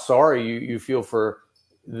how sorry you feel for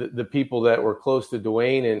the people that were close to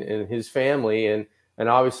Dwayne and his family. And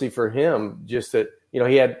obviously for him, just that,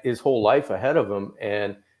 he had his whole life ahead of him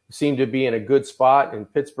and seemed to be in a good spot in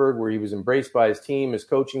Pittsburgh where he was embraced by his team, his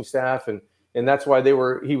coaching staff. And that's why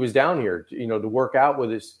he was down here, to work out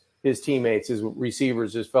with his teammates, his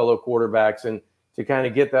receivers, his fellow quarterbacks, and to kind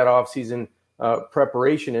of get that offseason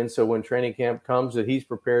preparation in. So when training camp comes, that he's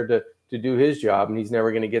prepared to do his job, and he's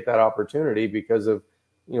never going to get that opportunity because of,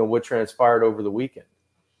 what transpired over the weekend.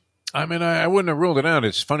 I mean, I wouldn't have ruled it out.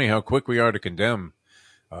 It's funny how quick we are to condemn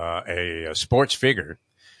a sports figure.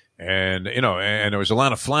 And, and there was a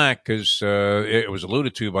lot of flack because it was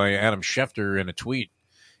alluded to by Adam Schefter in a tweet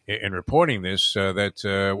in reporting this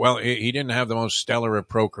that, he didn't have the most stellar of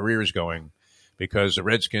pro careers going because the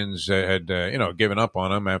Redskins had, given up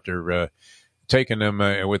on him after taking him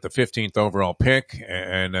with the 15th overall pick.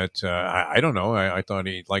 And that, I don't know. I thought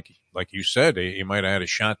he, like you said, he might have had a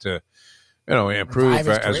shot to, improve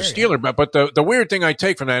as a Steeler. Yeah. But the weird thing I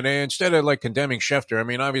take from that, instead of condemning Schefter, I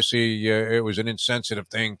mean, obviously it was an insensitive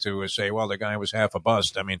thing to say, well, the guy was half a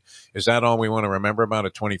bust. I mean, is that all we want to remember about a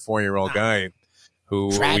 24-year-old guy who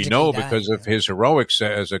we know because of his heroics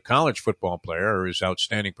as a college football player or his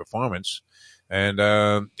outstanding performance? And,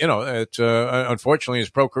 unfortunately his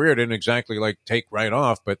pro career didn't exactly take right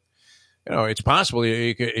off, but it's possible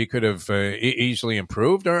he could have easily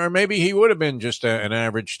improved, or maybe he would have been just an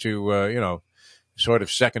average to, sort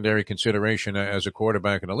of secondary consideration as a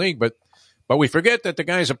quarterback in the league. But we forget that the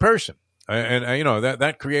guy's a person. And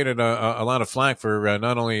that created a lot of flack for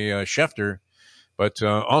not only Schefter, but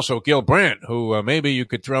also Gil Brandt, who maybe you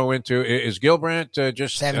could throw into. Is Gil Brandt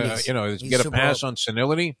just, get a pass on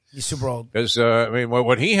senility? He's super old. Because,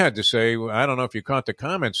 what he had to say, I don't know if you caught the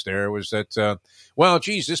comments there, was that,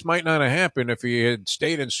 this might not have happened if he had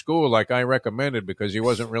stayed in school like I recommended because he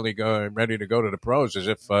wasn't really ready to go to the pros, as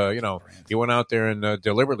if, he went out there and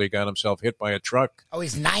deliberately got himself hit by a truck. Oh,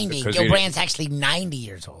 he's 90. Gil Brandt's actually 90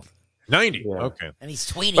 years old. 90. Yeah. Okay. And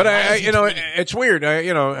he's tweeting. But it's weird.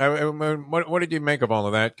 What did you make of all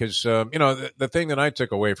of that? Because, the thing that I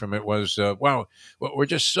took away from it was, we're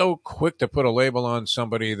just so quick to put a label on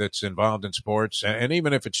somebody that's involved in sports. And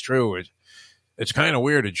even if it's true, it's kind of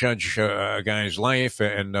weird to judge a guy's life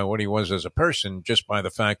and what he was as a person just by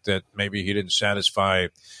the fact that maybe he didn't satisfy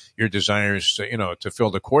your desires, to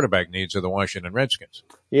fill the quarterback needs of the Washington Redskins.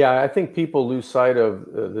 Yeah, I think people lose sight of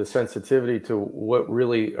the sensitivity to what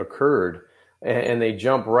really occurred. and they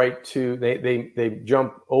jump right to they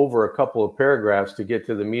jump over a couple of paragraphs to get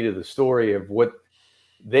to the meat of the story of what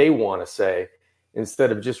they want to say,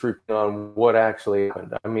 instead of just reporting on what actually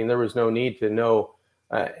happened. I mean, there was no need to know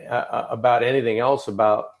about anything else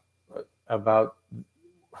about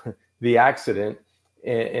the accident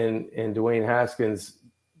and Dwayne Haskins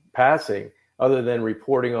passing, other than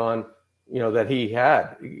reporting on, that he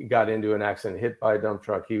got into an accident, hit by a dump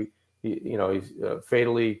truck. He's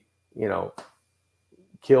fatally,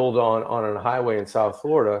 killed on a highway in South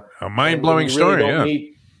Florida. A mind-blowing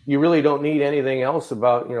story. You really don't need anything else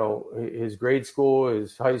about, his grade school,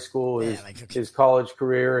 his high school, his college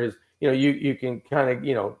career. You can kind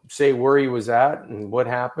of, say where he was at and what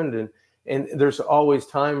happened. And there's always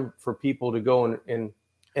time for people to go in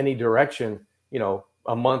any direction,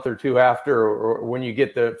 a month or two after, or when you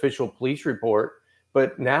get the official police report.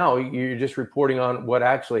 But now you're just reporting on what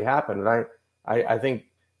actually happened. And I think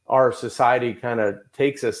our society kind of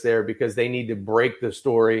takes us there because they need to break the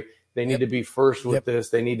story. They need to be first with this.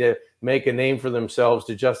 They need to make a name for themselves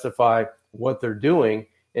to justify what they're doing,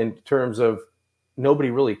 in terms of nobody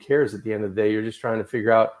really cares at the end of the day. You're just trying to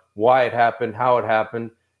figure out why it happened, how it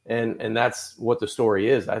happened. And that's what the story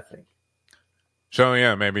is, I think. So,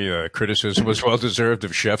 yeah, maybe criticism was well-deserved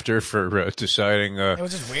of Schefter for deciding. It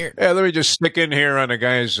was just weird. Yeah, let me just stick in here on a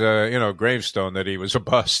guy's, gravestone that he was a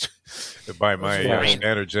bust by my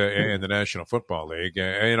standards in the National Football League.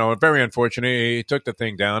 Very unfortunate. He took the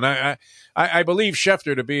thing down. I believe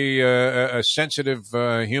Schefter to be a sensitive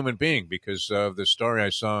human being because of the story I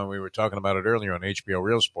saw. We were talking about it earlier on HBO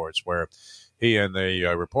Real Sports, where he and the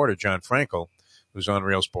reporter, John Frankel, who's on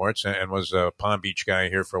Real Sports and was a Palm Beach guy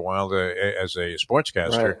here for a while as a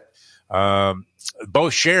sportscaster. Right.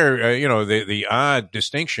 Both share, the odd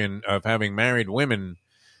distinction of having married women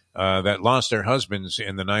that lost their husbands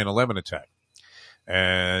in the 9/11 attack.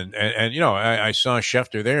 And I saw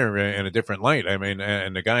Schefter there in a different light. I mean,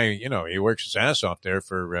 and the guy, he works his ass off there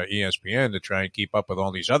for ESPN to try and keep up with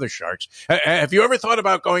all these other sharks. Have you ever thought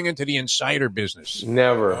about going into the insider business?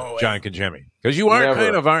 Never. John Kajemi. Because you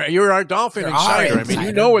are you're our Dolphin insider. I mean,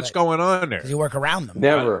 you know what's going on there. You work around them.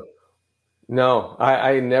 Never. No,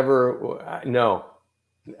 I never. No,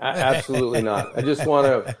 absolutely not. I just want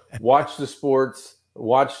to watch the sports,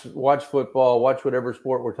 watch football, watch whatever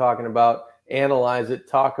sport we're talking about, analyze it,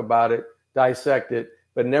 talk about it, dissect it,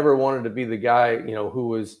 but never wanted to be the guy, who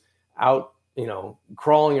was out,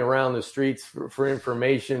 crawling around the streets for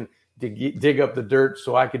information to dig up the dirt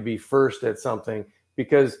so I could be first at something.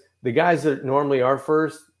 Because the guys that normally are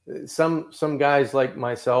first, some guys like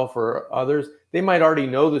myself or others, they might already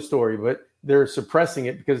know the story, but they're suppressing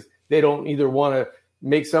it because they don't either want to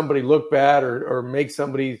make somebody look bad or make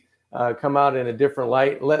somebody come out in a different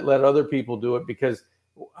light. Let other people do it, because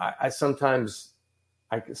I sometimes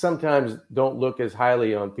don't look as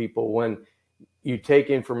highly on people when you take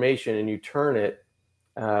information and you turn it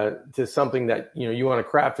to something that you want to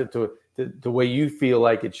craft it to the way you feel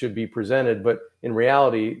like it should be presented. But in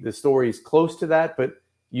reality, the story is close to that, but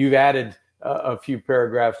you've added a few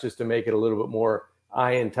paragraphs just to make it a little bit more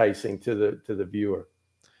eye enticing to the viewer.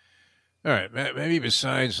 All right. Maybe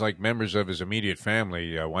besides like members of his immediate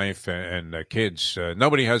family, wife and kids,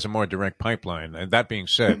 nobody has a more direct pipeline. And that being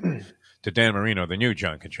said, to Dan Marino than you,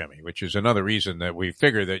 John Kajemi, which is another reason that we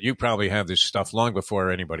figure that you probably have this stuff long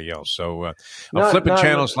before anybody else. So I'm flipping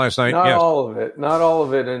channels last night. Not all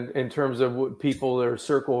of it in terms of people or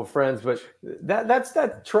circle of friends, but that's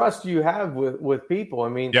that trust you have with people. I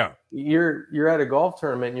mean, you're at a golf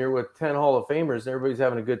tournament and you're with 10 Hall of Famers and everybody's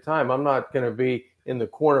having a good time. I'm not going to be in the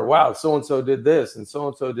corner, wow, so-and-so did this and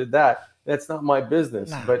so-and-so did that. That's not my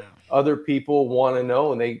business. But other people want to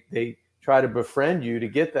know, and they try to befriend you to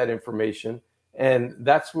get that information. And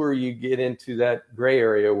that's where you get into that gray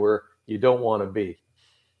area where you don't want to be.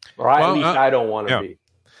 Or at least I don't want to be.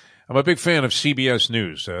 I'm a big fan of CBS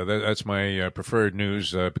News. That's my preferred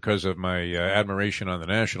news because of my admiration on the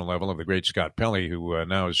national level of the great Scott Pelley, who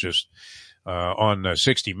now is just on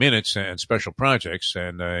 60 Minutes and Special Projects,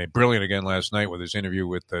 and brilliant again last night with his interview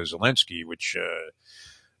with Zelensky, which,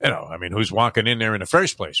 who's walking in there in the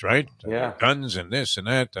first place, right? Yeah. Guns and this and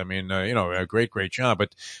that. I mean, a great job.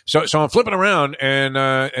 But so I'm flipping around and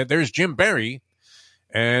there's Jim Barry,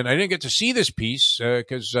 and I didn't get to see this piece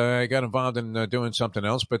because I got involved in doing something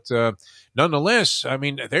else. But nonetheless, I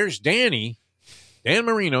mean, there's Dan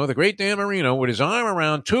Marino, the great Dan Marino, with his arm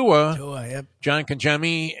around Tua, yep. John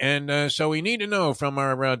Kajemi, and so we need to know from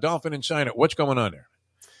our Dolphin Insider what's going on there.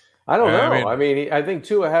 I don't know. I think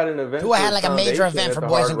Tua had an event. Tua had like a major event for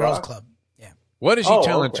Boys and Girls Club. Yeah. What is he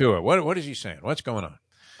telling Tua? What is he saying? What's going on?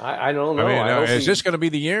 I don't know. I mean, is this going to be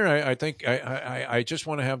the year? I think I just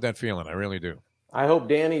want to have that feeling. I really do. I hope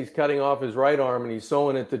Danny's cutting off his right arm and he's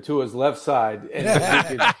sewing it to Tua's left side, and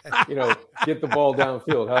he can, get the ball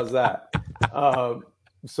downfield. How's that?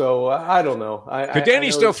 So I don't know. Could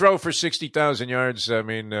Danny still throw for 60,000 yards? I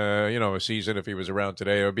mean, a season if he was around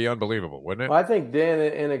today, it would be unbelievable, wouldn't it? Well, I think Dan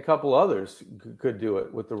and a couple others could do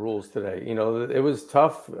it with the rules today. It was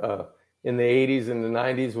tough in the 80s and the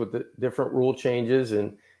 90s with the different rule changes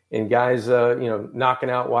and guys, knocking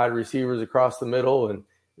out wide receivers across the middle and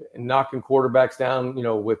knocking quarterbacks down,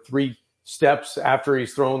 with 3 steps after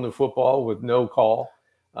he's thrown the football with no call.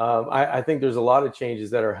 I think there's a lot of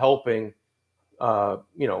changes that are helping,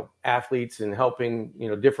 athletes and helping,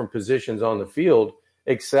 different positions on the field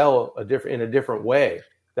excel in a different way.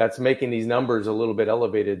 That's making these numbers a little bit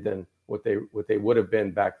elevated than what they would have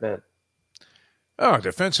been back then. Oh,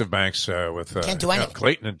 defensive backs with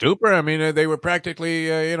Clayton and Duper. I mean, they were practically,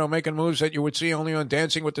 making moves that you would see only on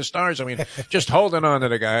Dancing with the Stars. I mean, just holding on to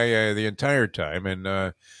the guy the entire time. And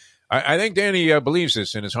I think Danny believes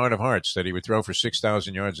this in his heart of hearts that he would throw for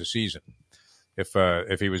 6,000 yards a season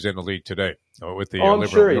if he was in the league today with the. I'm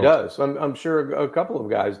sure he does. I'm sure a couple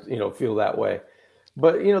of guys, feel that way.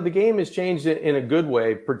 But the game has changed in a good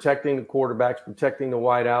way, protecting the quarterbacks, protecting the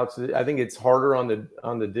wideouts. I think it's harder on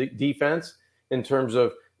the defense in terms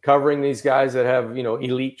of covering these guys that have,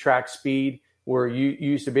 elite track speed, where you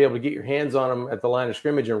used to be able to get your hands on them at the line of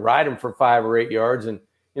scrimmage and ride them for 5 or 8 yards. And,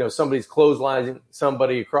 somebody's clotheslining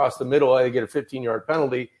somebody across the middle, they get a 15-yard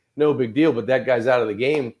penalty, no big deal, but that guy's out of the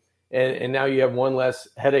game. And now you have one less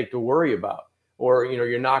headache to worry about. Or,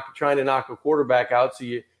 you're trying to knock a quarterback out, so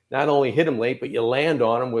you not only hit him late, but you land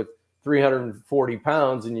on him with 340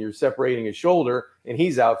 pounds and you're separating his shoulder and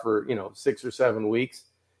he's out for, 6 or 7 weeks.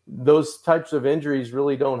 Those types of injuries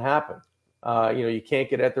really don't happen. You can't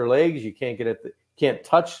get at their legs. You can't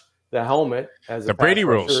touch the helmet as the Brady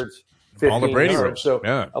rules. All the Brady rules. So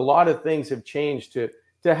a lot of things have changed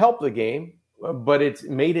to help the game, but it's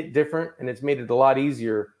made it different and it's made it a lot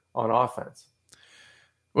easier on offense.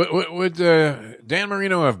 Would Dan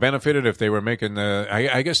Marino have benefited if they were making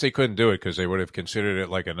I guess they couldn't do it because they would have considered it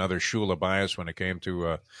like another Shula bias when it came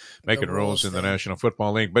to making rules in the National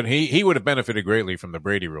Football League. But he would have benefited greatly from the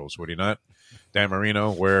Brady rules, would he not? Dan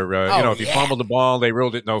Marino, where if you fumbled the ball, they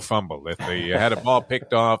ruled it no fumble. If they had a ball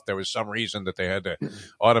picked off, there was some reason that they had to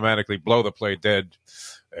automatically blow the play dead.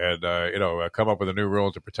 And come up with a new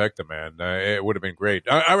rule to protect the man. It would have been great.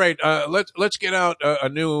 All right, let's get out a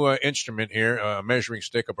new instrument here, a measuring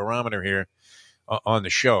stick, a barometer here on the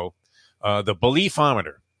show, the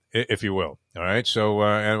beliefometer, if you will. All right, so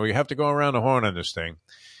and we have to go around the horn on this thing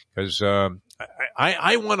because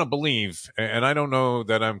I want to believe, and I don't know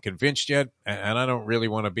that I'm convinced yet, and I don't really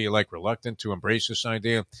want to be reluctant to embrace this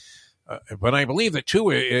idea, but I believe that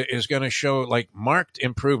Tua is going to show marked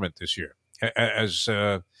improvement this year. As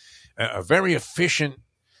a very efficient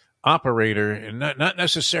operator, and not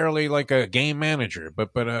necessarily like a game manager, but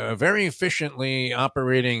a very efficiently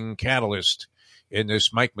operating catalyst in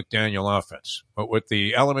this Mike McDaniel offense. But with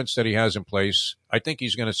the elements that he has in place, I think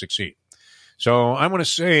he's going to succeed. So I'm going to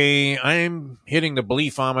say I'm hitting the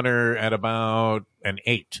beliefometer at about an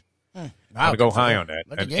 8. I'm going to go high on that,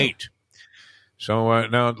 an 8. So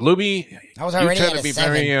now, Lubie, you tend to be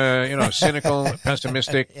very, cynical,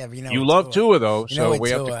 pessimistic. Yeah, you love Tua, though, so we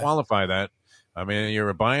have to qualify that. I mean, you're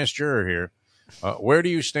a biased juror here. Where do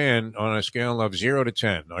you stand on a scale of 0 to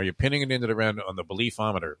 10? Are you pinning it into the red on the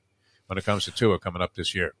beliefometer when it comes to Tua coming up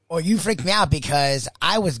this year? Well, you freaked me out because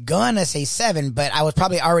I was gonna say 7, but I was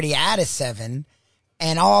probably already at a 7.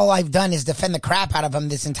 And all I've done is defend the crap out of him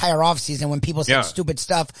this entire offseason when people say stupid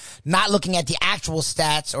stuff, not looking at the actual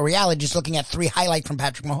stats or reality, just looking at 3 highlights from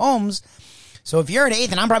Patrick Mahomes. So if you're at 8,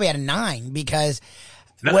 then I'm probably at a 9 because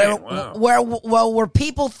where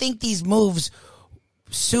people think these moves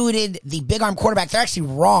suited the big arm quarterback, they're actually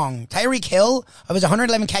wrong. Tyreek Hill, of his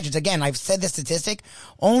 111 catches, again, I've said this statistic,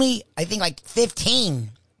 only I think 15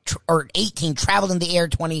 or 18 traveled in the air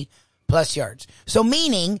 20 plus yards. So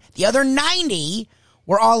meaning the other 90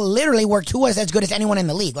 were all literally where Tua is as good as anyone in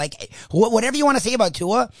the league. Whatever you want to say about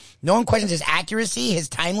Tua, no one questions his accuracy, his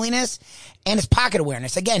timeliness, and his pocket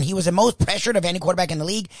awareness. Again, he was the most pressured of any quarterback in the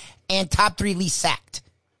league and top 3 least sacked.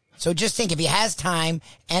 So just think if he has time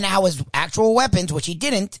and how his actual weapons, which he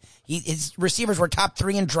didn't, his receivers were top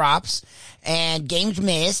 3 in drops and games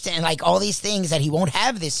missed and all these things that he won't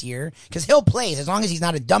have this year because Hill plays as long as he's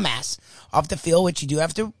not a dumbass off the field, which you do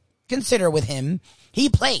have to consider with him. He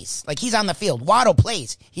plays. He's on the field. Waddle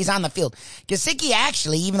plays. He's on the field. Gesicki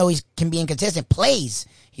actually, even though he can be inconsistent, plays.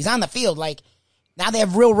 He's on the field. Now they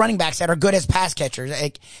have real running backs that are good as pass catchers.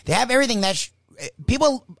 They have everything that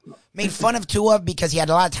people made fun of Tua because he had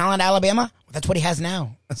a lot of talent at Alabama. That's what he has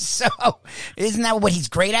now. So isn't that what he's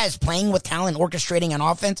great at, is playing with talent, orchestrating an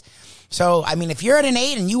offense? So, I mean, if you're at an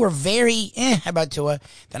 8 and you were very about Tua,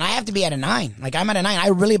 then I have to be at a 9. Like, I'm at a 9. I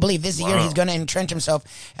really believe this year he's going to entrench himself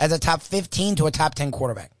as a top 15 to a top 10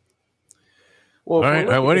 quarterback. Well, all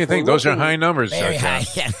right. What do you think? Those are high numbers. Very high.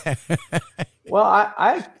 Yeah. Well,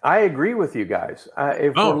 I agree with you guys.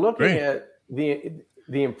 If we're looking at the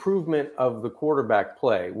improvement of the quarterback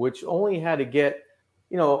play, which only had to get,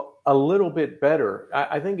 a little bit better,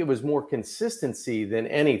 I think it was more consistency than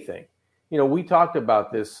anything. We talked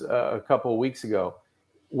about this a couple of weeks ago.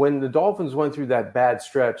 When the Dolphins went through that bad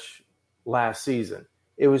stretch last season,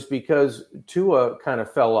 it was because Tua kind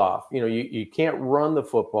of fell off. You can't run the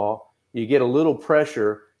football. You get a little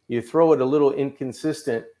pressure. You throw it a little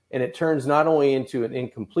inconsistent, and it turns not only into an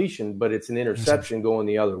incompletion, but it's an interception going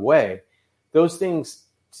the other way. Those things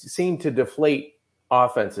seem to deflate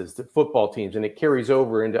offenses, the football teams, and it carries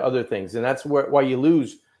over into other things. And that's why you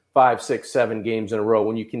lose 5, 6, 7 games in a row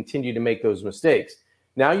when you continue to make those mistakes.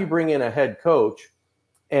 Now you bring in a head coach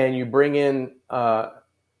and you bring in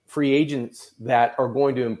free agents that are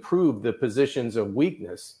going to improve the positions of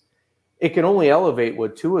weakness. It can only elevate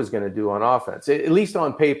what Tua is going to do on offense, at least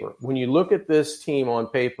on paper. When you look at this team on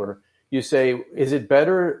paper, you say, is it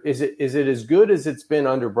better? Is it as good as it's been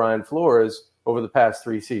under Brian Flores over the past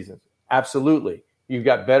 3 seasons? Absolutely. You've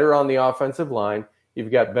got better on the offensive line.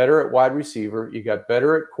 You've got better at wide receiver. You got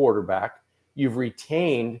better at quarterback. You've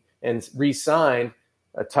retained and re-signed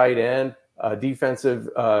a tight end, a defensive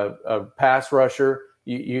pass rusher.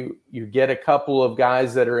 You get a couple of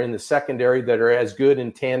guys that are in the secondary that are as good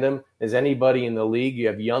in tandem as anybody in the league. You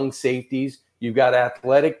have young safeties. You've got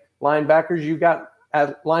athletic linebackers. You've got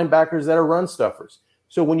linebackers that are run stuffers.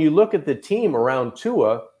 So when you look at the team around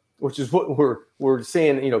Tua, which is what we're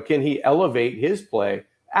saying, can he elevate his play?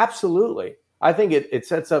 Absolutely. I think it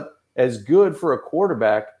sets up as good for a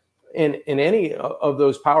quarterback in any of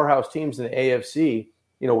those powerhouse teams in the AFC.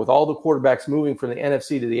 With all the quarterbacks moving from the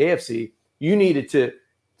NFC to the AFC, you needed to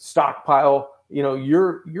stockpile,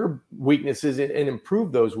 your weaknesses and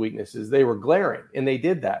improve those weaknesses. They were glaring, and they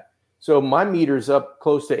did that. So my meter's up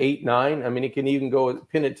close to 8, 9. I mean, it can even go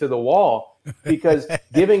pin it to the wall because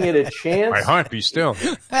giving it a chance. My heart be still.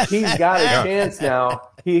 He's got a chance now.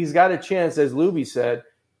 He's got a chance, as Lubie said,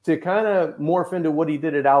 to kind of morph into what he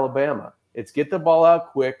did at Alabama. It's get the ball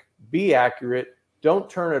out quick, be accurate, don't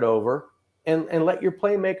turn it over, and let your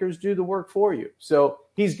playmakers do the work for you. So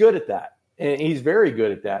he's good at that, and he's very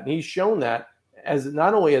good at that. And he's shown that as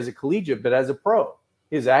not only as a collegiate, but as a pro.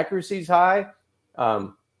 His accuracy is high.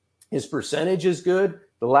 His percentage is good.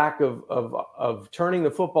 The lack of turning the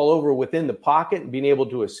football over within the pocket and being able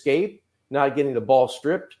to escape, not getting the ball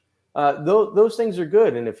stripped, those things are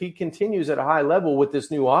good. And if he continues at a high level with this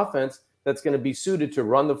new offense that's going to be suited to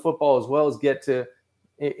run the football as well as get to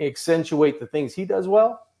accentuate the things he does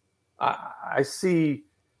well, I see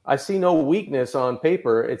no weakness on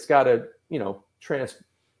paper. It's got to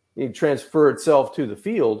transfer itself to the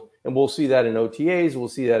field, and we'll see that in OTAs. We'll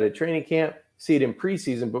see that at training camp. See it in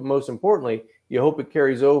preseason, but most importantly, you hope it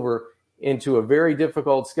carries over into a very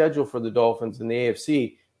difficult schedule for the Dolphins in the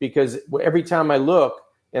AFC, because every time I look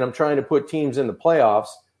and I'm trying to put teams in the playoffs,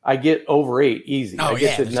 I get over 8 easy. I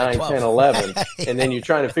get to 9, 10, 11, and then you're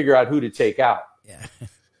trying to figure out who to take out. Yeah.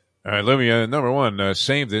 All right, Lubie, number one,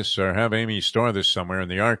 save this or have Amy store this somewhere in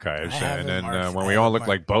the archives. And then when we all look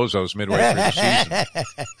like bozos midway through the season,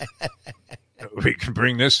 we can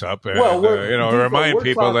bring this up and remind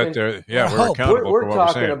people that we're accountable we're for what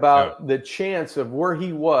talking we're saying. About the chance of where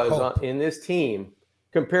he was in this team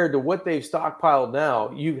compared to what they've stockpiled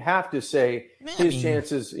now. You have to say his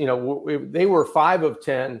chances, they were 5 of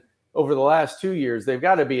 10 over the last 2 years. They've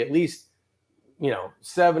got to be at least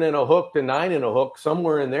 7 in a hook to 9 in a hook,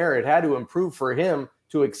 somewhere in there. It had to improve for him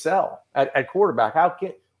to excel at quarterback.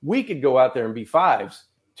 We could go out there and be 5s.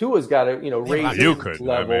 Tua's got to, raise you his could.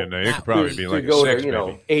 level. I mean, it could probably be like to go 6,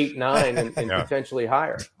 to, 8, 9, and potentially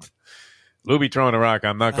higher. Lubie throwing a rock.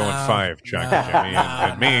 I'm not going 5, Chuck.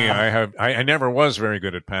 And me, I never was very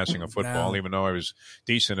good at passing a football, even though I was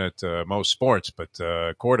decent at most sports. But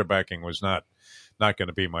quarterbacking was not going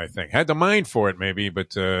to be my thing. Had the mind for it, maybe,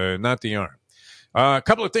 but not the arm. A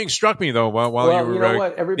couple of things struck me though while you were. You know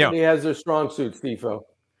what? Everybody has their strong suits, Defo.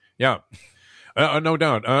 Yeah. No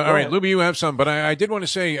doubt. All right, Lubie, you have some, but I did want to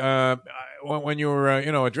say when you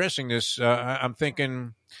were addressing this, I'm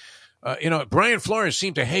thinking, Brian Flores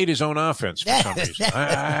seemed to hate his own offense for some reason.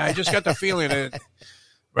 I just got the feeling that,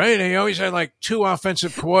 right? He always had like 2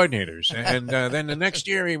 offensive coordinators, and then the next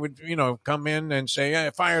year he would come in and say, "Yeah,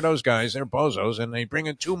 fire those guys, they're bozos," and they bring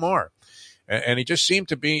in 2 more. And he just seemed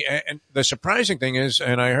to be, and the surprising thing is,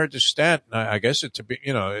 and I heard this stat, I guess it to be,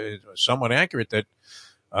 somewhat accurate, that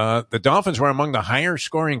the Dolphins were among the higher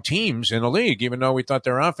scoring teams in the league, even though we thought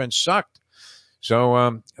their offense sucked.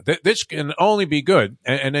 So this can only be good.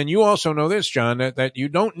 And then you also know this, John, that you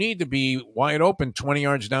don't need to be wide open 20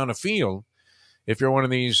 yards down the field if you're one of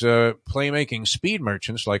these playmaking speed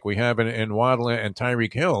merchants like we have in Waddle and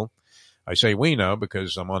Tyreek Hill. I say we now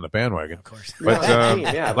because I'm on the bandwagon, of course. But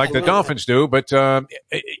like the Dolphins do. But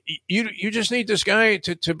you just need this guy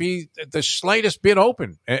to be the slightest bit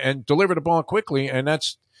open and deliver the ball quickly, and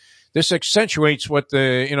this accentuates what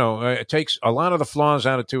it takes a lot of the flaws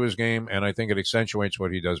out of Tua's game, and I think it accentuates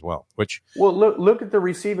what he does well. Look at the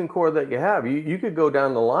receiving core that you have. You could go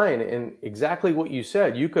down the line and exactly what you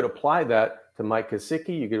said. You could apply that to Mike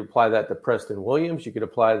Gesicki. You could apply that to Preston Williams. You could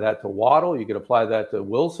apply that to Waddle. You could apply that to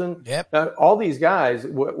Wilson. Yep. All these guys,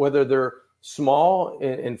 whether they're small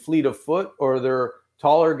and fleet of foot or they're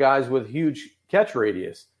taller guys with huge catch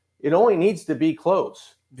radius, it only needs to be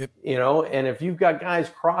close. Yep. And if you've got guys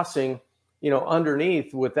crossing,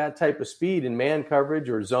 underneath with that type of speed in man coverage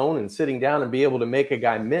or zone and sitting down and be able to make a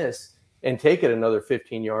guy miss and take it another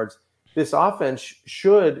 15 yards, this offense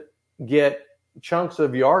should get chunks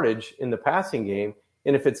of yardage in the passing game.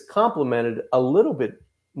 And if it's complemented a little bit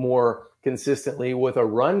more consistently with a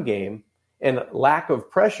run game and lack of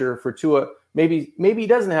pressure for Tua, maybe he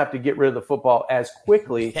doesn't have to get rid of the football as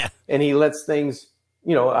quickly and he lets things,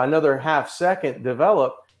 another half second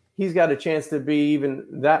develop. He's got a chance to be even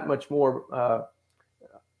that much more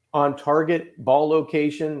on target, ball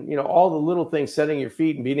location, all the little things, setting your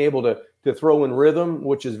feet and being able to throw in rhythm,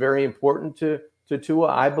 which is very important to Tua,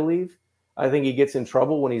 I believe. I think he gets in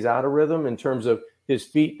trouble when he's out of rhythm in terms of his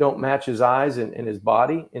feet don't match his eyes and his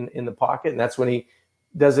body in the pocket. And that's when he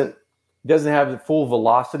doesn't have the full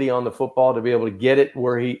velocity on the football to be able to get it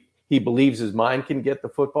where he believes his mind can get the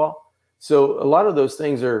football. So a lot of those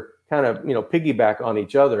things are kind of, piggyback on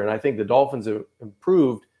each other. And I think the Dolphins have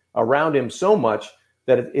improved around him so much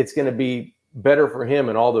that it's going to be better for him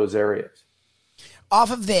in all those areas. Off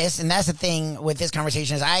of this, and that's the thing with this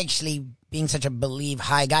conversation, is I actually, being such a believe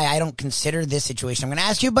high guy, I don't consider this situation. I'm going to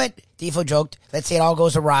ask you, but Defo joked, let's say it all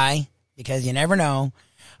goes awry, because you never know.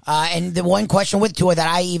 And the one question with Tua that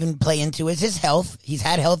I even play into is his health. He's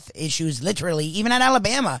had health issues, literally, even at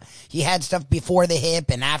Alabama. He had stuff before the hip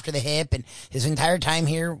and after the hip, and his entire time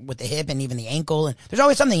here with the hip and even the ankle. And there's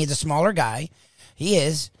always something. He's a smaller guy. He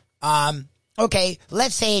is. Okay,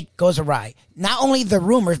 let's say it goes awry. Not only the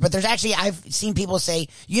rumors, but there's actually, I've seen people say,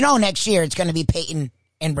 next year it's going to be Peyton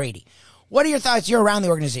and Brady. What are your thoughts? You're around the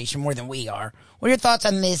organization more than we are. What are your thoughts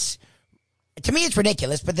on this? To me, it's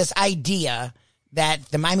ridiculous, but this idea that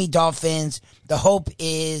the Miami Dolphins, the hope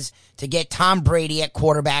is to get Tom Brady at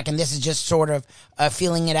quarterback, and this is just sort of a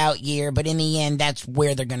feeling it out year, but in the end, that's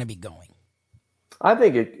where they're going to be going. I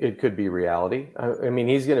think it could be reality. I mean,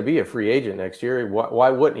 he's going to be a free agent next year.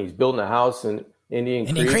 Why wouldn't he? He's building a house in Indian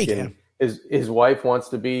Creek and his wife wants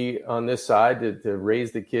to be on this side to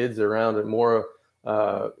raise the kids around a more,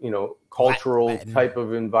 cultural Latin type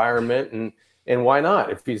of environment. And why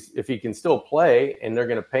not? If he can still play and they're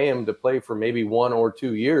going to pay him to play for maybe 1 or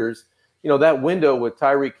 2 years, that window with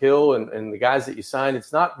Tyreek Hill and the guys that you signed,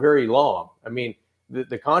 it's not very long. I mean,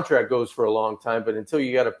 the contract goes for a long time, but until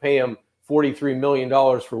you got to pay him $43 million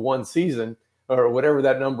for one season or whatever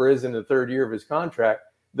that number is in the third year of his contract,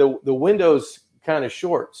 the window's kind of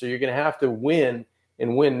short. So you're going to have to win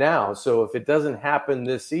and win now. So if it doesn't happen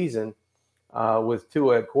this season with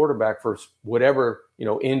Tua at quarterback for whatever,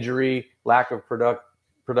 injury, lack of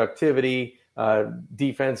productivity,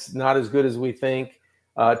 defense not as good as we think,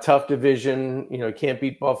 tough division, can't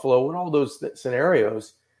beat Buffalo, and all those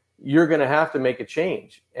scenarios, you're going to have to make a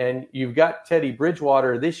change. And you've got Teddy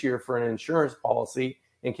Bridgewater this year for an insurance policy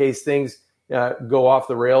in case things go off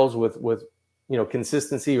the rails with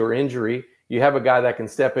consistency or injury. You have a guy that can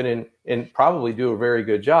step in and probably do a very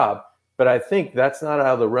good job. But I think that's not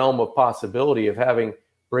out of the realm of possibility of having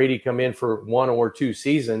Brady come in for 1 or 2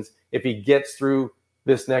 seasons. If he gets through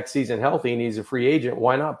this next season healthy and he's a free agent,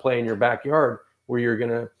 why not play in your backyard where you're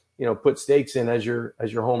going to, put stakes in as your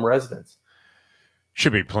home residence?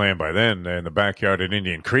 Should be playing by then in the backyard at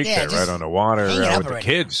Indian Creek there, right on the water with the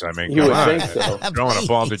kids. I mean, you would on. think so. Throwing a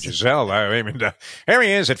ball to Giselle. I mean, here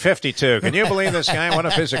he is at 52. Can you believe this guy? What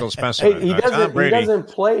a physical specimen. Hey, he doesn't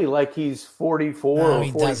play like he's 44 or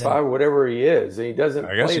 45 or whatever he is. He doesn't.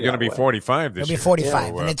 I guess he's going to be 45 this year. He'll be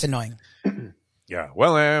 45, and it's annoying. Yeah.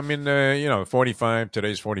 Well, I mean, 45.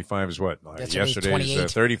 Today's 45 is what?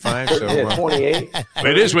 Yesterday's 35. So 28.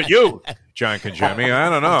 It is with you, John Kajemi. I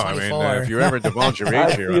don't know. I mean, if you ever divulge your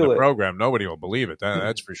age here on the program, nobody will believe it.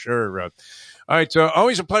 That's for sure. All right.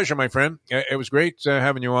 Always a pleasure, my friend. It was great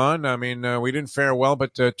having you on. I mean, we didn't fare well,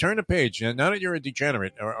 but turn the page. Now that you're a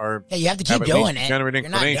degenerate, or you have to keep doing it. Degenerate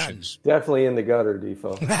inclinations. Definitely in the gutter,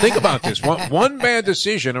 Defo. Think about this. One bad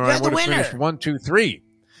decision, or I would have finished 1, 2, 3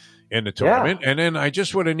 in the tournament. And then I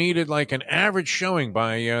just would have needed like an average showing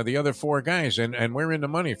by the other 4 guys. And we're in the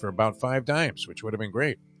money for about 5 dimes, which would have been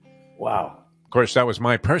great. Wow. Of course, that was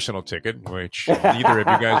my personal ticket, which neither of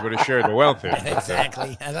you guys would have shared the wealth in.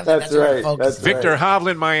 Exactly. That's right. Victor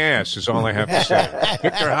Hovland, my ass, is all I have to say.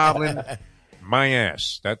 Victor Hovland, my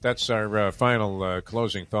ass. That's our final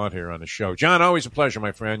closing thought here on the show. John, always a pleasure,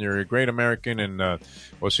 my friend. You're a great American, and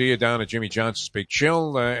we'll see you down at Jimmy Johnson's Big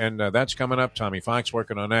Chill, and that's coming up. Tommy Fox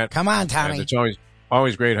working on that. Come on, Tommy. And it's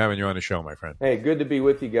always great having you on the show, my friend. Hey, good to be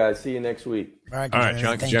with you guys. See you next week. All right,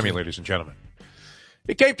 John Kajemi, ladies and gentlemen.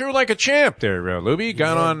 He came through like a champ there, Lubie.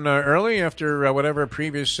 Got on early after whatever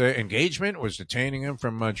previous engagement was detaining him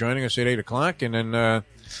from joining us at 8 o'clock. And then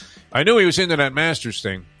I knew he was into that Masters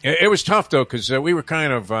thing. It was tough, though, because we were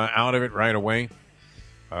kind of out of it right away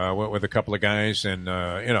with a couple of guys. And,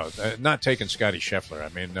 not taking Scotty Scheffler. I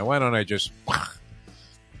mean, why don't I just...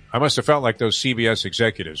 I must have felt like those CBS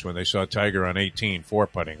executives when they saw Tiger on 18,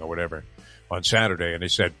 4-putting or whatever on Saturday. And they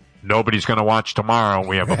said... Nobody's going to watch tomorrow.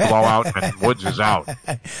 We have a blowout, and Woods is out.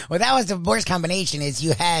 Well, that was the worst combination. Is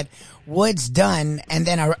you had Woods done, and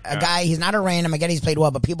then a guy. He's not a random. I get he's played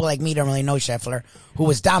well, but people like me don't really know Scheffler, who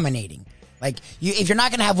was dominating. Like if you're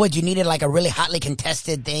not going to have Woods, you needed like a really hotly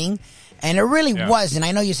contested thing, and it really was. And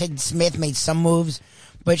I know you said Smith made some moves,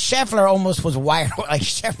 but Scheffler almost was wired. Like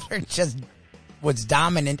Scheffler just was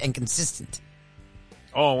dominant and consistent.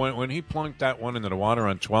 Oh, when he plunked that one into the water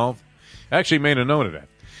on 12, I actually made a note of that.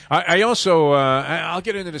 I also, I'll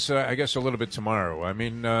get into this, I guess, a little bit tomorrow. I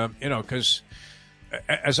mean, because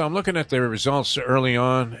as I'm looking at the results early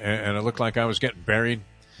on, and it looked like I was getting buried,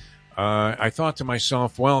 I thought to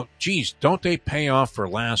myself, well, geez, don't they pay off for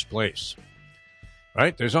last place?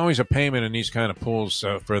 Right? There's always a payment in these kind of pools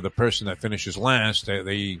for the person that finishes last.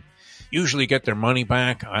 They usually get their money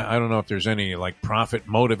back. I don't know if there's any, like, profit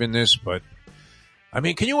motive in this, but... I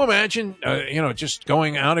mean, can you imagine, just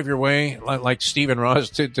going out of your way like Stephen Ross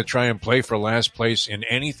did to try and play for last place in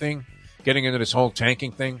anything, getting into this whole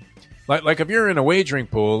tanking thing? Like if you're in a wagering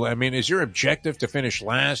pool, I mean, is your objective to finish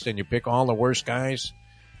last and you pick all the worst guys?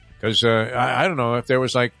 Because I don't know if there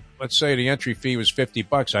was like, let's say the entry fee was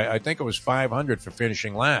 $50. I think it was $500 for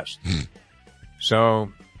finishing last.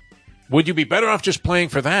 So would you be better off just playing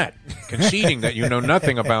for that, conceding that you know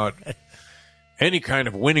nothing about any kind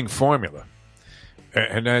of winning formula?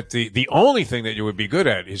 And that the only thing that you would be good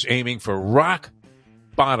at is aiming for rock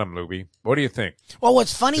bottom, Lubie. What do you think? Well,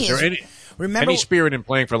 what's funny is any spirit in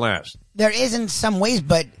playing for last? There is in some ways,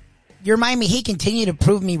 but you remind me, he continued to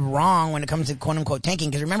prove me wrong when it comes to quote-unquote tanking.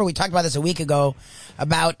 Because remember, we talked about this a week ago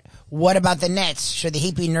about what about the Nets? Should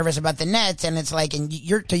he be nervous about the Nets? And it's like, and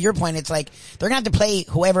to your point, it's like they're going to have to play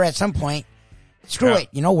whoever at some point. Screw it,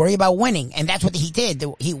 worry about winning. And that's what he did.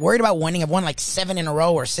 He worried about winning. Have won like 7 in a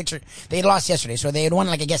row or 6. They had lost yesterday. So they had won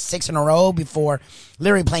like, I guess, 6 in a row before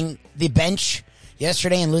literally playing the bench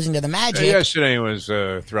yesterday and losing to the Magic. Yesterday was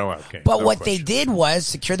a throw-out game. But what they did was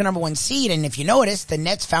secure the number 1 seed. And if you notice, the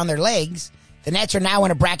Nets found their legs. The Nets are now in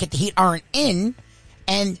a bracket the Heat aren't in.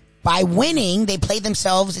 And by winning, they played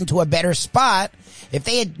themselves into a better spot. If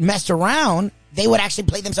they had messed around, they would actually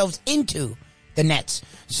play themselves into the Nets.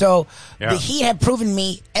 So the Heat have proven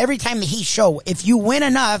me every time the Heat show, if you win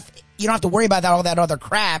enough, you don't have to worry about all that other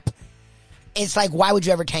crap. It's like, why would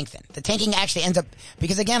you ever tank then? The tanking actually ends up,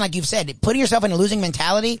 because again, like you've said, putting yourself in a losing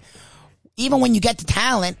mentality, even when you get the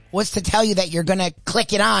talent, what's to tell you that you're going to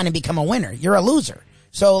click it on and become a winner? You're a loser.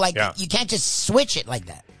 So you can't just switch it like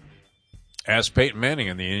that. Ask Peyton Manning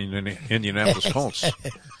in the Indianapolis Colts.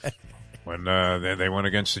 When they went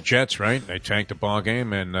against the Jets, right? They tanked the ball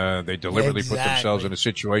game, and they deliberately put themselves in a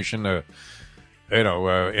situation. They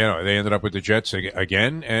ended up with the Jets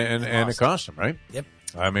again, and it cost them, right? Yep.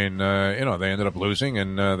 I mean, they ended up losing,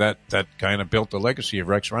 and that kind of built the legacy of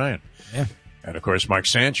Rex Ryan. Yeah. And of course, Mike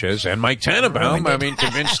Sanchez and Mike Tannenbaum. I mean,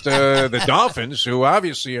 convinced the Dolphins, who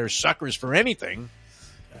obviously are suckers for anything,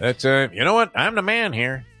 that you know what? I'm the man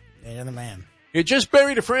here. Yeah, you're the man. It just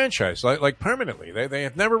buried a franchise, like permanently. They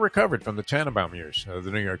have never recovered from the Tannenbaum years of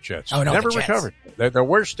the New York Jets. Oh, no, never recovered. They're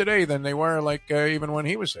worse today than they were even when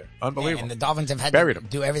he was there. Unbelievable. Yeah, and the Dolphins have had buried to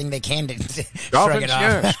do everything they can to Dolphins, shrug it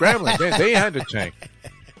off. Scrambling. They had to tank.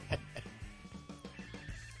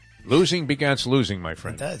 Losing begets losing, my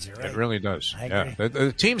friend. It does, you're right. It really does. I agree. Yeah.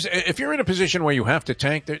 The teams, if you're in a position where you have to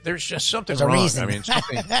tank, there's just something There's a wrong. reason. I mean,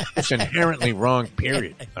 something it's inherently wrong,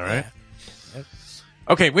 period. All right?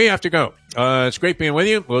 Okay, we have to go. It's great being with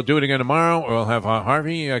you. We'll do it again tomorrow. We'll have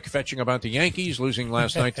Harvey fetching about the Yankees losing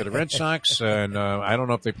last night to the Red Sox. And I don't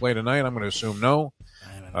know if they play tonight. I'm going to assume no.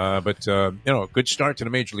 But a good start to the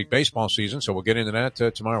Major League Baseball season. So we'll get into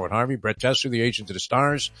that tomorrow with Harvey. Brett Tesser, the agent of the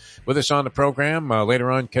Stars, with us on the program.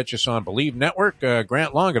 Later on, catch us on Believe Network.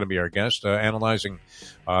 Grant Long going to be our guest, analyzing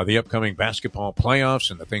the upcoming basketball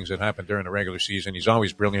playoffs and the things that happened during the regular season. He's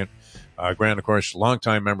always brilliant. Grant, of course,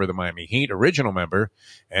 longtime member of the Miami Heat, original member,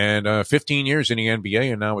 and 15 years in the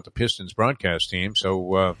NBA and now with the Pistons broadcast team.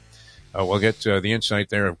 So we'll get the insight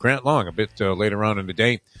there of Grant Long a bit later on in the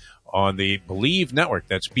day on the Believe Network.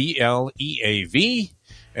 That's BLEAV.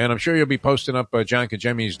 And I'm sure you'll be posting up John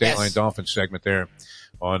Kajemi's Dateline Dolphins segment there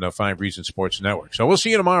on 5 Reasons Sports Network. So we'll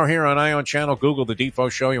see you tomorrow here on Ion Channel. Google the Defo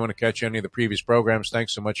Show. You want to catch any of the previous programs.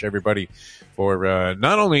 Thanks so much, everybody, for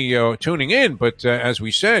not only tuning in, but as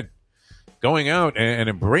we said, going out and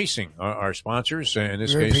embracing our sponsors. In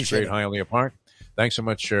this case, Great Hialeah Park. Thanks so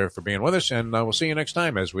much for being with us, and we'll see you next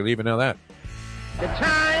time as we leave it now that. The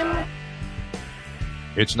time.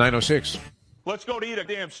 It's 9:06. Let's go to eat a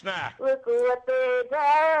damn snack. Look what they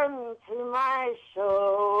done to my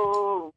soul.